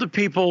called the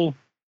people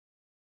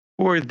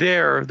who were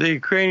there, the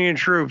Ukrainian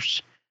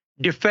troops,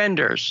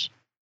 defenders.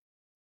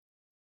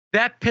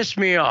 That pissed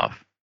me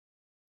off.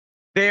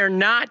 They are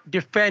not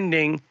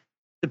defending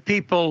the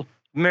people of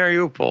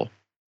Mariupol.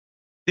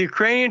 The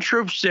Ukrainian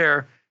troops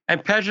there,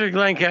 and Patrick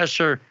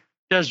Lancaster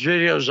does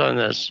videos on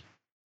this,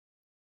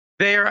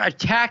 they are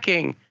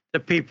attacking the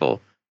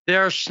people.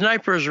 There are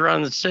snipers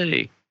around the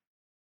city.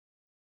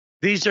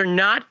 These are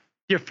not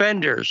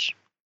defenders.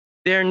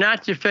 They are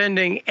not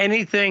defending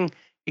anything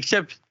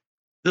except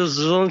the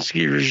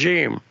Zelensky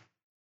regime.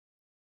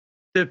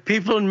 The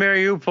people in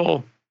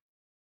Mariupol,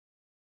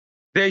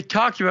 they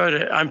talked about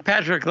it on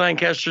Patrick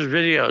Lancaster's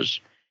videos,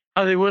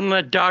 how they wouldn't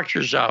let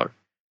doctors out,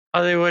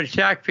 how they would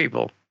attack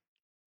people.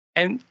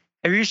 And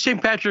have you seen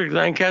Patrick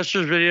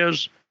Lancaster's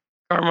videos,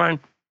 Carmine?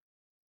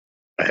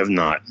 I have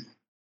not.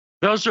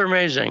 Those are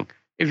amazing.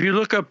 If you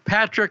look up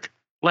Patrick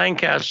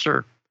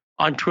Lancaster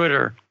on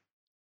Twitter,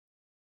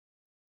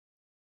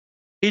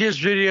 he does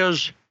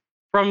videos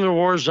from the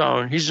war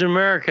zone. He's an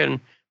American,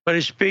 but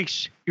he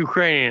speaks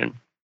Ukrainian.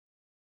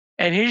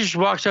 And he just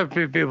walks up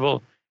to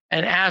people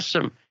and asks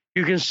them.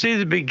 You can see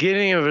the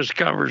beginning of his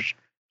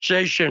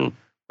conversation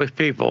with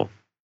people.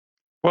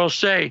 Well,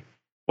 say,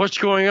 what's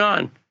going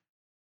on?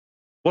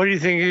 What do you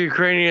think of the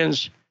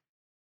Ukrainians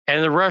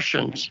and the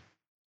Russians?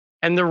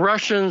 And the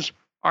Russians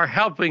are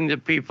helping the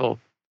people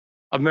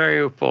of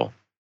Mariupol.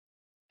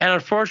 And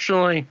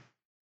unfortunately,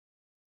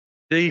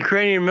 the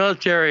Ukrainian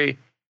military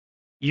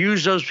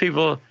use those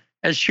people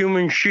as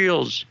human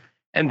shields,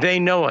 and they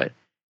know it.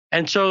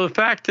 And so the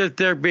fact that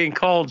they're being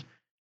called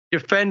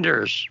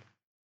defenders,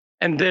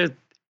 and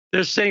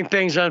they're saying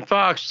things on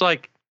Fox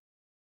like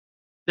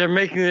they're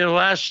making their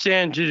last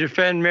stand to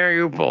defend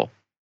Mariupol.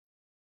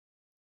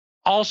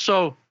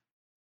 Also,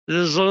 the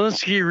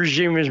Zelensky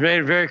regime has made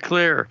it very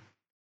clear,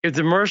 if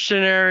the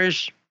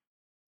mercenaries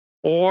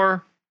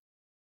or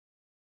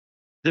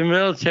the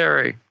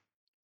military,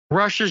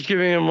 Russia's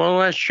giving them one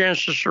last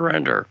chance to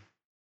surrender.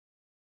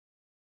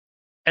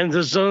 And the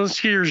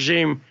Zelensky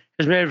regime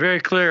has made it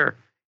very clear,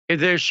 if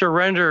they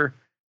surrender,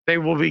 they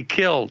will be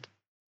killed.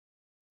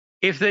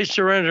 If they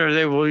surrender,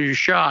 they will be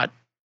shot.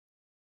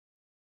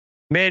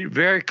 Made it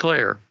very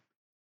clear.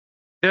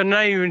 They're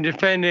not even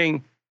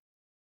defending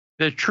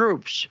the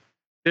troops.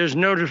 There's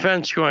no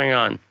defense going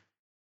on.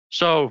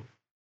 So,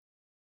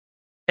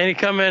 any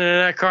comment on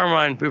that,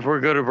 Carmine, before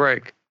we go to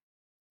break?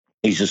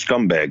 He's a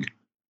scumbag.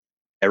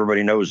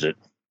 Everybody knows it.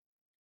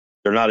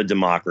 They're not a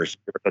democracy.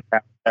 They're a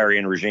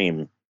totalitarian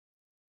regime.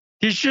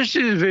 Did you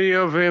see the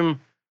video of him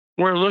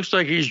where it looks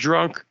like he's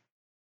drunk?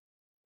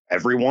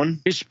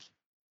 Everyone?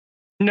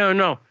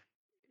 No.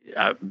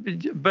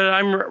 But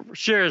I'm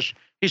serious.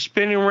 He's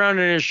spinning around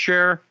in his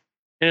chair,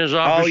 in his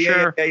office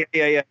chair.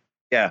 Yeah.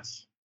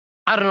 Yes.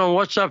 I don't know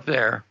what's up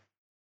there,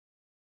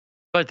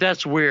 but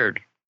that's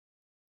weird.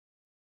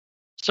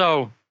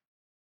 So,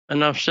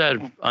 enough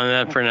said on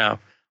that for now.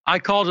 I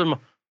called him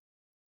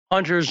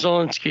Hunter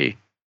Zelensky,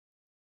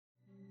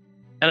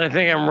 and I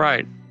think I'm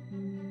right.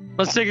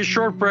 Let's take a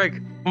short break.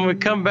 When we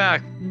come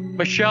back,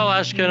 Michelle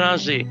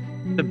Esquenazi,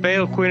 the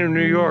Bail Queen of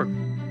New York,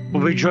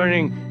 will be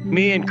joining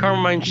me and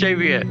Carmine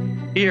Sabia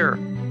here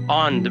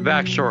on The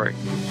Backstory.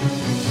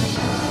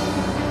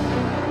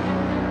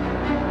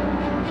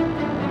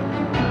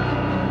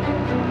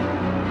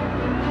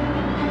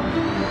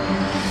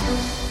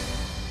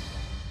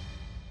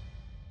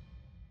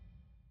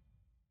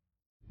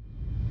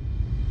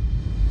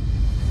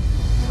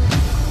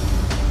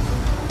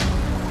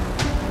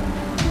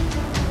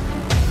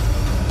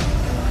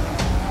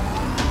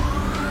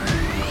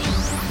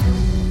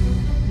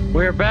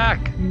 We're back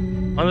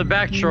on The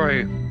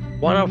Backstory,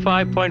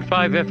 105.5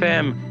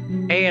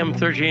 FM, AM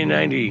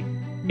 1390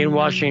 in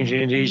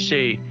Washington,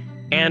 D.C.,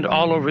 and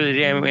all over the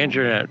damn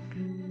internet.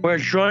 We're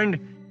joined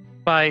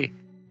by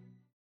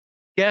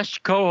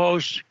guest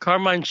co-host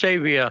Carmine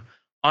Sabia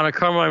on a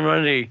Carmine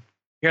Monday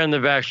here on The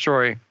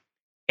Backstory.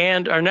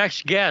 And our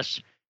next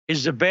guest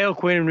is the Bail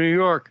Queen of New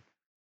York,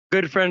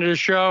 good friend of the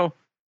show,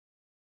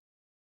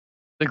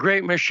 the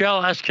great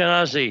Michelle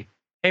Esquenazi.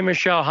 Hey,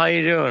 Michelle, how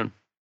you doing?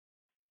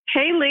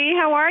 Hey, Lee,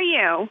 how are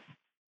you?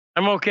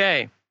 I'm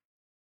okay.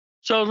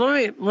 So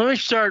let me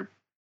start.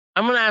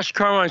 I'm going to ask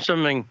Carmine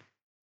something,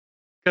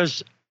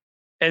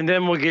 and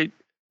then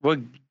we'll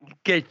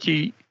get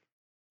to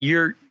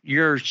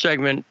your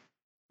segment,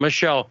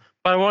 Michelle.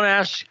 But I want to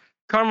ask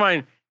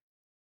Carmine,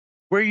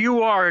 where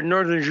you are in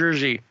Northern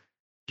Jersey,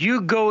 do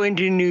you go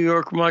into New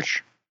York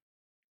much?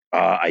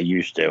 I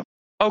used to.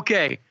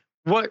 Okay.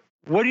 What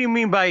do you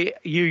mean by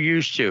you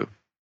used to?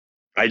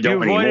 I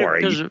don't anymore.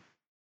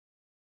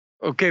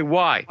 Okay,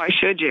 why? Why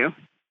should you?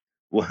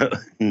 Well,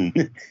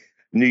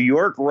 New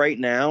York right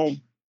now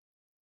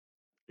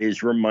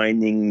is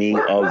reminding me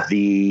of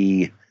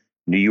the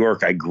New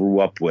York I grew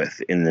up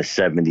with in the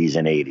 70s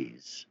and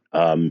 80s.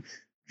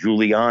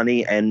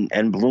 Giuliani and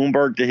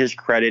Bloomberg, to his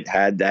credit,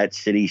 had that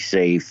city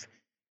safe.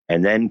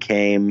 And then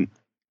came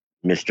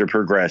Mr.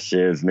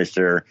 Progressive,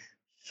 Mr.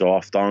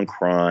 Soft on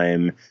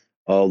crime.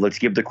 Oh, let's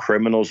give the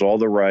criminals all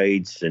the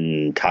rights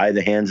and tie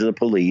the hands of the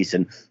police.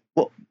 And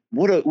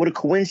what a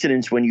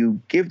coincidence, when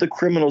you give the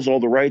criminals all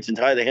the rights and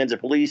tie the hands of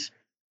police,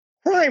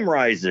 crime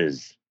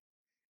rises.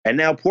 And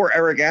now poor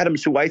Eric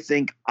Adams, who I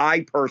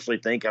personally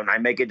think, and I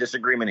make a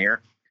disagreement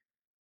here,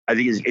 I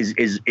think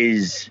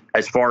is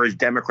as far as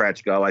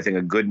Democrats go, I think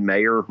a good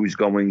mayor who's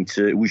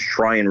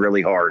trying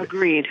really hard.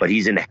 Agreed. But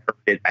he's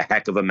inherited a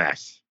heck of a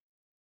mess.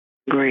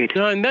 Agreed.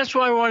 No, and that's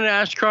why I wanted to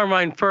ask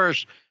Carmine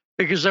first,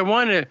 because I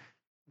want to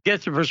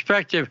get the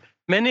perspective.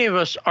 Many of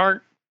us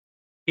aren't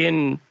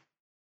in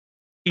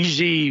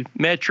easy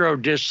metro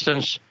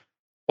distance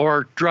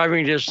or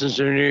driving distance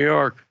in New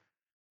York.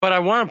 But I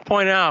want to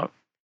point out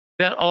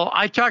that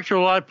I talk to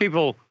a lot of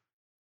people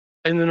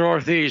in the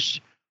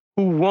Northeast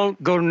who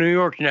won't go to New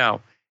York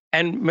now.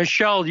 And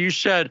Michelle, you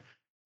said,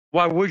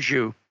 why would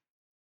you?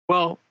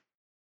 Well,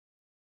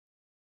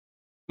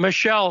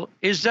 Michelle,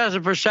 is that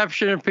the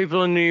perception of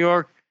people in New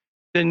York,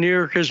 that New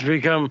York has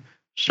become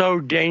so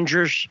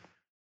dangerous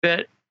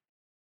that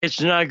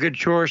it's not a good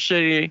tourist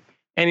city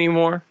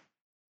anymore?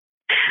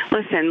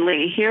 Listen,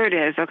 Lee, here it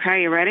is.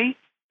 Okay, you ready?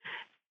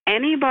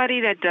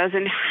 Anybody that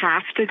doesn't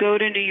have to go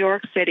to New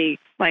York City,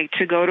 like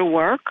to go to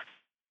work,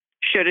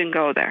 shouldn't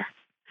go there.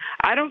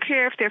 I don't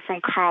care if they're from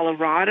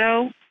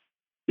Colorado,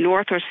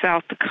 North or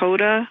South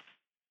Dakota,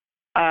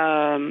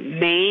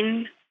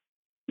 Maine.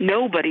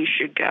 Nobody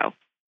should go.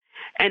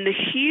 And the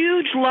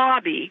huge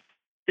lobby,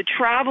 the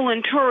travel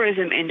and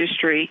tourism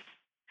industry,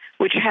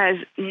 which has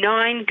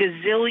 $9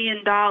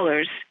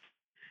 gazillion,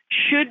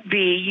 should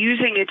be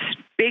using its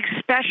big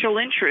special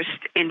interest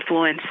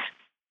influence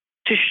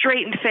to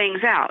straighten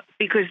things out,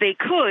 because they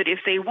could if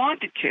they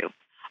wanted to,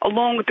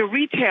 along with the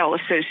Retail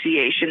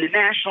Association, the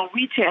National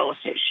Retail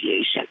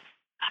Association,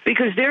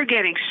 because they're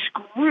getting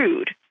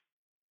screwed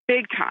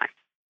big time.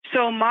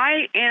 So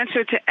my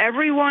answer to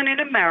everyone in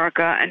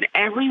America and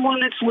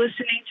everyone that's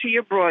listening to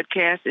your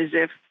broadcast is,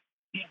 if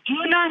you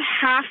do not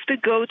have to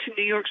go to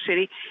New York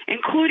City,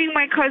 including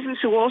my cousins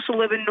who also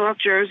live in North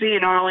Jersey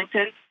and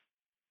Arlington,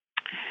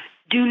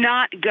 do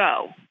not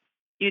go.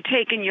 You're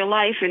taking your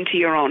life into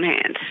your own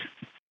hands.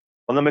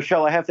 Well, now,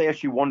 Michelle, I have to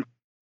ask you one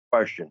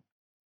question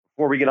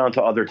before we get on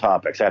to other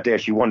topics. I have to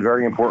ask you one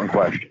very important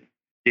question.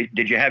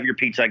 Did you have your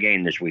pizza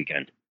game this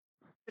weekend?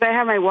 Did I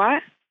have my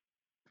what?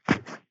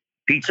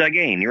 Pizza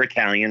game. You're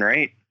Italian,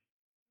 right?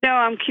 No,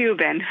 I'm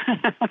Cuban.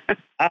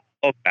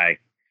 Okay.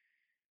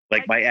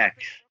 Like my ex.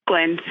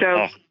 Brooklyn,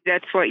 so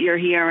that's what you're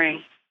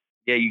hearing.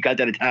 Yeah, you got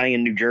that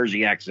Italian New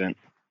Jersey accent.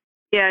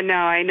 Yeah, no,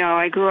 I know.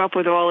 I grew up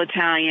with all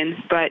Italians,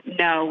 but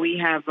no, we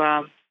have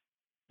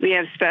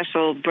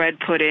special bread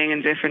pudding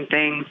and different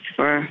things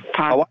for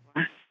pasta.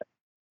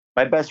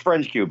 My best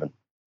friend's Cuban.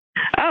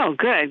 Oh,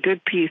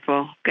 good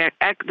people.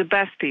 The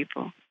best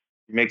people.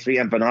 He makes me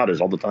empanadas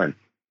all the time.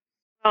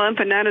 Well,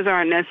 empanadas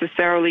aren't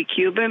necessarily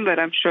Cuban, but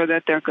I'm sure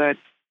that they're good.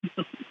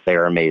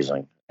 They're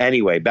amazing.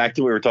 Anyway, back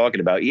to what we were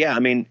talking about. Yeah, I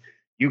mean,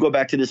 you go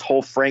back to this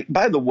whole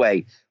By the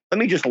way, let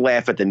me just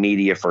laugh at the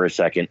media for a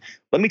second.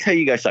 Let me tell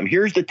you guys something.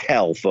 Here's the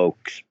tell,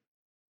 folks.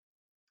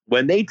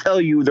 When they tell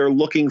you they're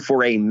looking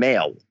for a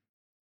male,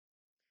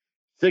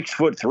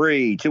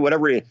 6'3",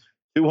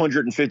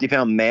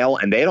 250-pound male,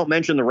 and they don't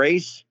mention the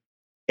race,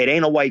 it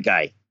ain't a white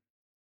guy.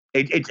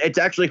 It's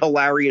actually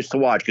hilarious to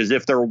watch, because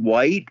if they're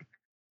white,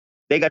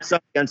 they got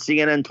somebody on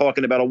CNN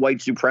talking about a white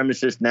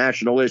supremacist,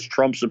 nationalist,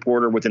 Trump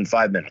supporter within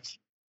 5 minutes.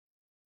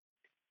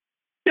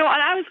 No,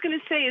 and I was going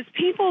to say is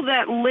people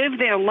that live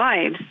their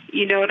lives,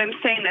 you know what I'm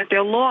saying, that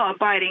they're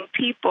law-abiding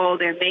people,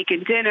 they're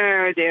making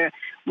dinner, they're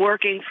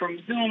working from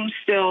Zoom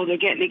still, they're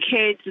getting the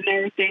kids and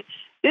everything.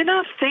 They're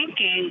not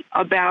thinking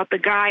about the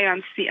guy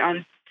on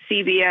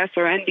CBS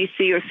or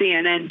NBC or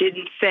CNN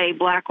didn't say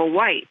black or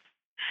white.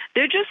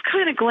 They're just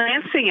kind of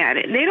glancing at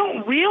it, and they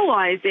don't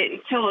realize it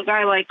until a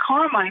guy like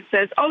Carmine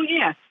says, oh,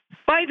 yeah,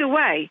 by the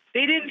way,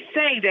 they didn't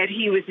say that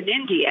he was an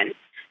Indian.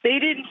 They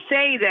didn't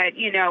say that,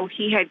 you know,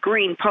 he had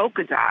green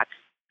polka dots.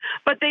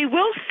 But they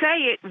will say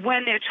it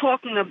when they're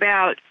talking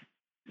about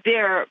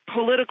their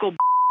political,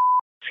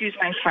 excuse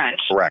my French.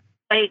 Correct.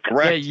 Like,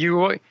 correct.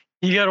 Yeah,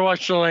 you got to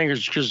watch the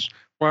language, because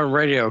we're on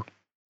radio,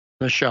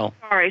 Michelle.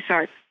 Sorry.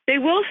 They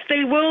will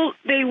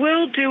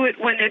do it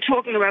when they're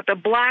talking about the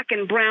black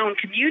and brown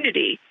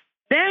community.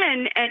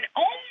 Then and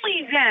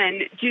only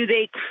then do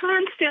they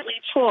constantly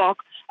talk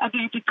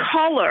about the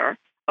color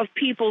of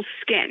people's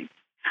skin.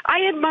 I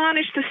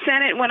admonished the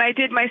Senate when I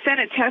did my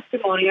Senate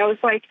testimony. I was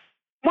like,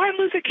 Martin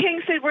Luther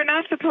King said we're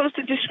not supposed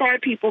to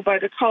describe people by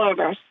the color of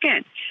our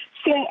skin.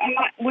 So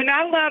we're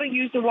not allowed to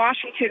use the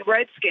Washington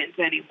Redskins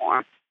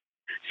anymore.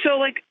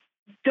 So,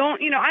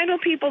 I know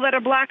people that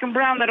are black and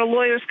brown that are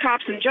lawyers,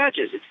 cops, and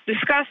judges. It's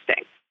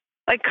disgusting.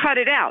 Cut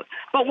it out.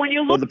 But when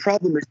you look... Well, the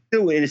problem is,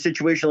 too, in a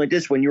situation like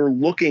this, when you're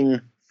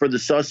looking for the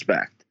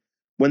suspect,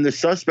 when the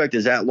suspect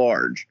is at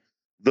large,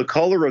 the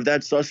color of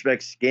that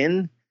suspect's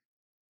skin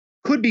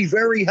could be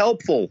very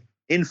helpful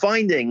in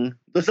finding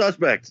the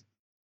suspect.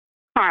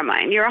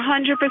 Carmine, you're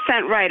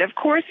 100% right. Of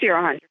course you're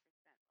 100%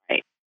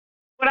 right.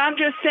 What I'm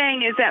just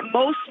saying is that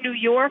most New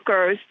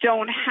Yorkers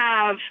don't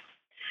have,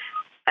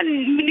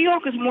 and New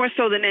York is more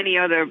so than any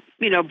other,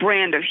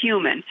 brand of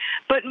human,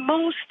 but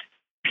most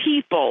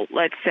people,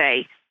 let's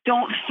say,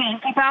 don't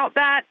think about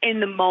that in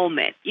the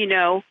moment.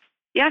 You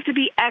have to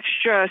be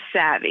extra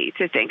savvy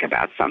to think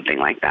about something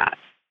like that.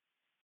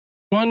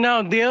 Well,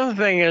 now, the other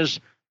thing is,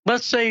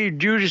 let's say you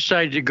do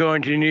decide to go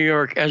into New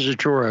York as a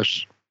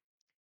tourist.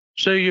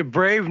 So you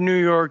brave New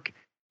York,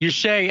 you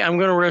say, I'm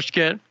going to risk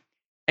it,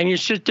 and you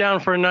sit down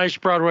for a nice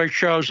Broadway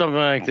show, something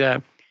like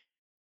that.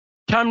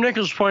 Tom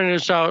Nichols pointed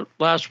this out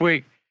last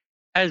week.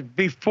 As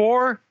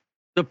before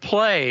the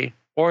play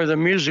or the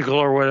musical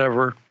or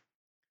whatever,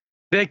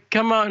 they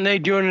come out and they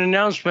do an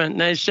announcement,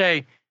 and they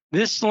say,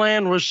 this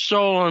land was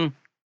stolen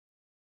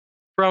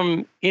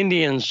from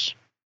Indians.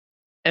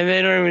 And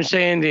they don't even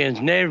say Indians,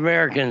 Native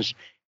Americans,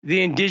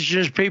 the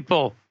indigenous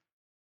people.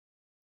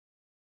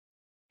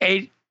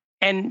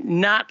 And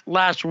not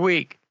last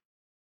week.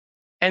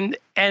 And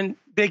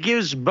they give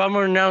us a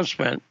bummer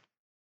announcement.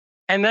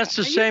 And that's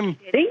the same. Are you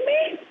kidding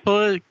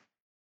me?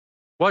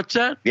 What's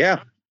that? Yeah.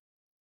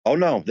 Oh,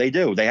 no, they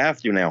do. They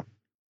have to now.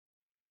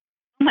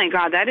 Oh, my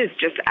God, that is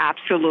just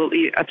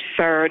absolutely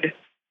absurd.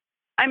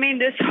 I mean,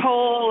 this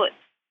whole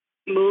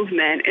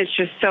movement is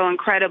just so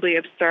incredibly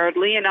absurd.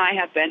 Lee and I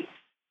have been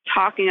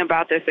talking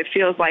about this, it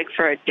feels like,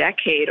 for a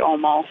decade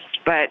almost,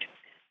 but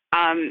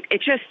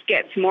it just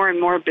gets more and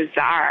more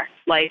bizarre.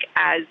 Like,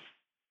 as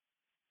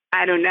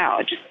I don't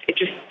know,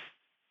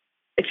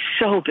 it's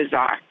so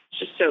bizarre. It's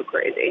just so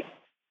crazy.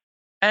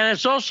 And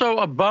it's also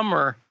a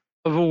bummer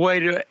of a way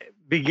to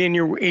begin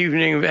your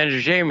evening of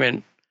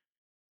entertainment.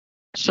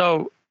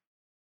 So,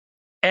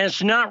 and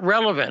it's not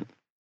relevant,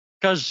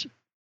 because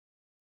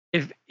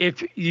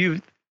if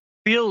you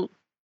feel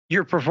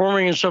you're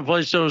performing in some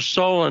place that was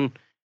stolen,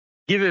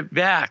 give it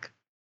back.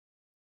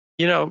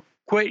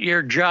 Quit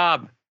your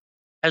job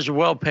as a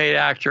well-paid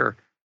actor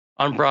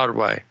on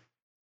Broadway.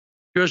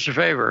 Do us a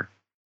favor.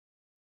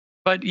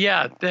 But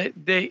yeah,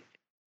 they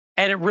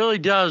and it really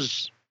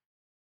does.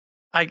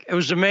 It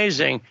was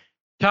amazing.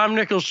 Tom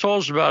Nichols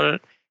told us about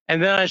it,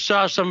 and then I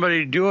saw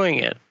somebody doing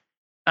it.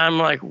 I'm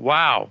like,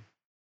 wow.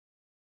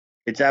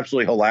 It's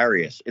absolutely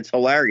hilarious. It's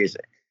hilarious.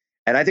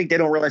 And I think they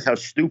don't realize how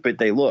stupid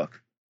they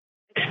look.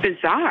 It's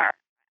bizarre.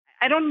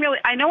 I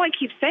know I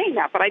keep saying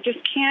that, but I just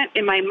can't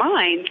in my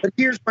mind. But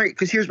here's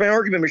my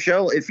argument,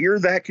 Michelle. If you're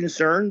that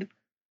concerned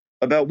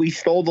about we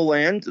stole the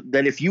land,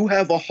 then if you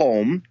have a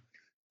home,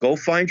 go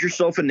find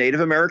yourself a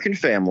Native American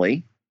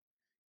family,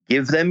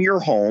 give them your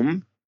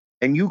home,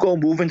 and you go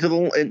move into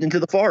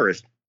the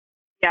forest.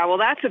 Yeah, well,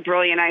 that's a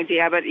brilliant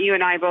idea, but you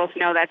and I both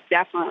know that's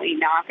definitely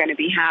not going to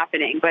be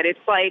happening. But it's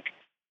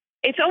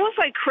almost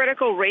like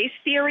critical race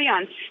theory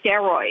on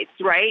steroids,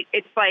 right?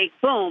 It's like,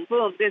 boom,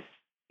 boom,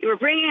 we're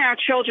bringing our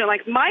children.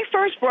 Like, my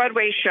first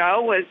Broadway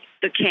show was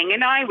The King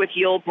and I with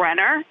Yul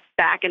Brynner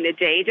back in the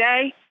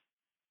day.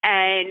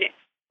 And,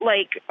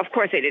 of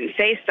course, they didn't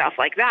say stuff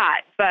like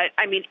that. But,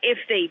 I mean, if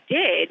they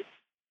did,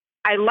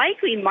 I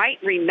likely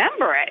might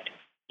remember it.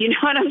 You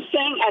know what I'm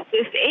saying? At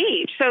this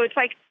age. So it's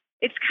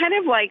kind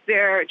of like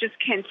they're just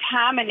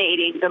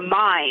contaminating the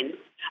minds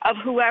of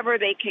whoever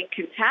they can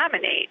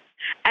contaminate.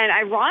 And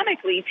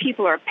ironically,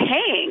 people are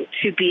paying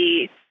to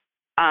be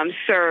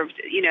served,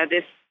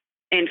 this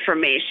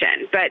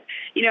information. But,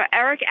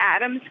 Eric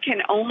Adams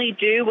can only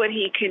do what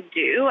he can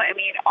do. I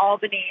mean,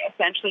 Albany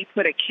essentially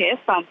put a kiss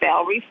on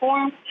bail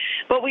reform,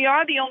 but we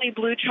are the only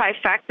blue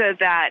trifecta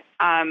that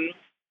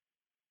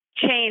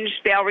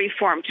changed bail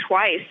reform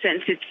twice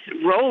since its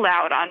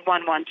rollout on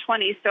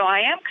 1/1/20. So I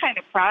am kind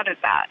of proud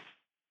of that.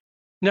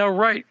 No,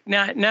 right.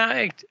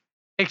 Now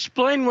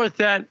explain what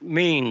that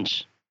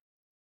means.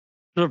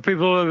 For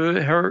people who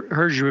have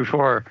heard you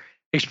before,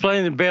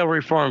 explain the bail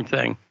reform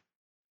thing.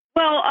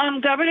 Well,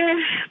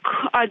 Governor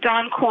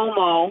Don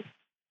Cuomo,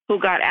 who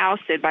got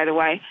ousted, by the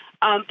way,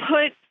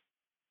 put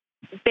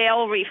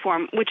bail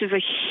reform, which is a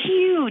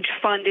huge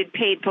funded,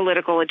 paid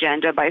political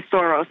agenda by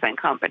Soros and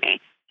company,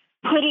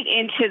 put it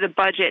into the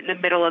budget in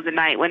the middle of the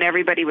night when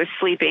everybody was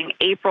sleeping,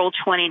 April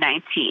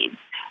 2019,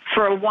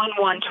 for a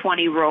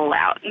 1/1/20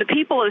 rollout. And the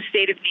people of the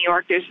state of New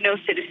York, there's no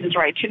citizen's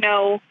right to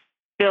know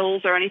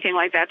bills or anything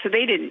like that, so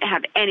they didn't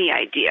have any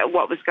idea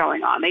what was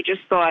going on. They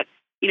just thought,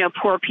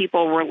 poor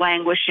people were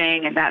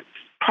languishing, and that's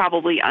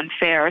probably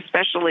unfair,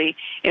 especially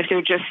if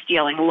they're just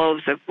stealing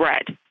loaves of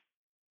bread.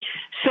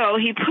 So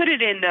he put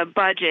it in the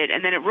budget,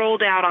 and then it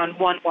rolled out on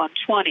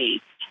 1/1/20.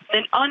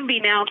 Then,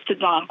 unbeknownst to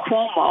Don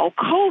Cuomo,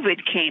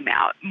 COVID came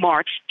out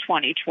March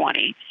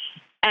 2020,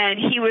 and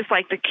he was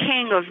like the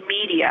king of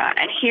media.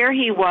 And here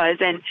he was,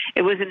 and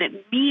it was an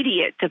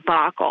immediate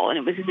debacle, and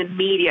it was in the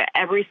media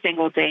every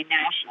single day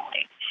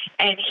nationally.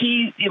 And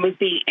he was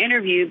being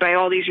interviewed by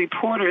all these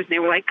reporters, and they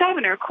were like,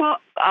 Governor, COVID,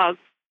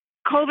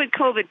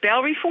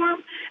 bail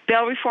reform,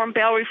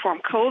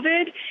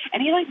 COVID.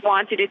 And he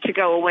wanted it to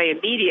go away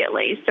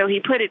immediately. So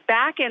he put it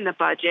back in the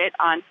budget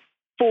on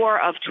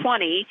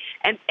 4/20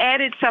 and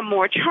added some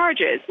more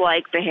charges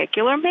like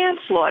vehicular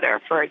manslaughter,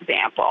 for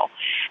example.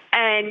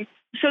 And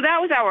So that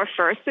was our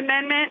First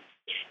Amendment.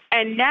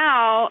 And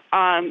now,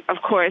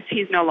 of course,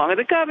 he's no longer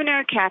the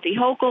governor. Kathy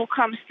Hochul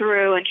comes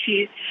through, and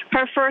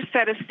her first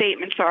set of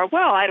statements are,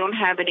 well, I don't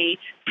have any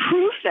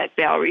proof that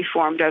bail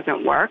reform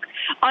doesn't work.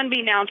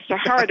 Unbeknownst to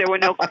her, there were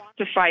no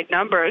quantified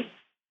numbers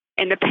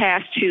in the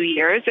past 2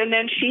 years, and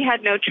then she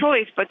had no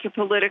choice but to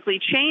politically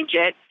change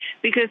it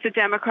because the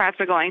Democrats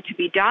are going to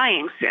be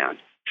dying soon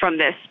from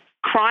this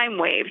crime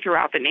wave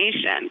throughout the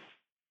nation.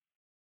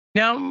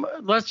 Now,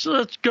 let's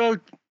go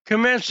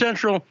Command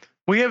Central.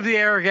 We have the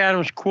Eric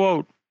Adams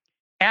quote.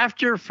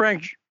 After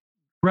Frank,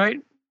 right?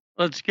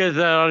 Let's get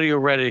that audio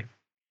ready.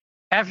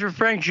 After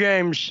Frank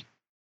James,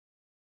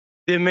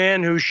 the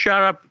man who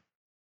shot up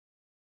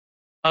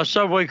a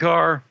subway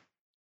car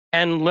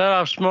and let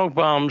off smoke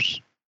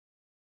bombs,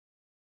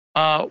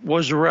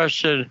 was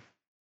arrested,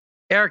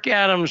 Eric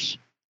Adams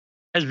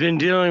has been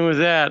dealing with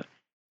that.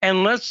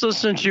 And let's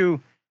listen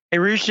to a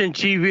recent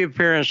TV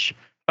appearance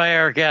by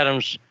Eric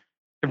Adams.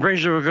 It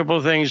brings up a couple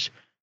of things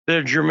that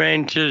are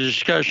germane to the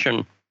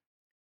discussion.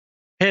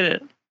 Hit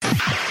it.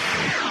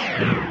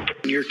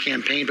 Your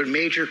campaign, but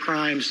major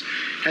crimes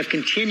have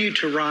continued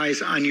to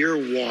rise on your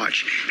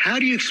watch. How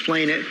do you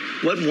explain it?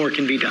 What more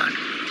can be done?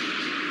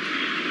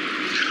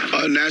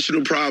 A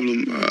national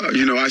problem.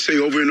 I say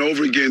over and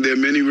over again, there are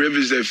many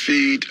rivers that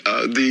feed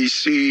the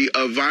sea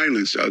of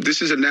violence.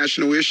 This is a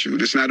national issue.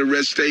 It's not a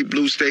red state,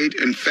 blue state.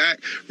 In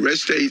fact, red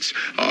states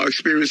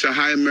experience a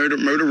higher murder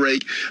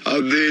rate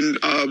than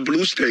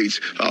blue states.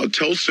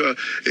 Tulsa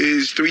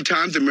is 3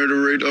 times the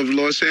murder rate of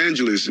Los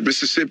Angeles.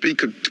 Mississippi,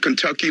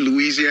 Kentucky,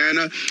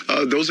 Louisiana,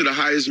 those are the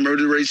highest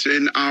murder rates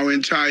in our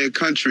entire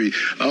country.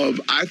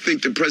 I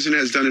think the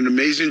president has done an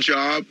amazing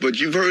job, but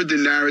you've heard the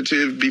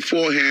narrative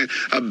beforehand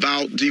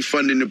about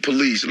defunding the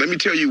police. Let me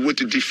tell you what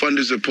the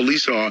defunders of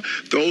police are.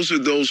 Those are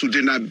those who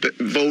did not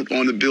vote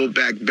on the Build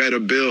Back Better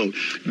bill.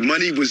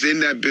 Money was in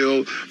that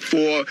bill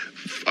for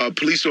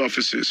police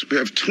officers. We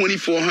have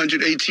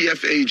 2,400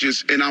 ATF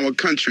agents in our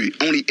country.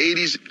 Only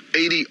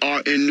 80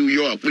 are in New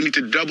York. We need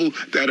to double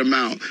that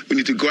amount. We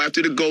need to go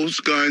after the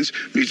ghost guns.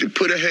 We need to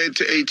put a head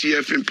to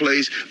ATF in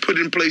place, put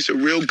in place a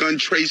real gun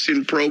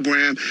tracing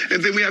program,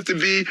 and then we have to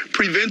be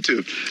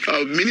preventive.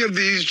 Many of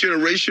these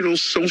generational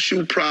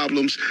social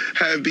problems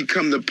have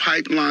become the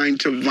pipeline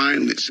to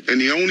violence, and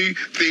the only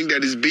thing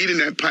that is beating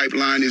that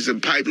pipeline is a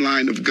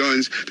pipeline of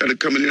guns that are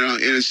coming in our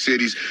inner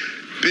cities.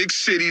 Big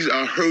cities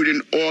are hurting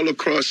all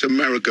across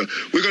America.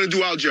 We're going to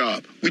do our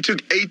job. We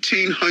took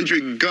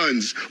 1,800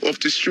 guns off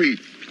the street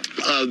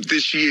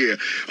this year,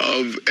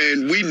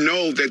 and we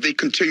know that they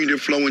continue to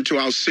flow into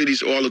our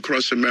cities all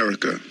across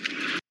America.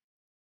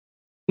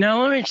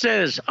 Now, let me say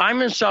this.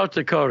 I'm in South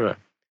Dakota.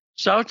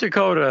 South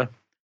Dakota,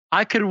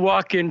 I could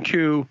walk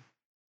into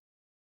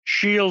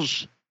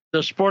Shields,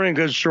 the sporting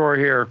goods store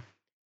here,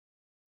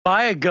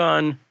 buy a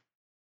gun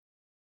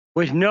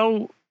with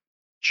no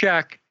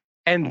check,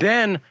 and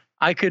then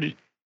I could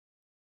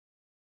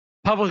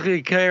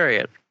publicly carry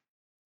it.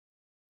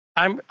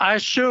 I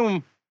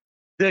assume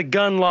that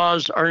gun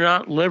laws are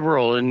not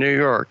liberal in New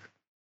York.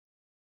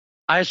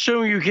 I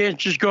assume you can't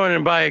just go in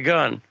and buy a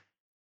gun.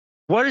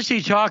 What is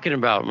he talking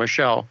about,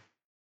 Michelle?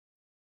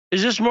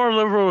 Is this more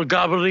liberal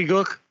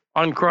gobbledygook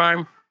on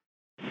crime?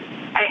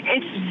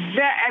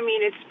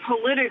 It's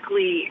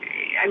politically.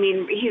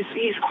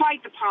 He's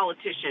quite the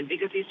politician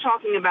because he's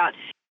talking about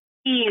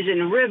seas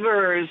and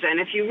rivers, and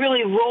if you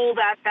really roll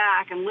that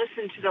back and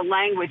listen to the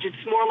language,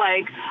 it's more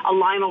like a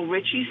Lionel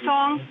Richie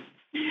song.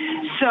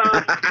 So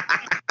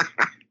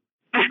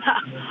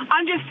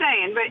I'm just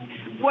saying, but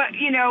what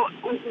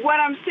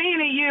I'm saying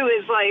to you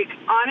is, like,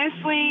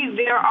 honestly,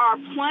 there are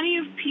plenty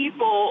of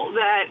people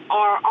that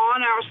are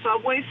on our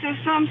subway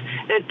systems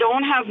that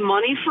don't have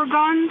money for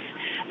guns,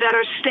 that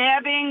are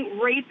stabbing,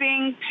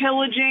 raping,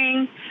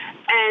 pillaging,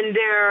 and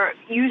they're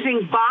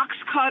using box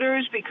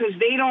cutters because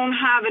they don't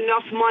have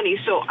enough money.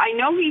 So I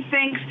know he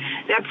thinks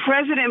that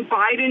President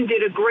Biden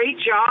did a great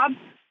job,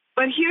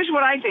 but here's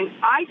what I think.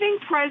 I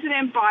think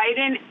President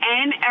Biden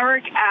and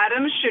Eric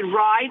Adams should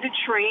ride the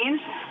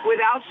trains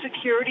without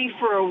security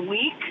for a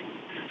week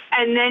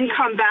and then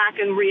come back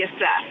and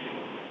reassess.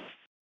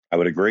 I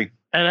would agree.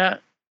 And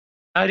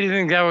how do you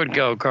think that would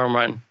go,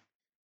 Carmine?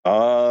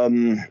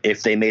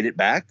 If they made it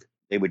back,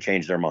 they would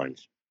change their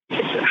minds.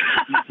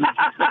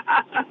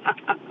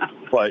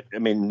 But,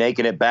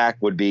 making it back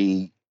would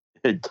be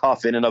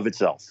tough in and of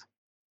itself.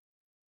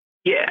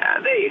 Yeah,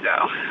 there you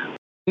go.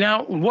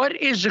 Now, what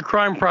is the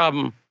crime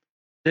problem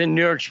that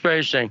New York's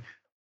facing?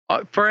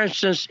 For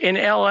instance, in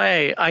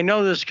L.A., I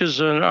know this because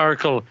of an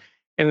article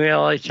in the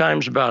L.A.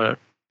 Times about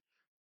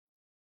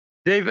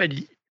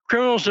it.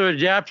 Criminals have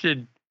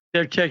adapted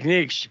their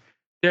techniques.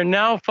 They're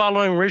now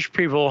following rich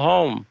people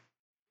home.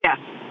 Yeah.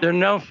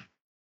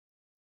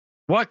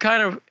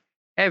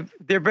 Have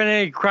there been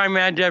any crime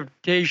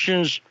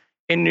adaptations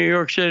in New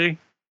York City?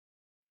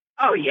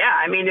 Oh,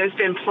 yeah. There's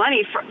been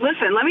plenty.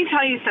 Listen, let me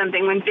tell you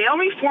something. When bail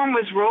reform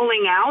was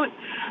rolling out,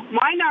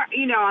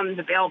 I'm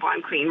the bail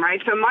bond queen,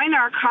 right? So my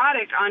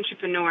narcotic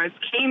entrepreneurs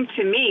came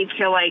to me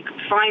to,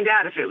 find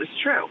out if it was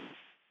true.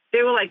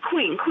 They were like,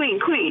 Queen,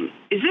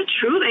 is it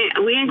true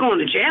we ain't going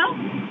to jail?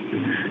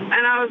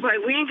 And I was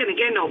like, we ain't going to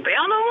get no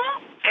bail no more?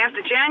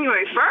 After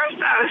January 1st?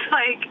 I was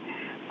like,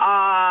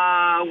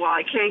 well,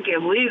 I can't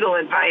give legal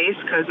advice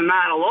because I'm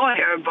not a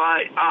lawyer,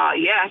 but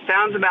yeah,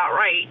 sounds about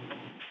right.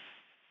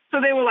 So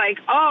they were like,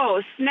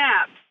 oh,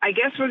 snap. I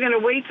guess we're going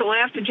to wait till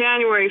after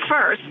January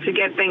 1st to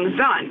get things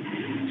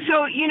done.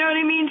 So, you know what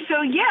I mean?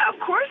 So, yeah, of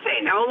course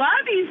they know. A lot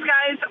of these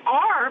guys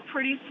are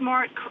pretty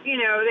smart.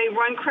 You know, they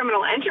run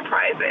criminal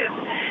enterprises.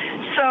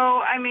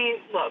 So, I mean,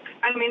 look,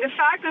 the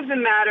fact of the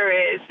matter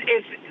is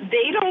if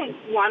they don't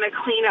want to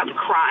clean up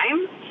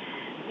crime,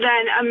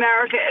 then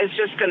America is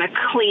just going to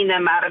clean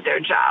them out of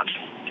their jobs.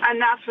 And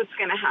that's what's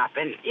going to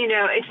happen. You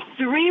know, it's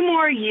 3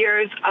 more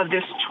years of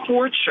this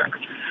torture.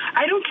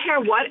 I don't care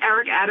what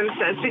Eric Adams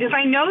says, because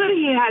I know that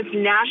he has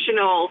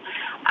national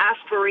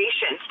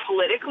aspirations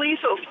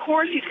politically. So, of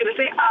course, he's going to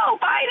say, oh,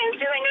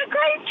 Biden's doing a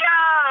great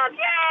job.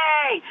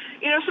 Yay.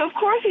 You know, so, of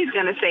course, he's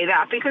going to say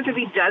that, because if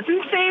he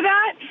doesn't say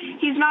that,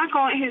 his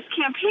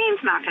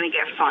campaign's not going to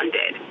get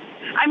funded.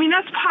 I mean,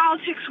 that's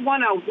politics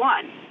 101.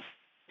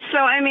 So,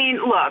 I mean,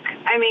 look,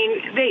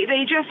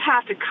 they just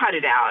have to cut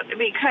it out,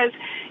 because,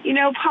 you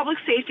know, public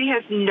safety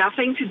has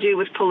nothing to do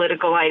with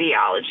political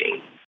ideology.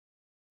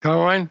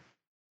 Carmine?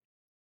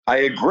 I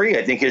agree.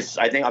 I think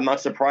I'm not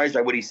surprised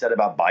by what he said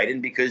about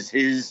Biden, because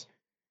his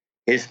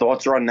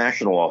thoughts are on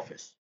national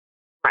office.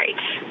 Right.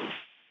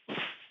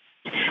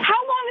 How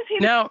long has he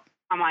been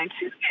on?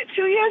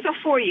 2 years or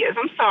 4 years?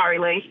 I'm sorry,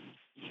 Lee.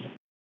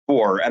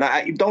 4. And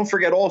I don't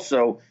forget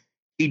also,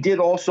 he did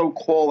also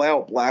call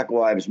out Black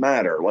Lives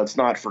Matter. Let's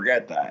not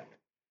forget that.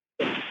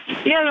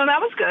 Yeah, no, that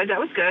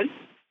was good.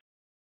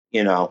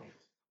 You know,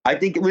 I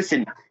think,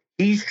 listen,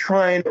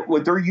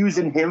 what they're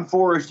using him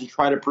for is to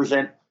try to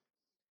present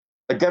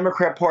a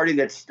Democrat Party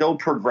that's still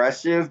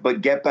progressive,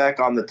 but get back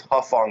on the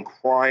tough on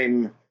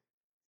crime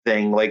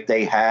thing like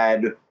they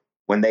had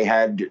when they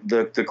had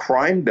the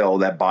crime bill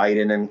that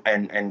Biden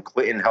and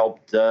Clinton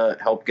helped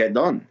get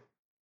done.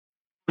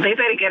 They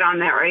better get on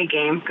their A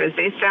game, because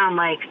they sound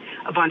like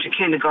a bunch of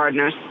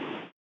kindergartners.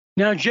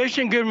 Now,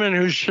 Jason Goodman,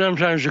 who's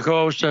sometimes a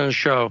co-host on the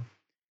show,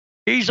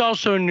 he's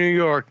also in New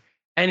York,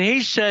 and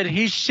he said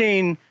he's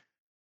seen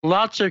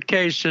lots of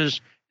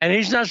cases, and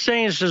he's not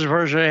saying this as a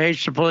person who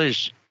hates the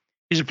police.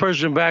 He's a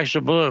person who backs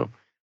the blue.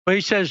 But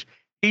he says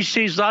he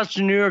sees lots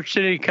of New York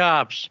City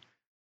cops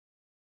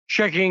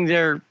checking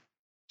their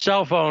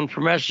cell phone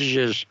for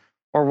messages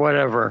or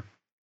whatever,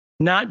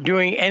 not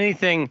doing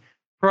anything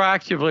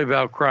proactively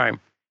about crime.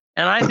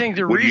 And I think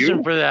the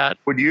reason for that...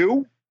 Would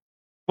you?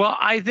 Well,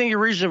 I think the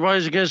reason what I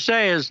was going to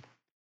say is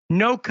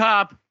no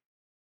cop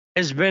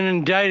has been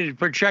indicted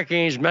for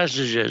checking his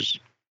messages.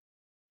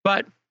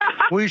 But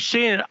we've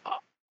seen it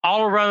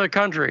all around the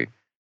country.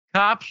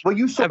 Cops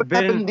you saw what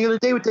happened the other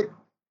day with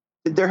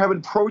they're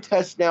having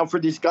protests now for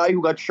this guy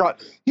who got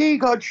shot. He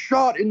got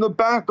shot in the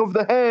back of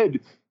the head.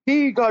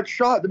 He got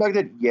shot in the back of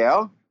the head.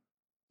 Yeah.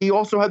 He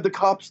also had the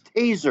cop's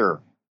taser.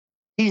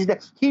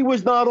 He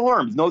was not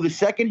armed. No, the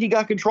second he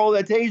got control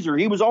of that taser,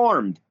 he was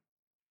armed.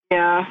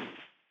 Yeah.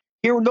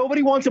 Here,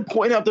 nobody wants to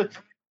point out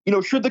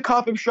should the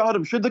cop have shot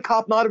him? Should the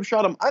cop not have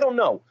shot him? I don't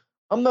know.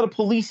 I'm not a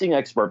policing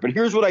expert, but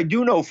here's what I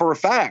do know for a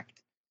fact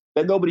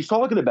that nobody's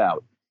talking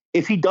about.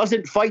 If he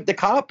doesn't fight the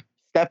cop,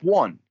 step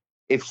 1.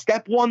 If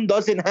step 1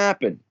 doesn't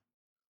happen,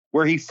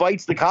 where he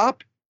fights the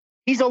cop,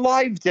 he's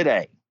alive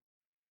today.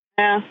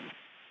 Yeah.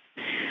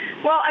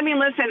 Well, I mean,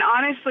 listen,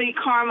 honestly,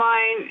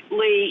 Carmine,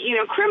 Lee,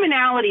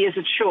 criminality is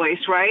a choice,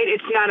 right?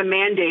 It's not a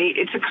mandate.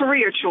 It's a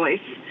career choice.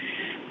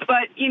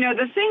 But,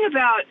 the thing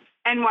about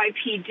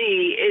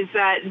NYPD is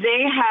that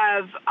they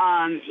have,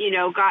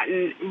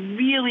 gotten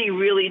really,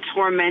 really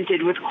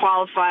tormented with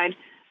qualified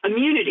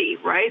immunity,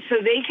 right? So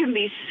they can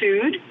be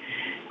sued,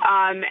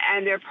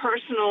 and their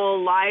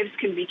personal lives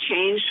can be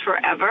changed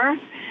forever.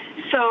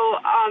 So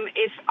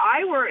if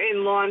I were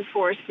in law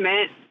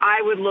enforcement,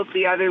 I would look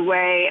the other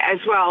way as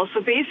well.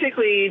 So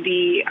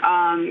basically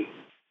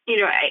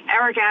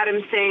Eric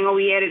Adams saying,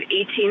 we added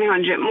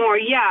 1,800 more.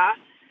 Yeah.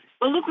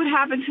 But look what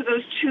happened to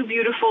those 2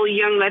 beautiful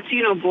young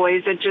Latino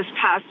boys that just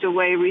passed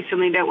away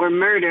recently that were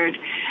murdered.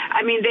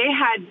 I mean, they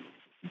had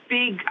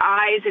big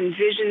eyes and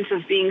visions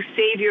of being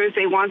saviors.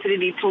 They wanted to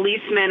be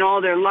policemen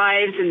all their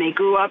lives, and they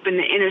grew up in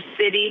the inner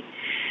city.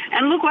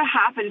 And look what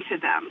happened to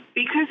them,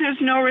 because there's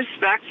no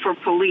respect for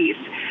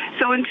police.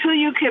 So until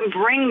you can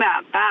bring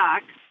that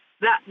back,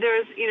 that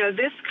there's,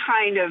 this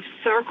kind of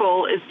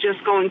circle is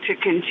just going to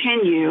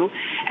continue.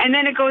 And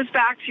then it goes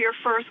back to your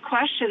first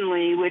question,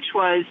 Lee, which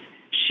was,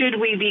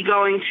 should we be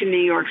going to New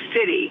York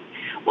City?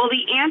 Well,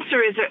 the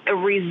answer is a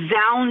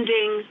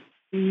resounding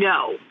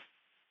no.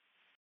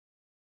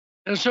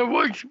 And so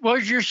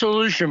what's your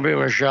solution be,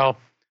 Michelle?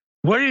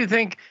 What do you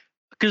think?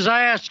 Because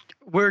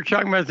we were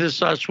talking about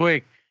this last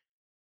week.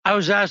 I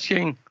was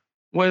asking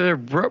whether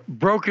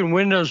broken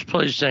windows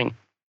policing,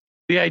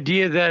 the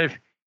idea that if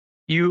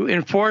you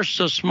enforce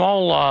the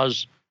small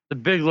laws, the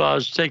big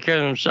laws take care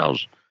of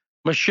themselves.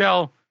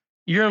 Michelle,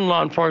 you're in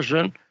law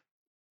enforcement.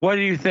 What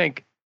do you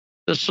think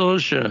the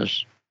solution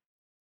is?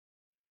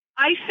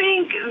 I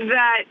think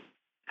that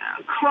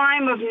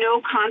crime of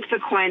no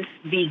consequence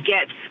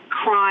begets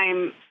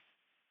crime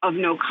of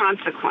no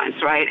consequence,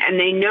 right? And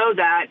they know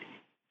that.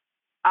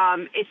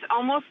 It's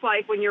almost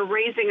like when you're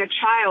raising a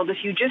child, if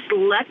you just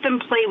let them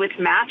play with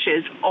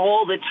matches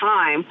all the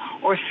time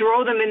or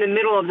throw them in the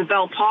middle of the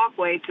Bell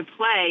Parkway to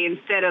play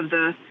instead of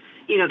the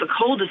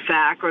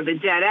cul-de-sac or the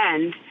dead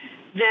end,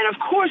 then of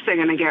course they're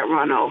going to get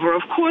run over.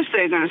 Of course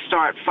they're going to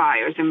start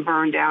fires and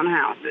burn down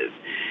houses.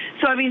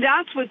 So, I mean,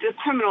 that's what the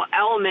criminal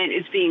element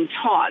is being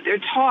taught.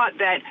 They're taught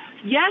that,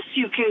 yes,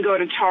 you can go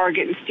to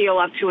Target and steal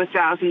up to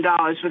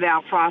 $1,000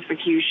 without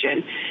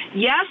prosecution.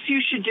 Yes,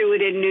 you should do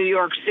it in New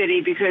York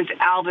City because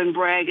Alvin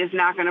Bragg is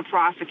not going to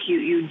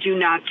prosecute you. Do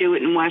not do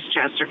it in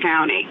Westchester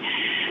County.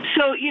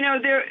 So, you know,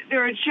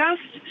 there are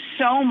just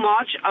so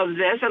much of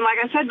this. And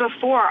like I said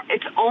before,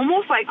 it's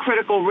almost like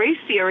critical race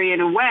theory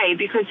in a way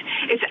because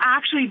it's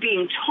actually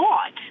being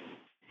taught.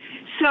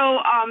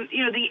 So,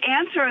 you know, the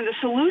answer and the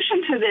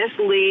solution to this,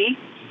 Lee,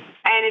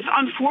 and it's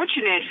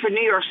unfortunate for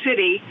New York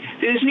City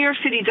because New York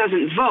City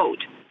doesn't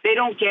vote. They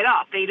don't get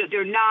up. They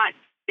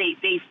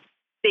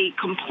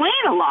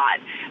complain a lot,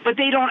 but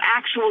they don't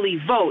actually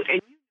vote.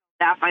 And you know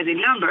that by the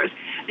numbers.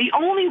 The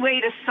only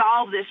way to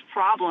solve this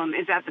problem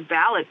is at the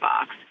ballot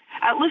box.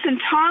 Listen,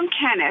 Tom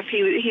Kenneth,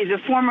 he's a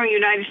former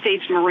United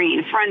States Marine,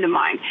 a friend of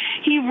mine.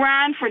 He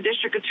ran for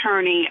district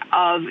attorney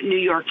of New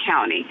York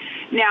County.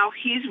 Now,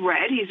 he's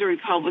red. He's a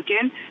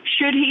Republican.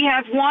 Should he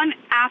have won?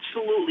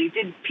 Absolutely.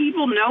 Did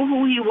people know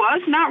who he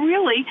was? Not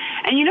really.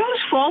 And you know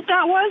whose fault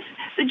that was?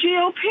 The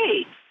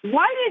GOP.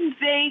 Why didn't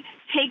they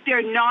take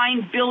their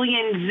 $9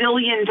 billion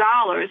zillion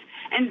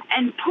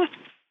and put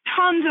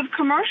tons of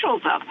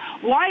commercials up?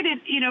 Why did,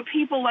 you know,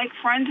 people like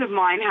friends of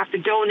mine have to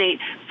donate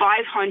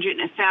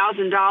 $500 and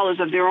 $1,000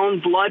 of their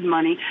own blood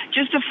money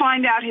just to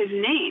find out his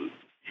name?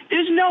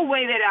 There's no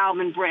way that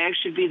Alvin Bragg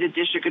should be the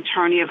district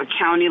attorney of a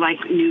county like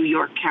New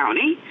York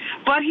County,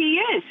 but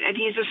he is, and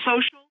he's a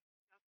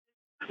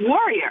social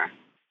warrior.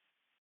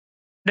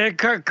 Now,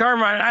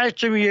 Carmine, I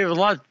assume you have a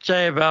lot to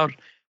say about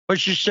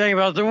what you're saying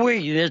about the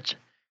weakness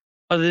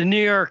of the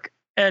New York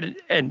and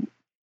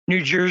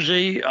New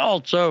Jersey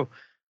also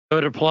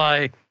would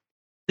apply.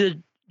 The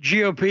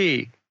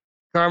GOP,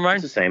 Carmine?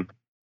 It's the same.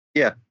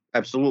 Yeah,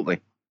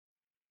 absolutely.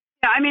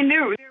 Yeah, I mean,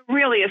 they're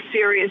really a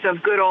series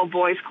of good old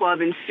boys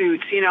club in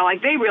suits. You know,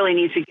 like they really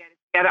need to get it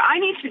together. I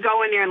need to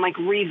go in there and like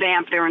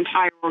revamp their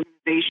entire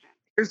organization.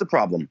 Here's the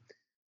problem.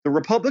 The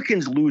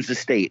Republicans lose a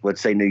state, let's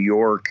say New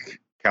York,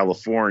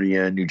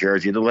 California, New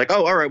Jersey. They're like,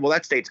 oh, all right, well,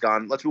 that state's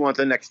gone. Let's move on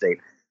to the next state.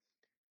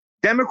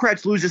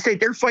 Democrats lose a state.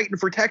 They're fighting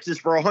for Texas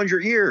for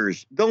 100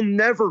 years. They'll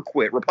never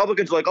quit.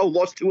 Republicans are like, oh,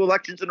 lost 2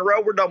 elections in a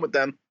row. We're done with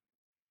them.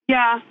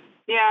 Yeah.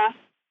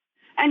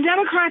 And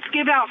Democrats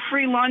give out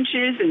free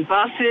lunches and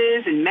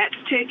buses and Mets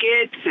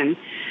tickets. And,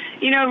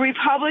 you know,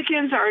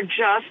 Republicans are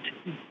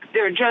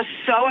they're just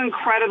so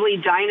incredibly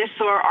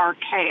dinosaur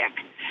archaic.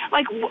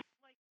 Like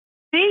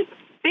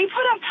they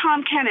put up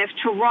Tom Kenneth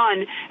to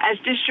run as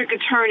district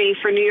attorney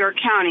for New York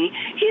County.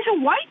 He's a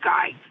white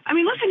guy. I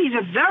mean, listen, he's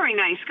a very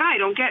nice guy.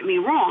 Don't get me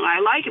wrong. I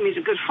like him. He's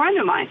a good friend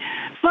of mine.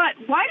 But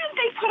why didn't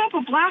they put up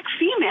a black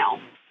female?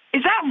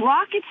 Is that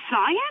rocket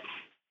science?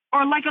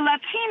 Or like a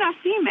Latina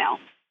female?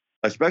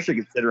 Especially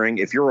considering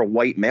if you're a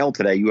white male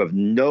today, you have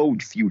no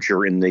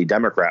future in the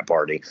Democrat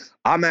Party.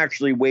 I'm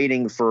actually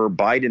waiting for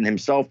Biden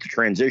himself to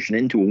transition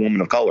into a woman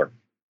of color.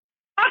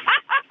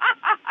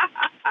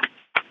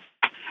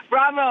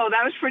 Bravo.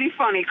 That was pretty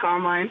funny,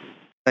 Carmine.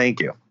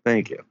 Thank you.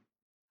 I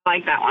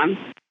like that one.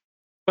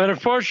 But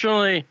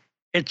unfortunately,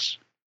 it's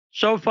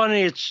so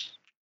funny, it's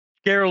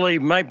scarily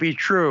might be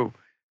true.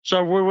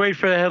 So we'll wait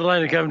for the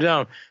headline to come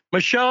down.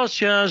 Michelle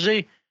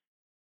Esquenazi,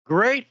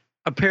 great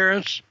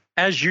appearance,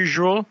 as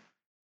usual.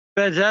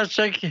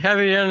 Fantastic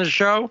having you on the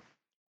show.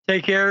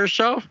 Take care of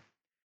yourself.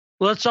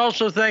 Let's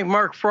also thank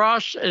Mark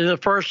Frost in the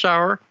first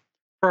hour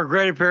for a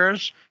great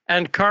appearance.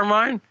 And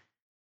Carmine,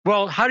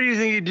 well, how do you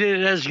think you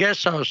did as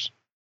guest host?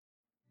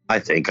 I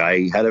think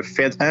I had a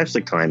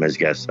fantastic time as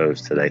guest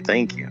host today.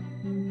 Thank you.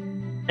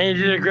 And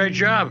you did a great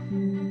job.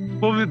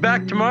 We'll be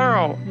back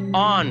tomorrow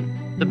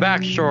on The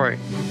Backstory.